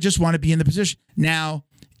never just want to be in the position. Now,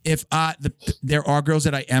 if there are girls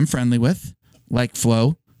that I am friendly with, like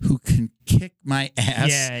Flo, who can kick my ass.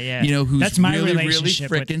 Yeah. Who's That's my really, really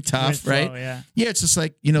relationship freaking with tough, Flo, right? yeah. It's just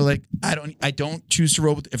like, I don't choose to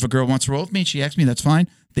roll with. If a girl wants to roll with me and she asks me, that's fine.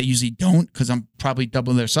 They usually don't because I'm probably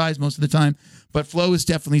double their size most of the time. But Flo is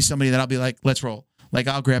definitely somebody that I'll be like, let's roll. Like,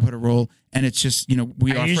 I'll grab her to roll, and it's just,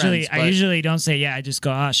 we are friends. I usually don't say I just go,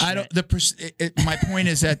 oh shit. I don't. My point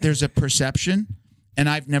is that there's a perception, and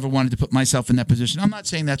I've never wanted to put myself in that position. I'm not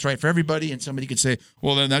saying that's right for everybody, and somebody could say,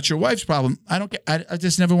 well, then that's your wife's problem. I don't get. I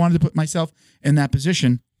just never wanted to put myself in that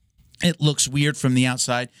position. It looks weird from the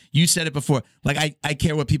outside. You said it before. Like, I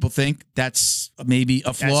care what people think. That's maybe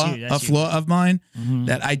a flaw, flaw of mine. Mm-hmm.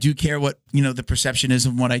 That I do care what the perception is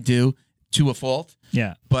of what I do to a fault.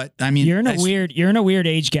 Yeah, but I mean, you're in a weird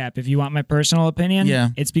age gap. If you want my personal opinion, yeah,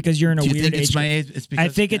 it's because you're in a do you weird think it's age my gap. age? It's because, I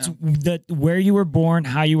think it's where you were born,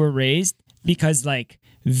 how you were raised. Because like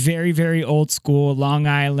very, very old school, Long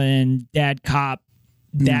Island, dad cop,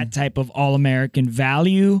 that type of all American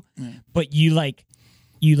value. But you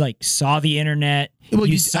saw the internet. Well,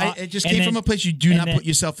 it just came from a place you do not put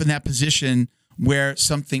yourself in that position where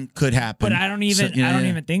something could happen. But I don't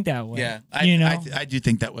even think that way. Yeah, I do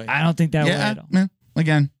think that way. I don't think that way at all.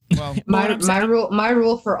 Again, well, my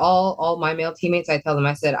rule for all my male teammates, I tell them,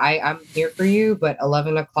 I said, I'm here for you, but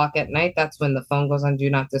 11 o'clock at night, that's when the phone goes on do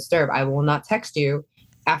not disturb. I will not text you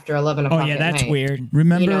after 11 o'clock. Oh yeah, that's weird.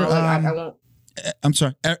 Remember, I won't. I'm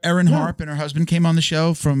sorry, Erin Harp and her husband came on the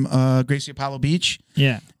show from Gracie Apollo Beach.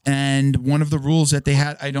 Yeah. And one of the rules that they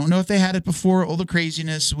had, I don't know if they had it before, all the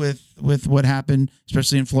craziness with what happened,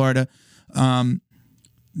 especially in Florida,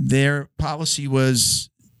 their policy was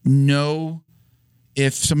no,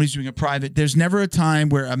 if somebody's doing a private, there's never a time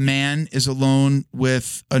where a man is alone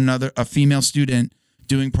with a female student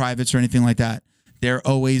doing privates or anything like that. There's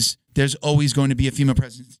always going to be a female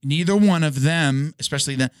presence. Neither one of them,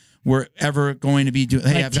 especially them, were ever going to be doing,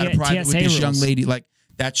 hey, I've got a private with this young lady. Like,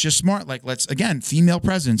 that's just smart. Like, let's, again, female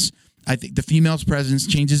presence. I think the female's presence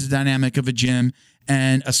changes the dynamic of a gym,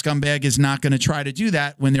 and a scumbag is not going to try to do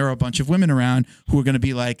that when there are a bunch of women around who are going to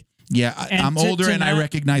be like, yeah, I'm older and I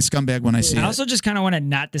recognize scumbag when I see it. I also just kind of want to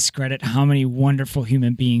not discredit how many wonderful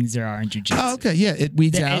human beings there are in jiu-jitsu. Oh, okay. Yeah, it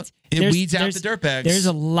weeds out the dirtbags. There's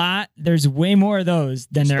a lot. There's way more of those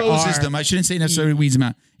than there are. Exposes them. I shouldn't say necessarily weeds them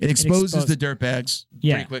out. It exposes the dirtbags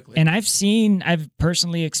pretty quickly. And I've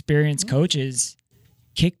personally experienced coaches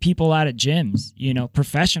kick people out of gyms,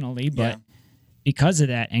 professionally, but because of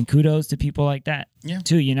that, and kudos to people like that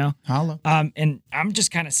too, Holla. And I'm just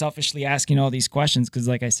kind of selfishly asking all these questions because,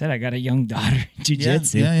 like I said, I got a young daughter in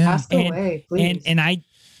jiu-jitsu. Yeah. Ask away, please. And I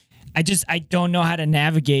don't know how to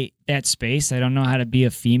navigate that space. I don't know how to be a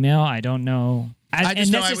female. I don't know.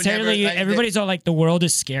 Everybody's all like, the world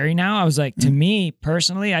is scary now. I was like, to me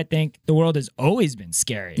personally, I think the world has always been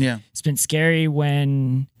scary. Yeah. It's been scary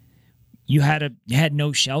when you had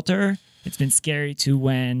no shelter. It's been scary to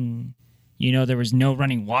when there was no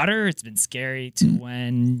running water. It's been scary to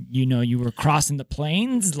when you were crossing the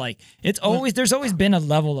plains. Like, there's always been a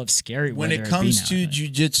level of scary. When it comes to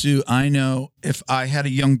jiu-jitsu, I know if I had a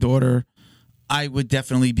young daughter, I would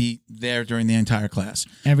definitely be there during the entire class.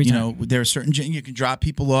 Every time. There are certain you can drop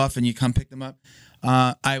people off and you come pick them up.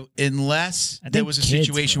 Unless I there think was a kids,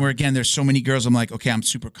 situation bro. where again there's so many girls, I'm like, okay, I'm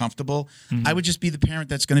super comfortable. I would just be the parent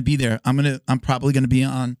that's going to be there. I'm probably going to be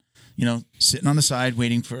on, sitting on the side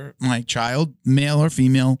waiting for my child, male or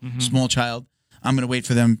female, small child. I'm going to wait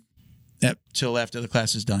for them till after the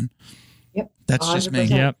class is done. Yep. That's just me. 100%.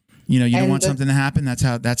 Yep. You don't And want something to happen.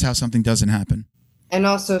 That's how something doesn't happen. And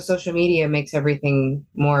also social media makes everything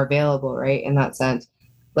more available, right? In that sense.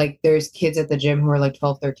 Like there's kids at the gym who are like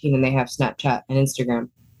 12, 13 and they have Snapchat and Instagram.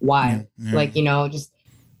 Why? Yeah. Like, just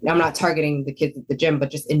I'm not targeting the kids at the gym, but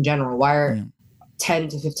just in general, why are 10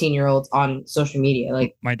 to 15-year-olds on social media?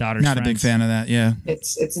 Like My daughter's Not a big friends. fan of that. Yeah.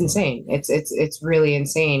 it's insane. It's really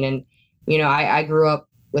insane. And I grew up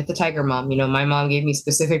with the Tiger Mom. My mom gave me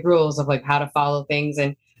specific rules of like how to follow things,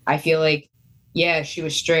 and I feel like she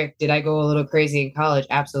was strict. Did I go a little crazy in college?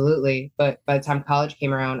 Absolutely. But by the time college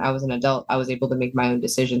came around, I was an adult. I was able to make my own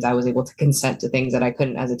decisions. I was able to consent to things that I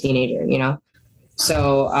couldn't as a teenager,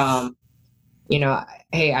 So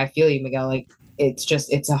hey, I feel you, Miguel. Like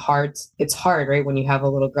it's hard, right? When you have a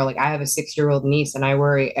little girl. Like I have a 6-year-old niece and I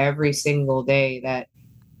worry every single day that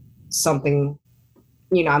something,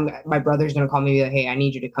 my brother's gonna call me and be like, hey, I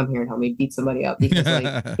need you to come here and help me beat somebody up because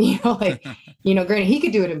granted he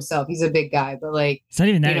could do it himself. He's a big guy, but like It's not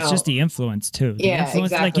even that. It's just the influence too. The Yeah,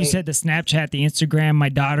 influence, like you exactly. said, the Snapchat, the Instagram. My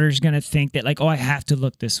daughter's gonna think that like, oh, I have to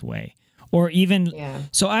look this way, or even. yeah.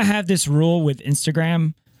 So I have this rule with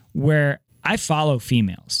Instagram where I follow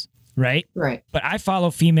females, right? Right. But I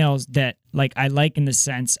follow females that like I like in the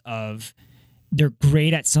sense of they're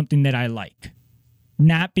great at something that I like.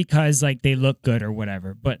 Not because like they look good or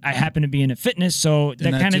whatever, but I happen to be into fitness, so They're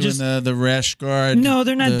that not kind of doing just the rash guard. no,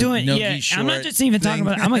 they're not the doing. no-gi Yeah, I'm not short just even talking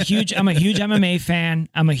thing. about. I'm a huge MMA fan.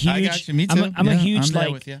 I'm a huge. I got you. Me I'm too. I'm a Yeah, huge I'm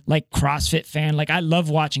there with you. like CrossFit fan. Like I love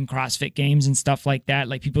watching CrossFit games and stuff like that.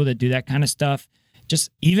 Like people that do that kind of stuff. Just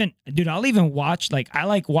even, dude, I'll even watch like I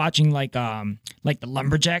like watching like the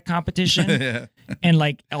lumberjack competition and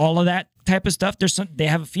like all of that type of stuff. They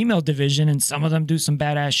have a female division and some of them do some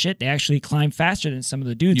badass shit. They actually climb faster than some of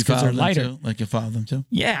the dudes You because follow they're them lighter. too? Like you follow them too?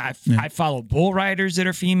 Yeah, I follow bull riders that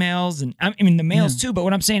are females, and I mean the males too. But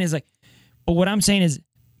what I'm saying is,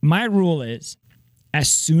 my rule is, as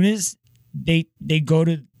soon as they go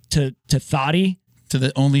to Thotty, To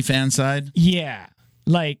the OnlyFans side? yeah,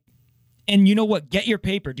 like, and you know what? Get your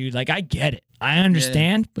paper, dude. Like, I get it, I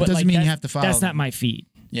understand, But doesn't like, mean you that's- have to follow That's not them. my feed.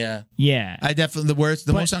 Yeah. Yeah, I definitely,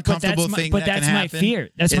 the most uncomfortable thing that that's can my happen fear.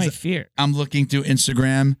 That's is my fear. I'm looking through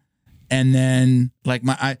Instagram and then like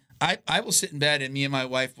I will sit in bed and me and my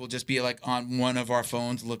wife will just be like on one of our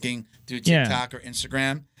phones looking through Yeah. TikTok or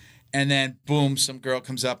Instagram. And then boom, some girl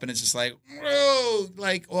comes up and it's just like, whoa,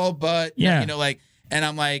 like all but, Yeah. and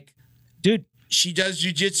I'm like, Dude, she does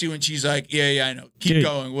jujitsu and she's like, yeah, I know. Keep Dude.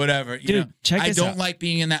 going, whatever. Dude, check I this don't out. like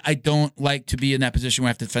being in that. I don't like to be in that position where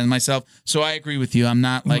I have to defend myself. So I agree with you. I'm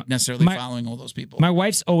not like necessarily following all those people. my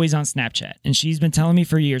wife's always on Snapchat, and she's been telling me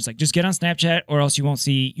for years, like, just get on Snapchat or else you won't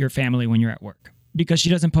see your family when you're at work because she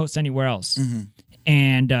doesn't post anywhere else.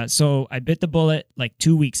 And so I bit the bullet like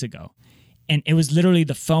 2 weeks ago, and it was literally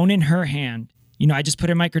the phone in her hand. I just put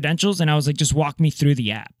in my credentials, and I was like, just walk me through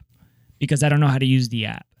the app because I don't know how to use the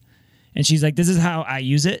app. And she's like, this is how I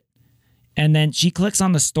use it. And then she clicks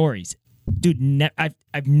on the stories. Dude,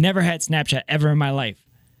 I've never had Snapchat ever in my life.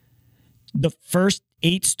 The first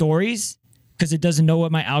 8 stories, because it doesn't know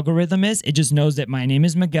what my algorithm is, it just knows that my name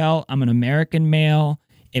is Miguel. I'm an American male.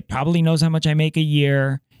 It probably knows how much I make a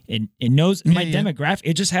year. It knows my demographic.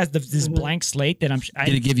 It just has this blank slate that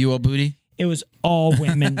Did it give you a booty? it was all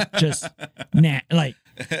women, just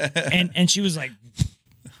and she was like,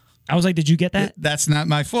 I was like, did you get that? That's not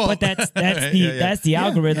my fault. But that's the Yeah, yeah. that's the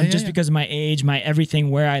algorithm, yeah, just yeah. because of my age, my everything,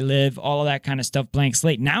 where I live, all of that kind of stuff, blank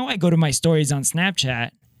slate. Now I go to my stories on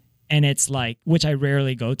Snapchat, and it's like, which I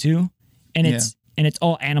rarely go to, and it's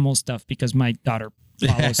all animal stuff because my daughter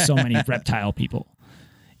follows so many reptile people,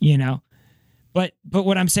 But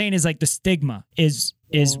what I'm saying is like the stigma is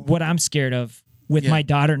what I'm scared of with my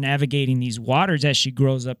daughter navigating these waters as she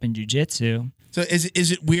grows up in jiu-jitsu. So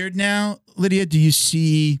is it weird now, Lydia? Do you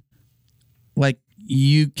see, like,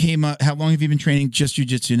 you came up? How long have you been training just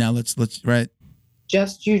jiu-jitsu now? Let's right.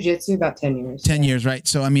 Just jujitsu about 10 years. 10 years, right?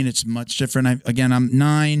 So I mean, it's much different. I'm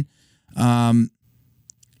 9.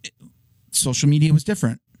 Social media was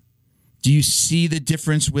different. Do you see the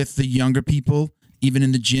difference with the younger people, even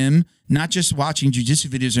in the gym? Not just watching jiu-jitsu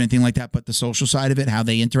videos or anything like that, but the social side of it, how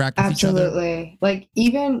they interact with each other. Absolutely. Like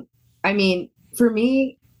even, I mean, for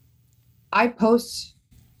me, I'm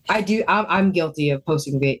guilty of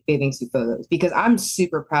posting bathing suit photos because I'm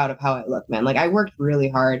super proud of how I look, man. Like I worked really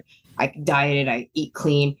hard. I dieted, I eat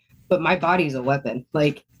clean, but my body's a weapon.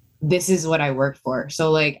 Like this is what I worked for.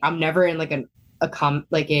 So like I'm never in like a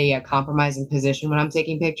compromising position when I'm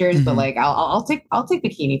taking pictures, but like I'll take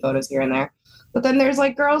bikini photos here and there. But then there's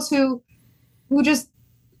like girls who just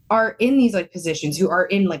are in these like positions, who are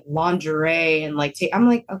in like lingerie and like I'm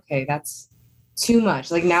like, okay, that's too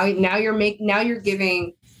much. Like now you're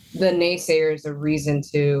giving the naysayers a reason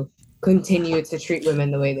to continue to treat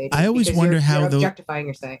women the way they do. I always wonder how you're objectifying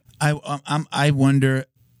yourself. I wonder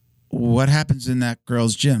what happens in that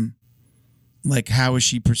girl's gym. Like, how is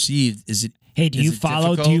she perceived? Is it? Hey, do you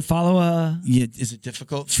follow? Difficult? Do you follow? Yeah, is it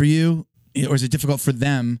difficult for you, or is it difficult for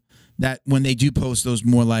them that when they do post those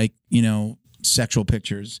more like sexual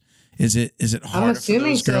pictures? Is it harder for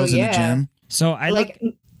those girls in the gym? So I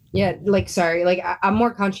I'm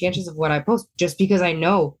more conscientious of what I post just because I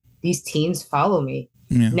know these teens follow me.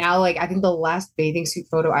 Yeah. Now, like, I think the last bathing suit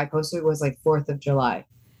photo I posted was like 4th of July,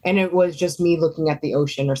 and it was just me looking at the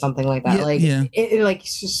ocean or something like that.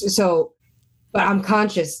 But I'm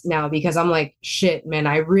conscious now because I'm like, shit, man,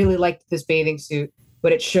 I really liked this bathing suit,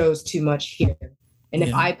 but it shows too much here. And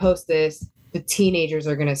if I post this, the teenagers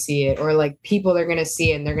are going to see it, or like people are going to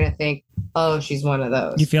see it and they're going to think, oh, she's one of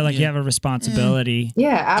those. You feel like you have a responsibility.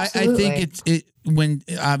 Yeah, absolutely. I think when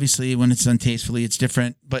it's done tastefully, it's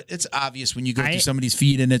different, but it's obvious when you go through somebody's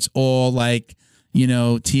feed and it's all like,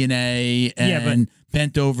 TNA and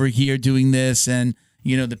bent over here doing this and,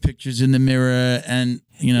 the pictures in the mirror and,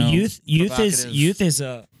 youth is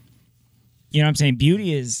a, what I'm saying?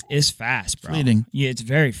 Beauty is fast, bro. Fleeting. Yeah, it's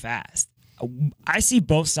very fast. I see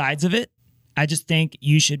both sides of it. I just think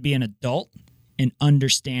you should be an adult and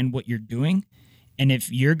understand what you're doing. And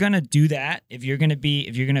if you're going to do that, if you're going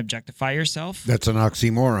to objectify yourself. That's an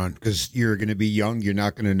oxymoron because you're going to be young. You're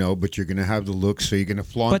not going to know, but you're going to have the looks. So you're going to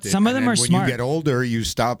flaunt it. But some of them are smart. When you get older, you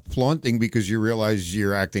stop flaunting because you realize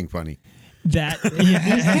you're acting funny. These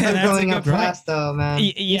kids are growing up fast, though, man.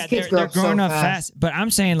 Yeah, they're growing up fast. But I'm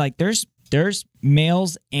saying like there's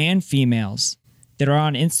males and females that are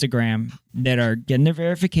on Instagram that are getting their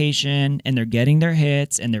verification and they're getting their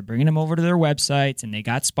hits and they're bringing them over to their websites and they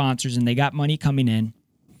got sponsors and they got money coming in.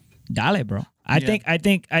 Dale, bro. I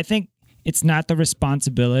think it's not the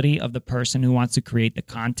responsibility of the person who wants to create the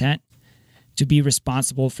content to be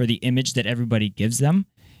responsible for the image that everybody gives them.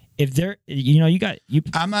 If they're,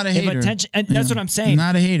 I'm not a hater. Attention, and that's what I'm saying. I'm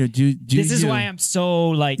not a hater. This is why I'm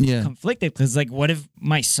so conflicted, because like, what if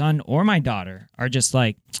my son or my daughter are just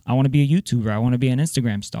like, I want to be a YouTuber, I want to be an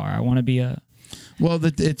Instagram star, I want to be a. Well,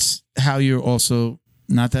 it's how you're also,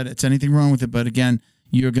 not that it's anything wrong with it, but again,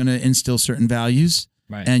 you're going to instill certain values,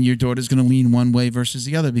 right? And your daughter's going to lean one way versus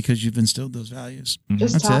the other because you've instilled those values.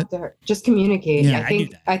 Just That's talk it. to her. Just communicate. Yeah,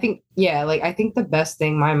 I think the best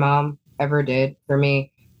thing my mom ever did for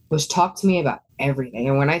me was talk to me about everything.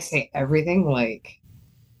 And when I say everything, like,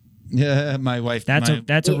 yeah, my wife. That's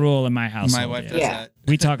a rule in my house. My wife does that.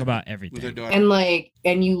 We talk about everything.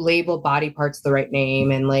 And you label body parts the right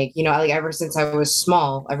name. And like, ever since I was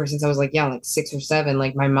small, ever since I was like young, like 6 or 7,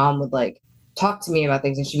 like my mom would like talk to me about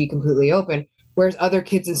things and she'd be completely open. Whereas other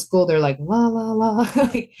kids in school, they're like, la, la, la.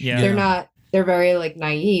 They're very like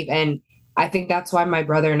naive. And I think that's why my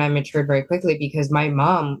brother and I matured very quickly, because my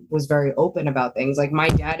mom was very open about things. Like my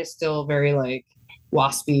dad is still very like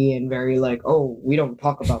waspy and very like, oh, we don't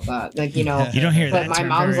talk about that. Like, you don't hear that. But my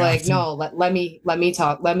mom's like, no, let me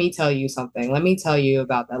talk. Let me tell you something. Let me tell you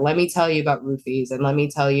about that. Let me tell you about roofies, and let me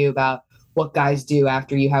tell you about what guys do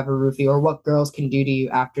after you have a roofie, or what girls can do to you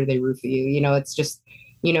after they roofie you. It's just,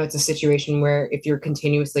 it's a situation where if you're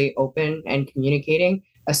continuously open and communicating,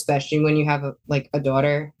 especially when you have a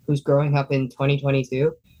daughter who's growing up in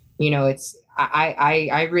 2022,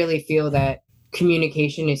 I really feel that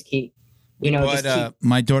communication is key.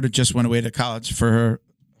 My daughter just went away to college for her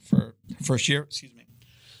first year. Excuse me.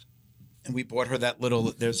 And we bought her that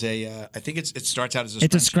little. There's I think it starts out as a.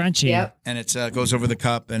 It's a scrunchie. Yep. And it goes over the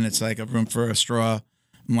cup, and it's like a room for a straw.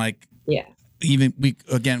 I'm like, yeah. Even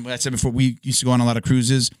what I said before, we used to go on a lot of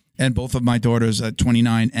cruises, and both of my daughters,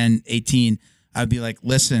 29 and 18. I'd be like,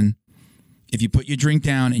 listen, if you put your drink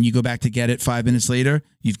down and you go back to get it 5 minutes later,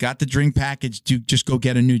 you've got the drink package, just go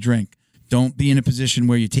get a new drink. Don't be in a position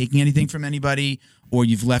where you're taking anything from anybody or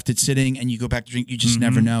you've left it sitting and you go back to drink. You just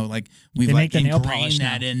never know. Like we've like ingrained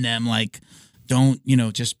that in them. Like, don't,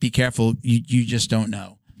 just be careful. You just don't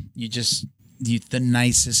know. The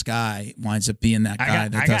nicest guy winds up being that guy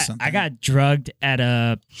that does something. I got drugged at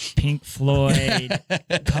a Pink Floyd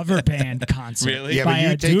cover band concert. Really? Yeah, but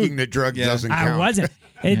you taking the drug doesn't count. I wasn't.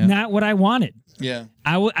 It's not what I wanted. Yeah.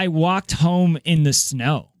 I walked home in the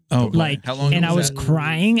snow. Oh, like, how long? And I was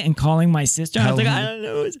crying and calling my sister. I was like, I don't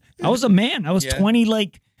know. I was a man. I was 20,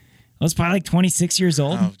 like I was probably like 26 years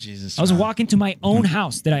old. Oh, Jesus. I was wow. walking to my own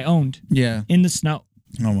house that I owned Yeah. in the snow,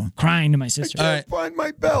 Oh, well. crying to my sister. All right. Find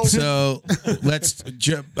my belt. So let's.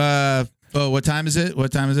 What time is it?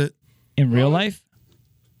 What time is it? In real life?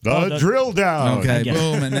 the drill down. Okay, get it.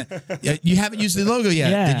 boom. And then, you haven't used the logo yet.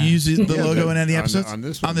 Yeah. Did you use the Yeah, logo in any of the on episodes? on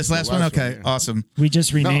this one, On this the last one? last Okay, one, yeah. awesome. We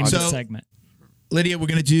just renamed the so- segment. Lydia, we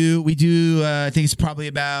do, I think it's probably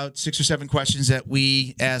about 6 or 7 questions that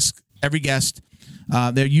we ask every guest.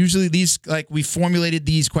 They're usually these, like, we formulated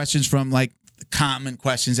these questions from, like, common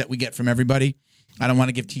questions that we get from everybody. I don't want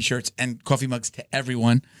to give T-shirts and coffee mugs to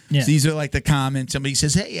everyone. Yeah. So these are like the common. Somebody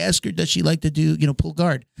says, "Hey, ask her, does she like to do, pull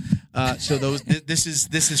guard?" So those, this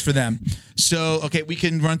is for them. So okay, we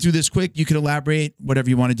can run through this quick. You can elaborate whatever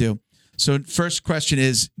you want to do. So first question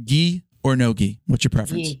is gi or no gi? What's your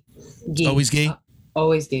preference? Gi. Gi. Always gi?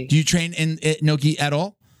 Always gi. Do you train in no gi at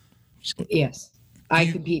all? Yes. I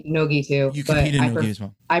compete no gi too. You but compete in I no gi as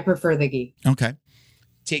well. I prefer the gi. Okay.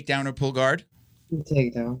 Take down or pull guard?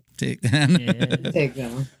 Take down. Take down. Yeah. Take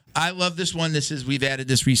down. I love this one. We've added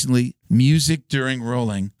this recently. Music during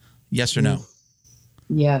rolling. Yes or no?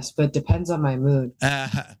 Yes, but depends on my mood.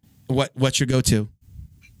 What's your go-to?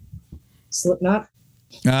 Slipknot.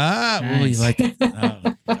 Ah, ooh, you Nice. like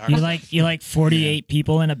it. You like 48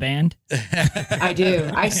 people in a band? I do.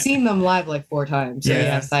 I've seen them live like 4 times. So Yeah.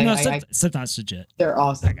 yes, No, I Slipknot's legit. they're I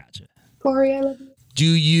awesome. gotcha. Corey, I love you. Do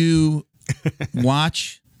you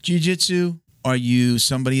watch jiu-jitsu? Are you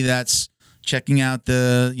somebody that's checking out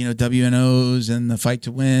the WNOs and the Fight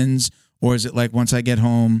to Wins, or is it like once I get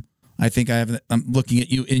home, I'm looking at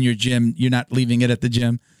you in your gym. You're not leaving it at the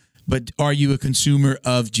gym, but are you a consumer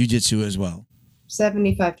of jiu-jitsu as well?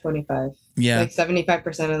 75-25. Yeah. Like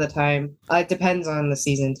 75% of the time. It depends on the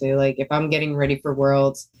season too. Like if I'm getting ready for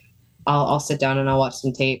Worlds, I'll sit down and I'll watch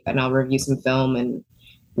some tape and I'll review some film and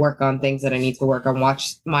work on things that I need to work on,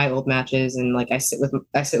 watch my old matches, and like I sit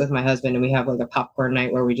with my husband and we have like a popcorn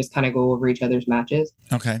night where we just kind of go over each other's matches.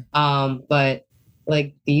 Okay. But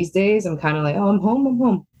like these days I'm kind of like, oh, I'm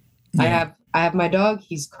home. Yeah. I have my dog.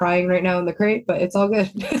 He's crying right now in the crate, but it's all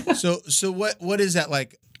good. So what is that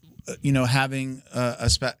like? Having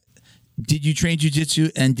did you train jiu-jitsu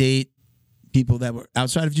and date people that were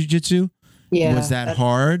outside of jiu-jitsu? Yeah. Was that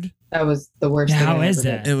hard? That was the worst. thing How I is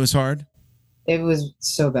ever did. that? It was hard. It was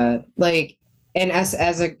so bad. Like, and as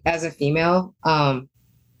a female,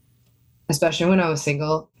 especially when I was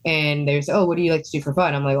single, and they say, "Oh, what do you like to do for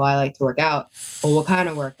fun?" I'm like, "Well, I like to work out." Well, what kind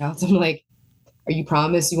of workouts? I'm like, "Are you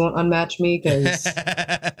promise you won't unmatch me?" Because,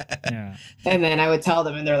 Yeah. and then I would tell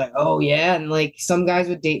them, and they're like, "Oh yeah," and like some guys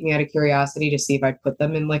would date me out of curiosity to see if I'd put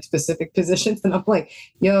them in like specific positions, and I'm like,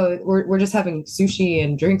 "Yo, we're just having sushi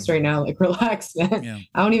and drinks right now. Like, relax, man. Yeah.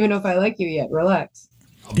 I don't even know if I like you yet. Relax.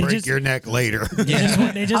 I'll They break just- your neck later. They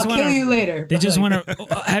just I'll want kill you to. later." They but, just like, want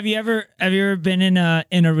to. Have you ever been in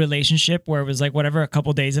a relationship where it was like whatever, a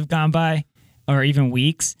couple days have gone by, or even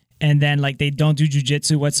weeks, and then like they don't do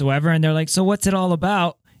jujitsu whatsoever, and they're like, "So what's it all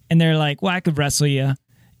about?" And they're like, "Well, I could wrestle you,"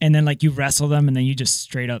 and then like you wrestle them, and then you just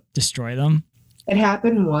straight up destroy them. It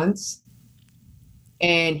happened once,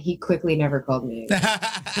 and he quickly never called me again.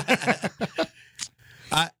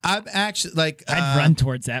 I'm actually like I'd run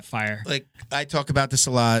towards that fire. like I talk about this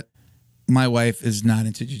a lot. My wife is not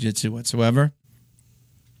into jiu-jitsu whatsoever.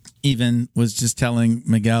 Even was just telling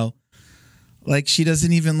Miguel, like she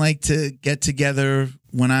doesn't even like to get together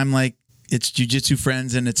when I'm like it's jiu-jitsu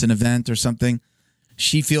friends and it's an event or something.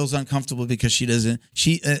 She feels uncomfortable because she doesn't.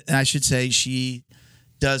 I should say she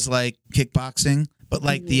does like kickboxing, but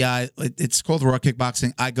like it's called raw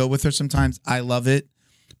kickboxing. I go with her sometimes. I love it,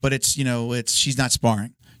 but it's she's not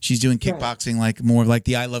sparring. She's doing kickboxing like more like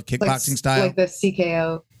the I love kickboxing style. Like the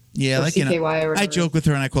CKO. Yeah, or like CKY or I whatever. joke with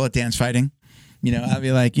her and I call it dance fighting. I'll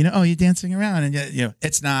be like, oh, you're dancing around, and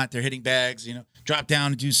it's not. They're hitting bags. Drop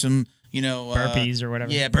down and do some, Burpees or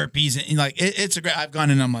whatever. Yeah, burpees, and like it's a great. I've gone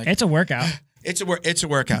and I'm like, It's a workout. it's a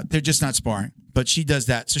workout. They're just not sparring, but she does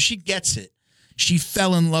that, so she gets it. She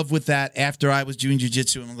fell in love with that after I was doing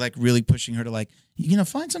jiu-jitsu and like really pushing her to like,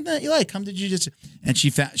 find something that you like, come to jiu-jitsu. And she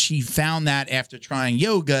found that after trying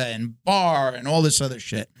yoga and bar and all this other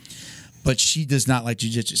shit. But she does not like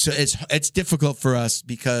jiu-jitsu. So it's difficult for us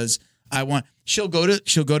because she'll go to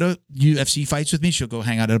UFC fights with me. She'll go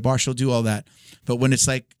hang out at a bar. She'll do all that. But when it's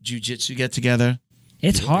like jiu-jitsu get together,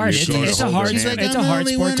 It's hard. You're It's sort a of hard. holding she's hand. like, It's I'm a the hard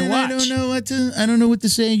only sport one to and watch. I don't know what to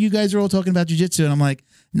say. You guys are all talking about jiu-jitsu. And I'm like,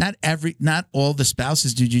 not all the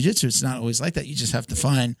spouses do jiu-jitsu. It's not always like that. You just have to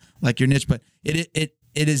find like your niche. But it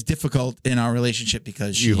is difficult in our relationship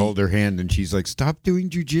because You hold her hand and she's like, "Stop doing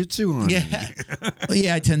jujitsu on me." yeah. Well,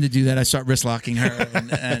 yeah, I tend to do that. I start wrist locking her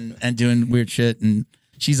and doing weird shit. And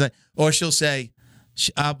she's like, or she'll say,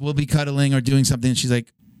 we'll be cuddling or doing something. And she's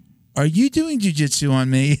like, "Are you doing jujitsu on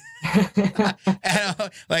me?"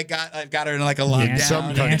 And I've got her in like a lockdown.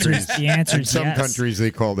 Some countries, The answer in is some yes. countries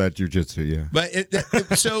they call that jujitsu. Yeah.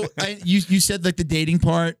 But so you said like the dating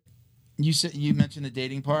part. You mentioned the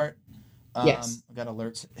dating part. Yes. I got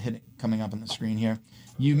alerts coming up on the screen here.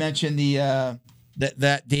 You mentioned the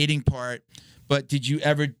that dating part, but did you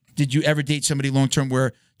ever date somebody long term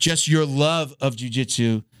where just your love of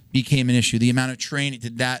jiu-jitsu became an issue? The amount of training,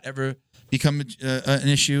 did that ever become an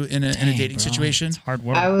issue in a dating situation? It's hard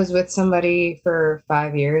work. I was with somebody for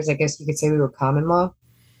 5 years. I guess you could say we were common law.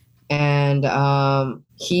 And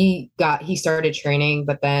he started training,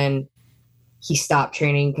 but then he stopped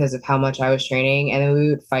training because of how much I was training. And then we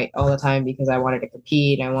would fight all the time because I wanted to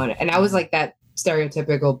compete. And I was like that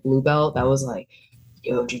stereotypical blue belt that was like,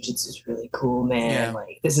 yo, jiu-jitsu is really cool, man. Yeah.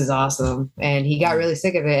 Like, this is awesome. And he got really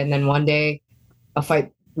sick of it. And then one day a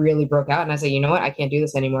fight really broke out. And I said, you know what? I can't do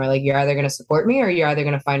this anymore. Like, you're either going to support me or you're either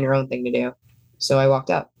going to find your own thing to do. So I walked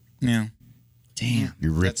up. Yeah. Damn.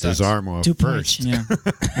 You ripped That his sucks. arm off 2 points. first. Yeah.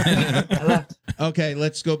 I left. Okay,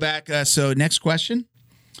 let's go back. So next question.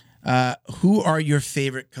 Who are your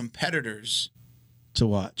favorite competitors to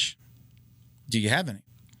watch? Do you have any?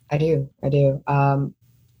 I do.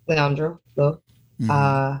 Leandro Lo,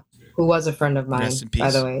 who was a friend of mine, Rest in peace.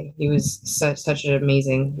 by the way. He was such an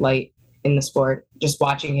amazing light in the sport. Just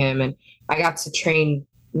watching him, and I got to train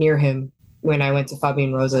near him when I went to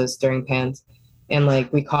Fabian Rosa's during Pans, and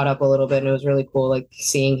like we caught up a little bit, and it was really cool, like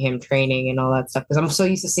seeing him training and all that stuff. Because I'm so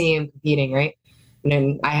used to seeing him competing, right? And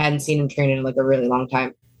then I hadn't seen him train in like a really long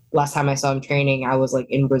time. Last time I saw him training, I was like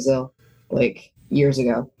in Brazil, like years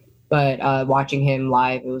ago. But watching him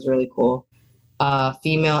live, it was really cool.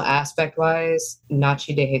 Female aspect wise,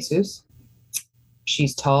 Nachi de Jesus.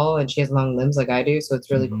 She's tall and she has long limbs like I do, so it's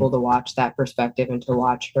really cool to watch that perspective and to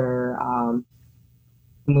watch her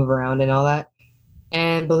move around and all that.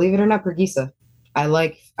 And believe it or not, Perguisa. I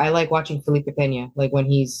like watching Felipe Pena, like when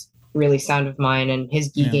he's really sound of mind, and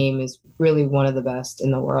his gi game is really one of the best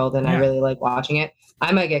in the world, and I really like watching it.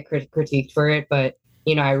 I might get critiqued for it, but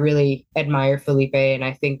you know, I really admire Felipe, and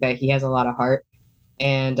I think that he has a lot of heart.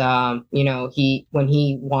 And you know, when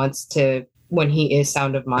he is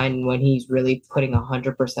sound of mind, and when he's really putting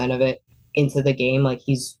 100% of it into the game, like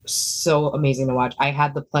he's so amazing to watch. I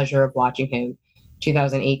had the pleasure of watching him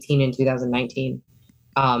 2018 and 2019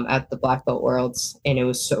 at the Black Belt Worlds, and it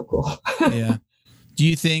was so cool. Yeah. Do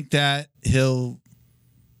you think that he'll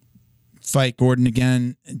fight Gordon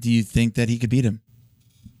again? Do you think that he could beat him?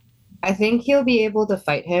 I think he'll be able to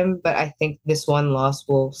fight him, but I think this one loss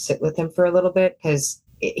will sit with him for a little bit, because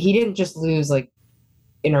he didn't just lose like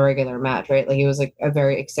in a regular match, right? Like it was like a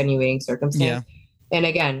very extenuating circumstance. Yeah. And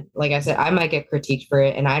again, like I said, I might get critiqued for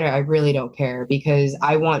it, and I really don't care, because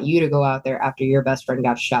I want you to go out there after your best friend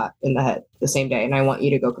got shot in the head the same day, and I want you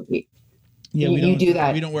to go compete. Yeah, you do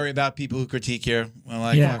that. We don't worry about people who critique here. Well,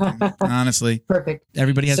 honestly, perfect.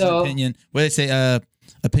 Everybody has an opinion. What do they say?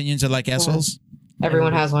 Opinions are like assholes.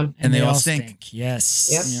 Everyone has one, and they all stink. Yes.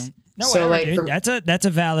 Yep. You know? No, so whatever, like dude. That's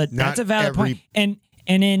a valid point. And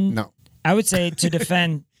No. I would say to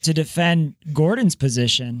defend Gordon's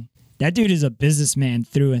position, that dude is a businessman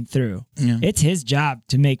through and through. Yeah. It's his job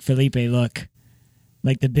to make Felipe look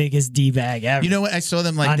like the biggest D-bag ever. You know what? I saw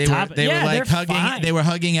them like On they top- were yeah, like they're hugging. fine. They were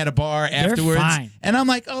hugging at a bar afterwards, fine. and I'm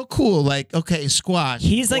like, oh, cool. Like, okay, squash.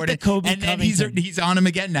 He's like Gordon. the Kobe and Covington. he's on him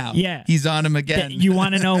again now. Yeah. he's on him again. You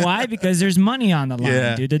want to know why? Because there's money on the line,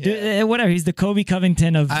 Yeah. dude. Whatever. He's the Kobe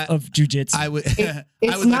Covington of jiu-jitsu. I would. it's I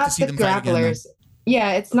would like not to see the them fight again, though. grapplers.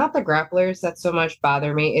 Yeah, it's not the grapplers that so much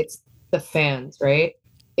bother me. It's the fans, right?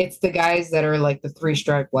 It's the guys that are like the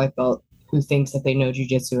 3-stripe white belt who thinks that they know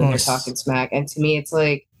jiu-jitsu and they're talking smack. And to me, it's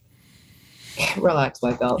like, relax,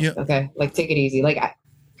 white belt. Yep. Okay, like take it easy. Like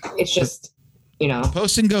it's just, you know.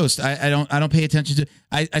 Post and ghost. I don't pay attention to.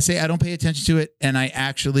 I say I don't pay attention to it, and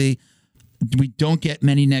we don't get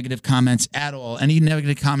many negative comments at all. Any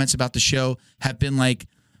negative comments about the show have been like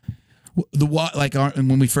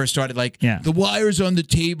when we first started, the wires on the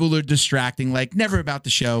table are distracting. Like never about the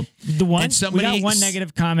show. We got one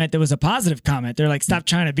negative comment that was a positive comment. They're like, stop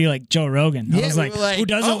trying to be like Joe Rogan. I was like, who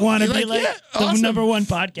doesn't want to be like the awesome. number one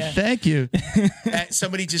podcast? Thank you.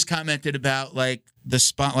 Somebody just commented about like the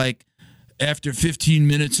spot, like after 15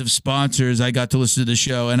 minutes of sponsors, I got to listen to the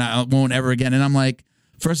show and I won't ever again. And I'm like,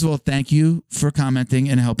 first of all, thank you for commenting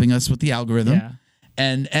and helping us with the algorithm. Yeah.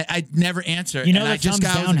 And I never answer. You know, and the I just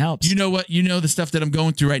thumbs down helps. You know what? You know the stuff that I'm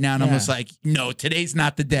going through right now. And I'm Yeah. just like, no, today's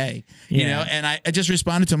not the day. You Yeah. know? And I just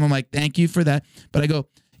responded to him. I'm like, thank you for that. But I go,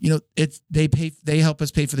 they help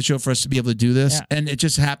us pay for the show for us to be able to do this. Yeah. And it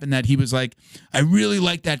just happened that he was like, I really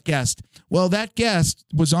like that guest. Well, that guest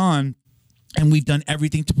was on, and we've done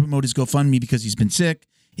everything to promote his GoFundMe because he's been sick.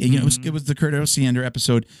 It was the Kurt Osiander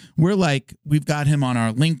episode. We've got him on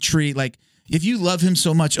our link tree. Like, if you love him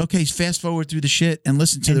so much, okay, fast forward through the shit and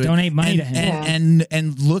listen to And it. donate money to him.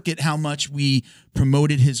 And look at how much we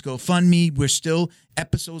promoted his GoFundMe. We're still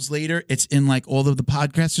episodes later. It's in like all of the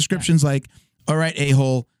podcast descriptions. Like, all right,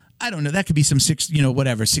 a-hole. I don't know. That could be some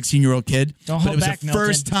 16-year-old kid. Don't but hold it was back, the Milton.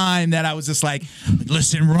 first time that I was just like,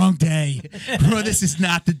 listen, wrong day. Bro, this is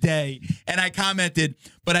not the day. And I commented,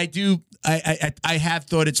 but I have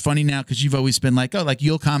thought it's funny now because you've always been like, oh, like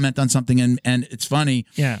you'll comment on something and it's funny.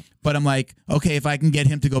 Yeah. But I'm like, okay, if I can get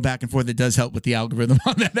him to go back and forth, it does help with the algorithm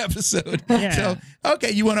on that episode. Yeah. So,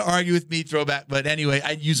 okay, you want to argue with me, throw back. But anyway,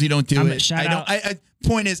 I usually don't do it. shout out-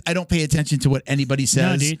 Point is, I don't pay attention to what anybody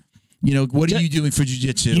says. No, dude. What are you doing for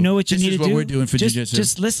jiu-jitsu? You know what you this need is to what do? we're doing for jiu-jitsu.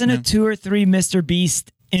 Just listen to 2 or 3 Mr.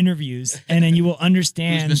 Beast interviews, and then you will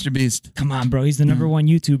understand. Who's Mr. Beast? Come on, bro. He's the number 1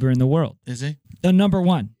 YouTuber in the world. Is he? The number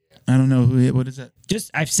 1. I don't know what is that.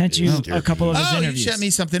 I've sent you a couple of his Oh, interviews. you sent me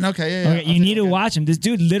something. Okay, yeah. Okay, you need to watch him. This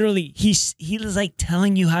dude literally, he was like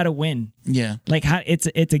telling you how to win. Yeah. Like how it's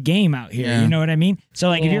a game out here. Yeah. You know what I mean? So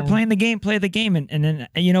like if you're playing the game, play the game, and then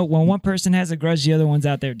when one person has a grudge, the other one's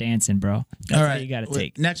out there dancing, bro. That's All how right. you got to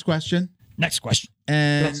take. Next question. Next question.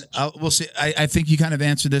 And we'll see. I think you kind of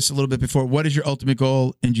answered this a little bit before. What is your ultimate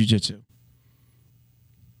goal in jiu-jitsu?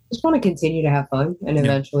 Just want to continue to have fun and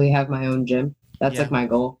eventually have my own gym. That's like my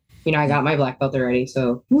goal. I got my black belt already,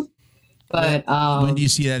 so. But when do you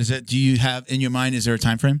see that? Do you have in your mind? Is there a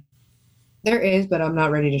time frame? there is, but I'm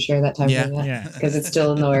not ready to share that time frame Yeah. yet because it's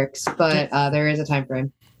still in the works. But there is a time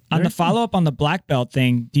frame. On the follow up on the black belt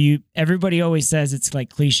thing, everybody always says it's like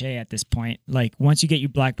cliche at this point. Like once you get your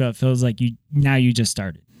black belt, it feels like you just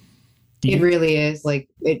started. It really is. Like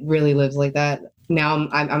it really lives like that. Now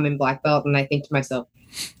I'm in black belt and I think to myself,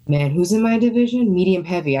 man, who's in my division? Medium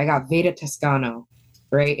heavy. I got Veda Toscano,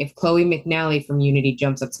 right? If Chloe McNally from Unity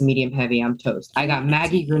jumps up to medium heavy, I'm toast. I got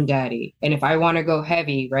Maggie Grundaddy. And if I want to go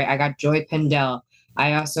heavy, right, I got Joy Pendel.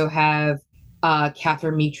 I also have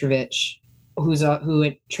Catherine Mitrovic,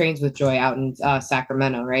 who trains with Joy out in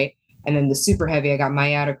Sacramento, right? And then the super heavy, I got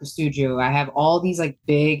Mayara Costuggio. I have all these like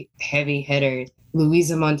big heavy hitters.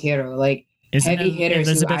 Luisa Montero, like heavy hitters.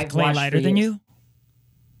 Elizabeth Clay lighter than you?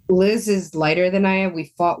 Liz is lighter than I am.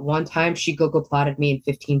 We fought one time. She gogo-plotted me in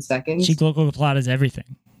 15 seconds. She gogo-plotted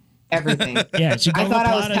everything. Everything. Yeah, she I thought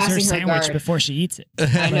I was gogo-plotted her passing her sandwich guard. before she eats it.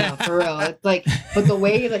 I know, for real. It's like, but the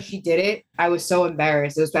way that she did it, I was so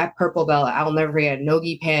embarrassed. It was that purple belt. I'll never forget.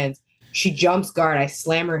 Nogi pants. She jumps guard. I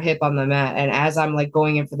slam her hip on the mat, and as I'm like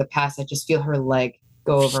going in for the pass, I just feel her leg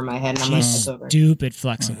go over my head, and I'm like, She's it's over. stupid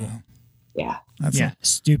flexible. Yeah.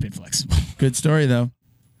 Stupid flexible. Good story, though.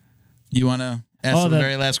 You want to ask the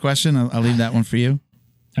very last question? I'll leave that one for you.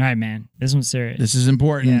 All right, man. This one's serious. This is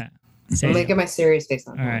important. Yeah. Say I'm it. gonna get my serious face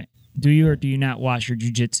on. All right. Do you or do you not wash your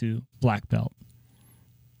jiu-jitsu black belt?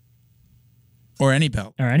 Or any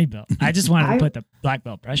belt. Or any belt? I just wanted to put the black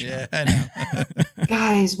belt pressure on. Yeah, I know.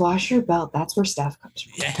 Guys, wash your belt. That's where staff comes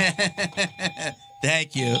from.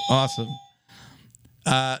 Thank you. Awesome.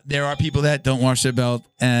 There are people that don't wash their belt.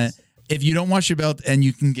 If you don't wash your belt and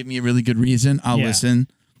you can give me a really good reason, I'll listen.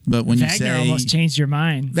 But when Wagner you say almost changed your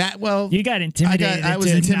mind. you got intimidated. I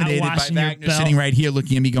was intimidated by Wagner sitting right here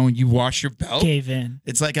looking at me going, "You wash your belt?" Gave in.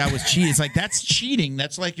 It's like I was cheating. It's like that's cheating.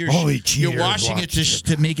 That's like you're cheaters washing it watch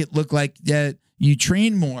to make it look like that you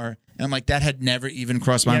train more. And I'm like, that had never even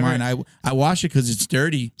crossed my mind. I wash it because it's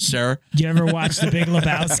dirty, sir. Do you ever watch The Big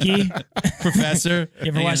Lebowski? Professor. You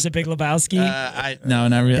ever watch The Big Lebowski? No,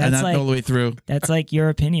 not really. That's Not like- all the way through. That's like your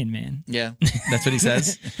opinion, man. Yeah, that's what he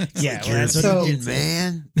says. Yeah, You're that's what So- he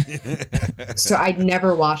said. man. So I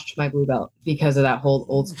never washed my blue belt because of that whole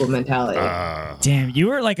old school mentality. Damn, you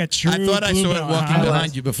were like a true. I thought I blue saw it belt, walking huh?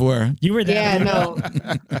 behind you before. You were that. Yeah, blue belt.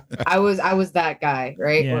 no. I was that guy,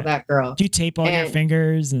 right? Yeah. Or that girl. Do you tape all your And-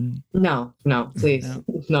 fingers and? No, please.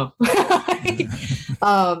 No.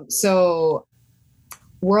 So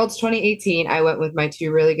Worlds 2018, I went with my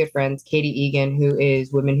two really good friends, Katie Egan, who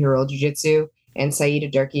is Women Who Roll Jiu-Jitsu, and Saida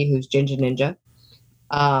Durkee, who's Jinja Ninja.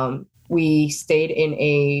 We stayed in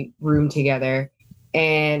a room together,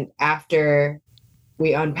 and after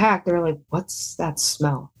we unpacked, they were like, "What's that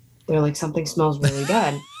smell?" They're like, "Something smells really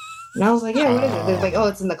bad." And I was like, "Yeah, what is it?" They're like, "Oh,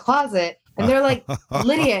 it's in the closet." And they're like,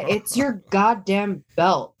 "Lydia, it's your goddamn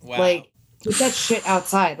belt. Wow. Like, put that shit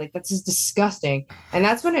outside. Like, that's just disgusting." And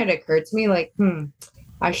that's when it occurred to me, like,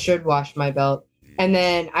 I should wash my belt. And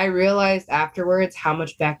then I realized afterwards how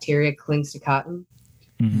much bacteria clings to cotton.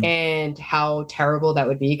 and how terrible that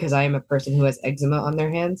would be because I am a person who has eczema on their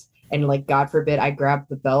hands. And like, God forbid, I grab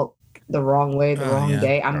the belt the wrong way, the wrong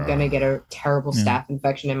day. I'm going to get a terrible staph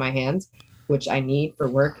infection in my hands, which I need for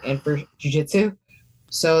work and for jiu-jitsu.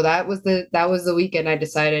 So that was the weekend I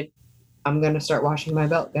decided I'm going to start washing my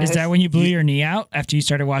belt, guys. Is that when you blew your knee out after you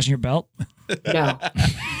started washing your belt? No.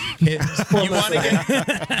 You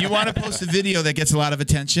want to post a video that gets a lot of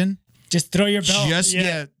attention? Just throw your belt.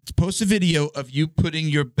 Post a video of you putting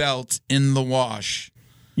your belt in the wash.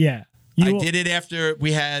 Yeah. I did it after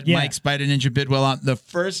we had Mike Spider Ninja Bidwell on the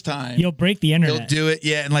first time. You'll break the internet. You'll do it,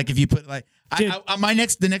 and like if you put like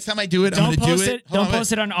the next time I do it, I'm gonna do it. Don't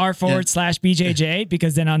post it on r/BJJ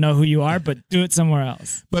because then I'll know who you are. But do it somewhere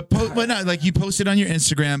else. But no, like you post it on your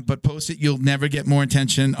Instagram, but post it. You'll never get more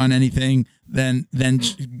attention on anything than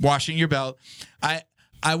washing your belt.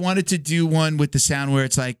 I wanted to do one with the sound where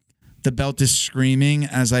it's like the belt is screaming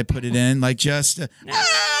as I put it in, like just.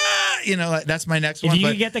 Like, that's my next one. If you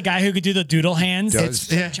could get the guy who could do the doodle hands, it's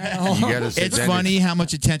funny how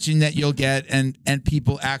much attention that you'll get, and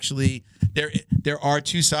people actually there are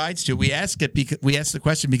two sides to it. We ask the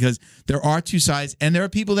question because there are two sides, and there are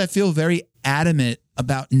people that feel very adamant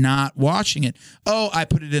about not washing it. Oh, I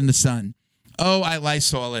put it in the sun. Oh, I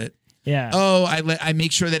Lysol it. Yeah. Oh, I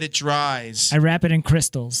make sure that it dries. I wrap it in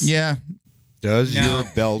crystals. Yeah. Does your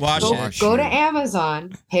belt wash Go to you?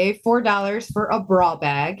 Amazon, pay $4 for a bra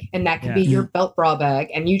bag, and that could be your belt bra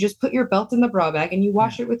bag, and you just put your belt in the bra bag and you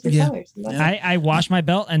wash it with your colors. I wash my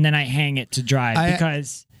belt and then I hang it to dry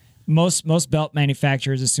because most belt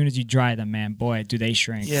manufacturers, as soon as you dry them, man, boy, do they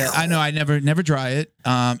shrink. Yeah, I know. I never dry it.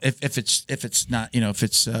 If it's not, if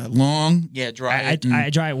it's long, dry it.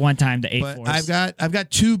 I dry it one time. The A4s. But I've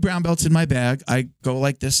got 2 brown belts in my bag. I go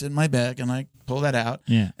like this in my bag and I pull that out.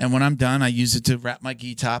 Yeah. And when I'm done, I use it to wrap my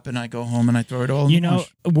gi top and I go home and I throw it all in the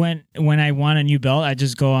wash. When I want a new belt, I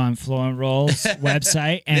just go on Flow and Roll's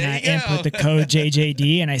website and I input the code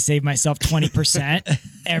JJD and I save myself 20%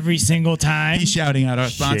 every single time. He's shouting out our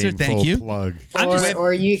sponsor. Shameful Thank you. Plug.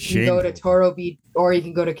 Or you can go to Toro or you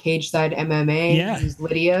can go to Cage Side MMA. Yeah. Use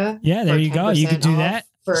Lydia. Yeah, there you go. You could do that.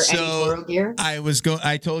 For any Toro gear.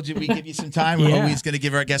 I told you we give you some time. We're always going to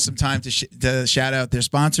give our guests some time to shout out their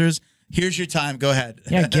sponsors. Here's your time. Go ahead.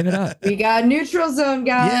 Yeah, give it up. We got Neutral Zone,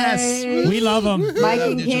 guys. Yes. We love them. Mike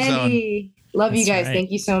and Candy. Love you guys. right.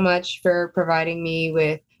 Thank you so much for providing me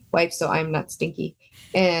with wipes so I'm not stinky.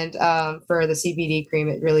 And for the CBD cream,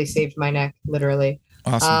 it really saved my neck, literally.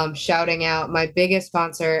 Awesome. Shouting out my biggest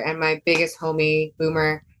sponsor and my biggest homie,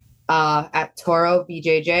 Boomer, at Toro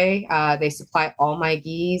BJJ. They supply all my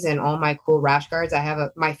gis and all my cool rash guards.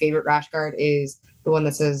 My favorite rash guard is the one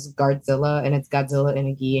that says Guardzilla, and it's Godzilla in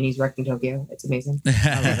a gi, and he's wrecking Tokyo. It's amazing.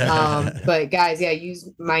 But guys, use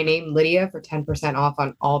my name Lydia for 10% off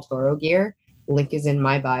on all Toro gear. Link is in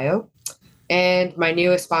my bio. And my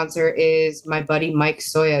newest sponsor is my buddy Mike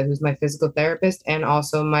Soya, who's my physical therapist and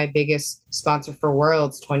also my biggest sponsor for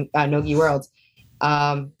Worlds, Nogi Worlds.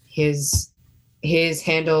 His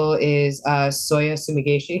handle is Soya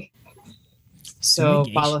Sumigashi. So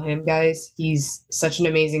follow him, guys. He's such an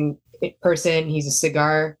amazing person. He's a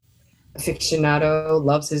cigar aficionado,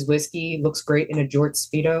 loves his whiskey, looks great in a Jort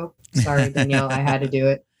Speedo. Sorry, Danielle, I had to do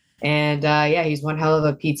it. And he's one hell of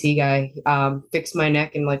a PT guy. Fixed my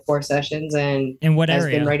neck in like 4 sessions and In what has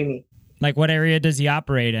area? been writing me. Like, what area does he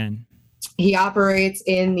operate in? He operates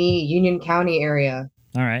in the Union County area,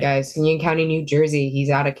 All right. guys. Union County, New Jersey. He's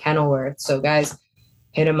out of Kenilworth. So, guys,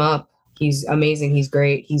 hit him up. He's amazing. He's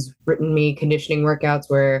great. He's written me conditioning workouts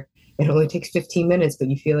where it only takes 15 minutes, but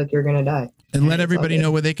you feel like you're going to die. And let everybody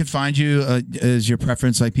know where they can find you. Is your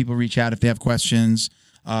preference like people reach out if they have questions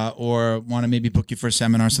or want to maybe book you for a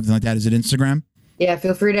seminar or something like that? Is it Instagram? Yeah,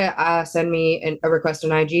 feel free to send me a request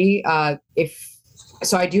on IG.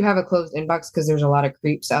 So I do have a closed inbox because there's a lot of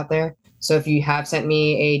creeps out there. So if you have sent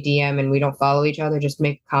me a DM and we don't follow each other, just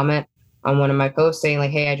make a comment on one of my posts saying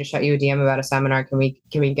like, "Hey, I just shot you a DM about a seminar. Can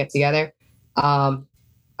we get together?"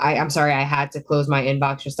 I'm sorry, I had to close my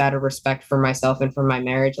inbox just out of respect for myself and for my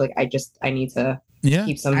marriage. Like I need to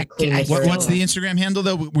keep some clean. What's the Instagram handle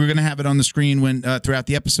though? We're going to have it on the screen when throughout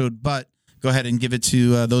the episode, but go ahead and give it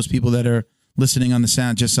to those people that are listening on the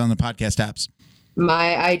sound, just on the podcast apps.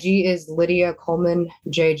 My IG is Lydia Coleman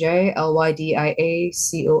JJ, LYDIA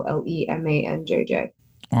COLEMAN JJ.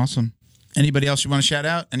 Awesome. Anybody else you want to shout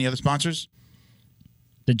out? Any other sponsors?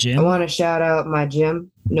 The I gym? want to shout out my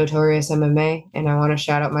gym, Notorious MMA, and I want to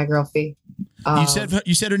shout out my girl Fee. You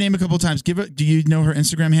said her name a couple of times. Do you know her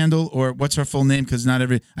Instagram handle or what's her full name? Because not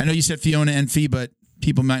every. I know you said Fiona and Fee, but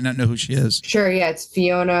people might not know who she is. Sure, yeah, it's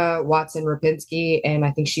Fiona Watson Rapinski, and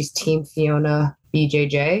I think she's Team Fiona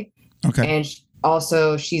BJJ. Okay. And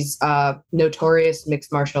also she's Notorious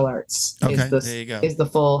Mixed Martial Arts. Okay, there you go. Is the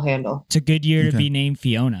full handle. It's a good year to be named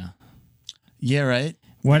Fiona. Yeah, right.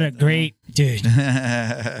 What a great dude.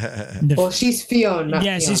 Well, she's Fiona.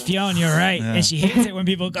 Yeah, she's Fiona. You're right, and she hates it when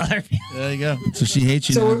people call her Fiona. There you go. So she hates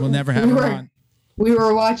you. So we'll never have her on. We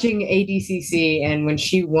were watching ADCC, and when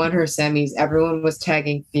she won her semis, everyone was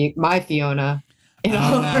tagging my Fiona in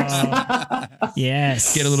all of her stuff.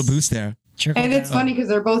 Yes. Get a little boost there. And it's funny because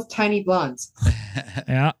they're both tiny blondes.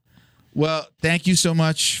 Yeah. Well, thank you so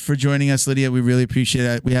much for joining us, Lydia. We really appreciate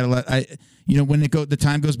it. We had a lot. When the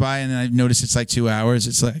time goes by, and then I've noticed it's like 2 hours.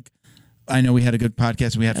 It's like, I know we had a good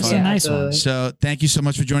podcast and we had fun. That's a nice one. So thank you so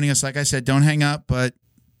much for joining us. Like I said, don't hang up, but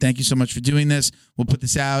thank you so much for doing this. We'll put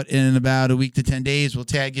this out in about a week to 10 days. We'll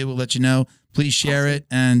tag you. We'll let you know. Please share it,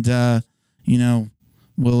 and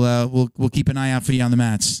we'll keep an eye out for you on the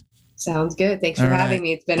mats. Sounds good. Thanks for having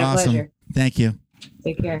me. It's been a pleasure. Thank you.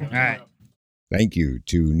 Take care. All right. Thank you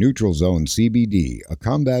to Neutral Zone CBD, a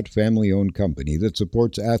Combat family-owned company that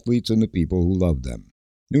supports athletes and the people who love them.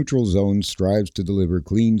 Neutral Zone strives to deliver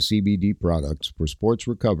clean CBD products for sports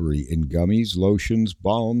recovery in gummies, lotions,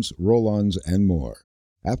 balms, roll-ons, and more.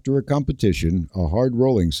 After a competition, a hard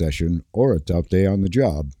rolling session, or a tough day on the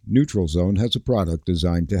job, Neutral Zone has a product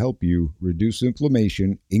designed to help you reduce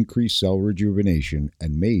inflammation, increase cell rejuvenation,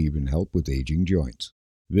 and may even help with aging joints.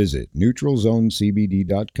 Visit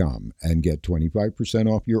NeutralZoneCBD.com and get 25%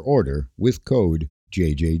 off your order with code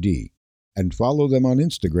JJD. And follow them on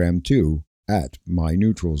Instagram too, at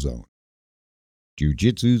MyNeutralZone.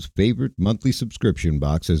 Jiu-Jitsu's favorite monthly subscription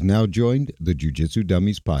box has now joined the Jiu-Jitsu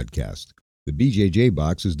Dummies podcast. The BJJ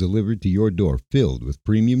box is delivered to your door filled with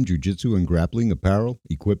premium jiu-jitsu and grappling apparel,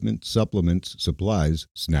 equipment, supplements, supplies,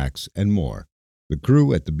 snacks, and more. The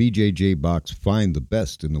crew at the BJJ box find the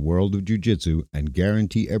best in the world of jiu-jitsu and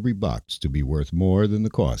guarantee every box to be worth more than the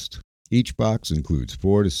cost. Each box includes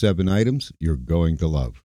 4 to 7 items you're going to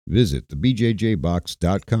love. Visit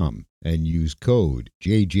thebjjbox.com and use code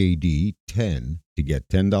JJD10 to get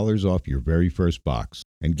 $10 off your very first box.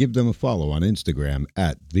 And give them a follow on Instagram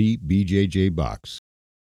at TheBJJBox.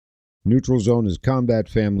 Neutral Zone is Combat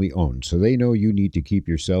family owned, so they know you need to keep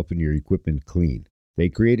yourself and your equipment clean. They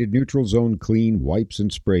created Neutral Zone Clean wipes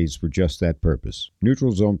and sprays for just that purpose.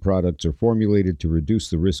 Neutral Zone products are formulated to reduce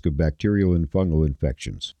the risk of bacterial and fungal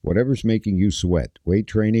infections. Whatever's making you sweat, weight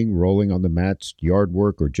training, rolling on the mats, yard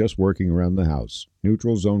work, or just working around the house,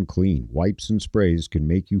 Neutral Zone Clean wipes and sprays can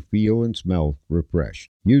make you feel and smell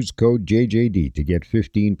refreshed. Use code JJD to get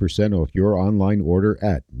 15% off your online order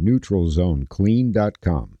at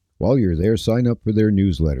NeutralZoneClean.com. While you're there, sign up for their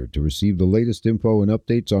newsletter to receive the latest info and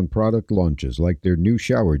updates on product launches like their new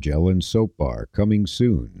shower gel and soap bar coming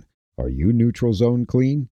soon. Are you Neutral Zone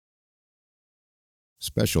Clean?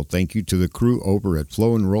 Special thank you to the crew over at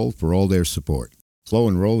Flow and Roll for all their support. Flow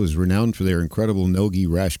and Roll is renowned for their incredible Nogi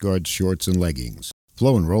rash guards, shorts, and leggings.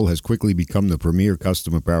 Flow and Roll has quickly become the premier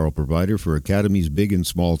custom apparel provider for academies big and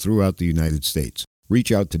small throughout the United States.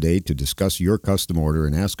 Reach out today to discuss your custom order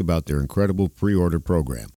and ask about their incredible pre-order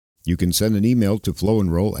program. You can send an email to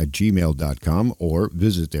flowandroll@gmail.com or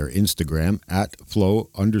visit their Instagram at flow_n_roll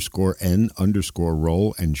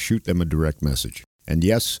and shoot them a direct message. And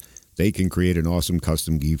yes, they can create an awesome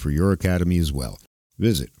custom gi for your academy as well.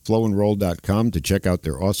 Visit flowandroll.com to check out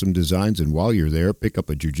their awesome designs, and while you're there, pick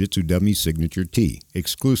up a Jiu-Jitsu Dummy signature tee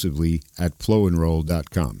exclusively at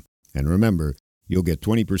flowandroll.com. And remember, you'll get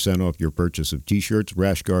 20% off your purchase of t-shirts,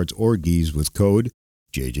 rash guards, or gis with code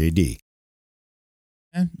JJD.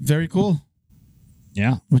 Yeah, very cool.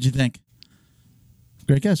 Yeah. What'd you think?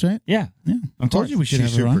 Great guest, right? Yeah. Yeah. I told you we should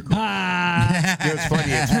have her on. Cool. It's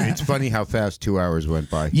funny. It's funny how fast 2 hours went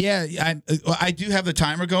by. Yeah, I do have the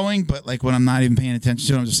timer going, but like when I'm not even paying attention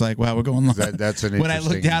to it, I'm just like, wow, we're going long. That's an when I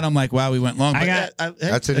look down, I'm like, wow, we went long.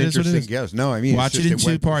 That's an interesting guess. No, I mean, watch it in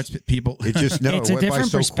 2 parts, people. It just it's it a went by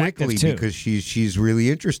different so quickly too. because she's really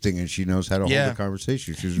interesting and she knows how to hold a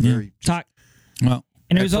conversation. She's very talk. Well.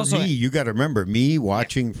 And it was also me, you got to remember me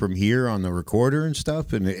watching from here on the recorder and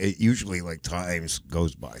stuff, and it usually like times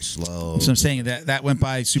goes by slow. So I'm saying that went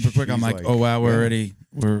by super quick. I'm like, oh wow, we're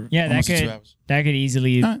almost at 2 hours. That could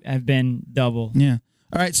easily have been double. Yeah.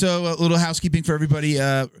 All right. So a little housekeeping for everybody.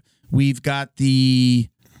 We've got the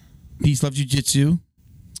Peace Love Jiu-Jitsu.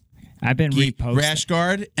 I've been reposting. Rash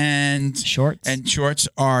guard and shorts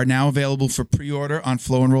are now available for pre-order on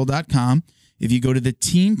flowandroll.com. If you go to the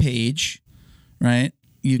team page, right?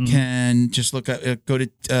 You can just look at go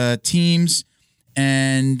to teams,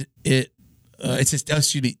 and it says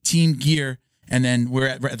team gear, and then we're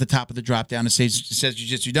at the top of the drop down. It says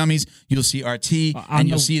Jiu-Jitsu Dummies. You'll see RT, and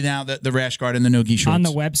you'll see now the rash guard and the no-gi shorts. On the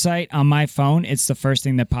website, on my phone, it's the first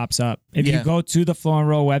thing that pops up. If you go to the Flow and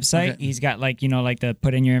Roll website, he's got like the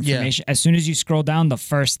put in your information. As soon as you scroll down, the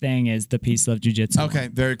first thing is the Peace Love Jiu-Jitsu. Okay,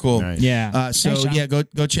 very cool. Nice. Yeah.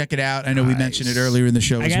 Go check it out. I know we mentioned it earlier in the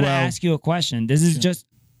show as well. I gotta ask you a question. This is just.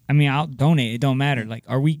 I mean, I'll donate. It don't matter. Like,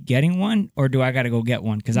 are we getting one, or do I got to go get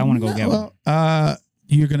one? Because I want to go get one.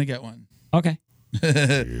 You're gonna get one. Okay.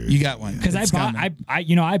 You got one. Because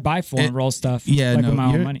I buy Flow and Roll stuff. Yeah, with my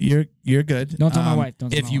own money. You're good. Don't tell my wife.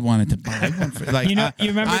 If you wanted to buy one, you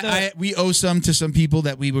remember we owe some to some people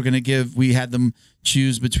that we were gonna give. We had them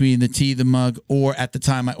choose between the tee, the mug, or at the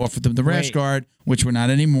time I offered them the rash guard, which we're not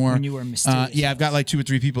anymore. When you were mysterious. I've got like 2 or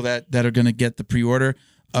 3 people that are gonna get the pre-order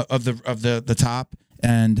of the top.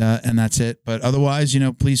 And that's it. But otherwise,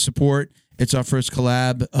 please support. It's our first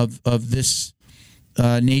collab of this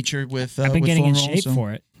nature with. I've been getting in Flow and Roll, shape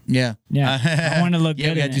for it. Yeah, I want to look good.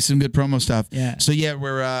 Yeah, we got to do some good promo stuff. Yeah. So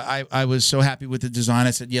we're. I was so happy with the design. I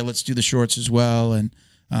said, let's do the shorts as well, and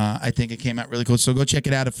I think it came out really cool. So go check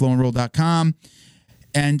it out at flowandroll.com.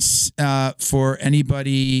 And for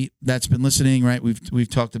anybody that's been listening, right? We've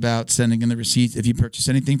talked about sending in the receipts if you purchase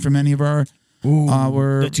anything from any of our.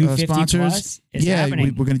 Our the 250 sponsors. plus is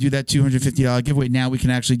happening. We're going to do that $250 giveaway. Now we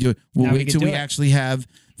can actually do it. We'll wait till we actually have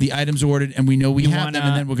the items ordered and we know we have them,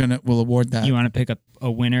 and then we'll award that. You want to pick up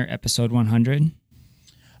a winner, episode 100?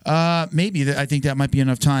 Maybe. I think that might be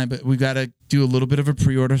enough time, but we've got to do a little bit of a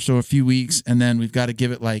pre-order, so a few weeks, and then we've got to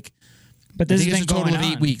give it like. But this is a total of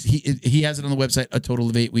 8 weeks. He has it on the website, a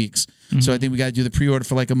total of 8 weeks. Mm-hmm. So I think we got to do the pre-order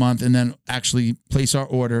for like a month, and then actually place our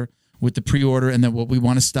order with the pre-order, and then what we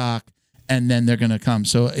want to stock. And then they're going to come.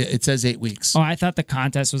 So it says 8 weeks. Oh, I thought the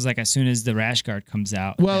contest was like as soon as the rash guard comes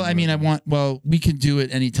out. Well, we can do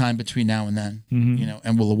it anytime between now and then,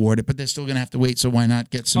 and we'll award it. But they're still going to have to wait. So why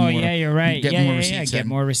not get some more? Oh, yeah, you're right. Get more receipts. Get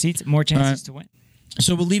more receipts, more chances to win.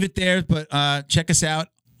 So we'll leave it there. But check us out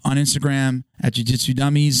on Instagram at Jiu-Jitsu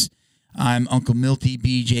Dummies. I'm Uncle Milty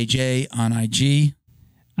BJJ on IG.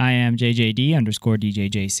 I am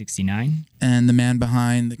JJD_DJJ69. And the man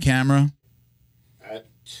behind the camera.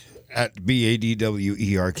 At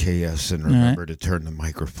BADWERKS, and remember to turn the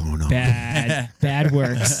microphone on. Bad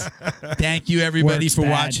works. Thank you, everybody, for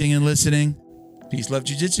watching and listening. Peace, love,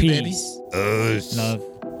 jiu-jitsu, baby. Love.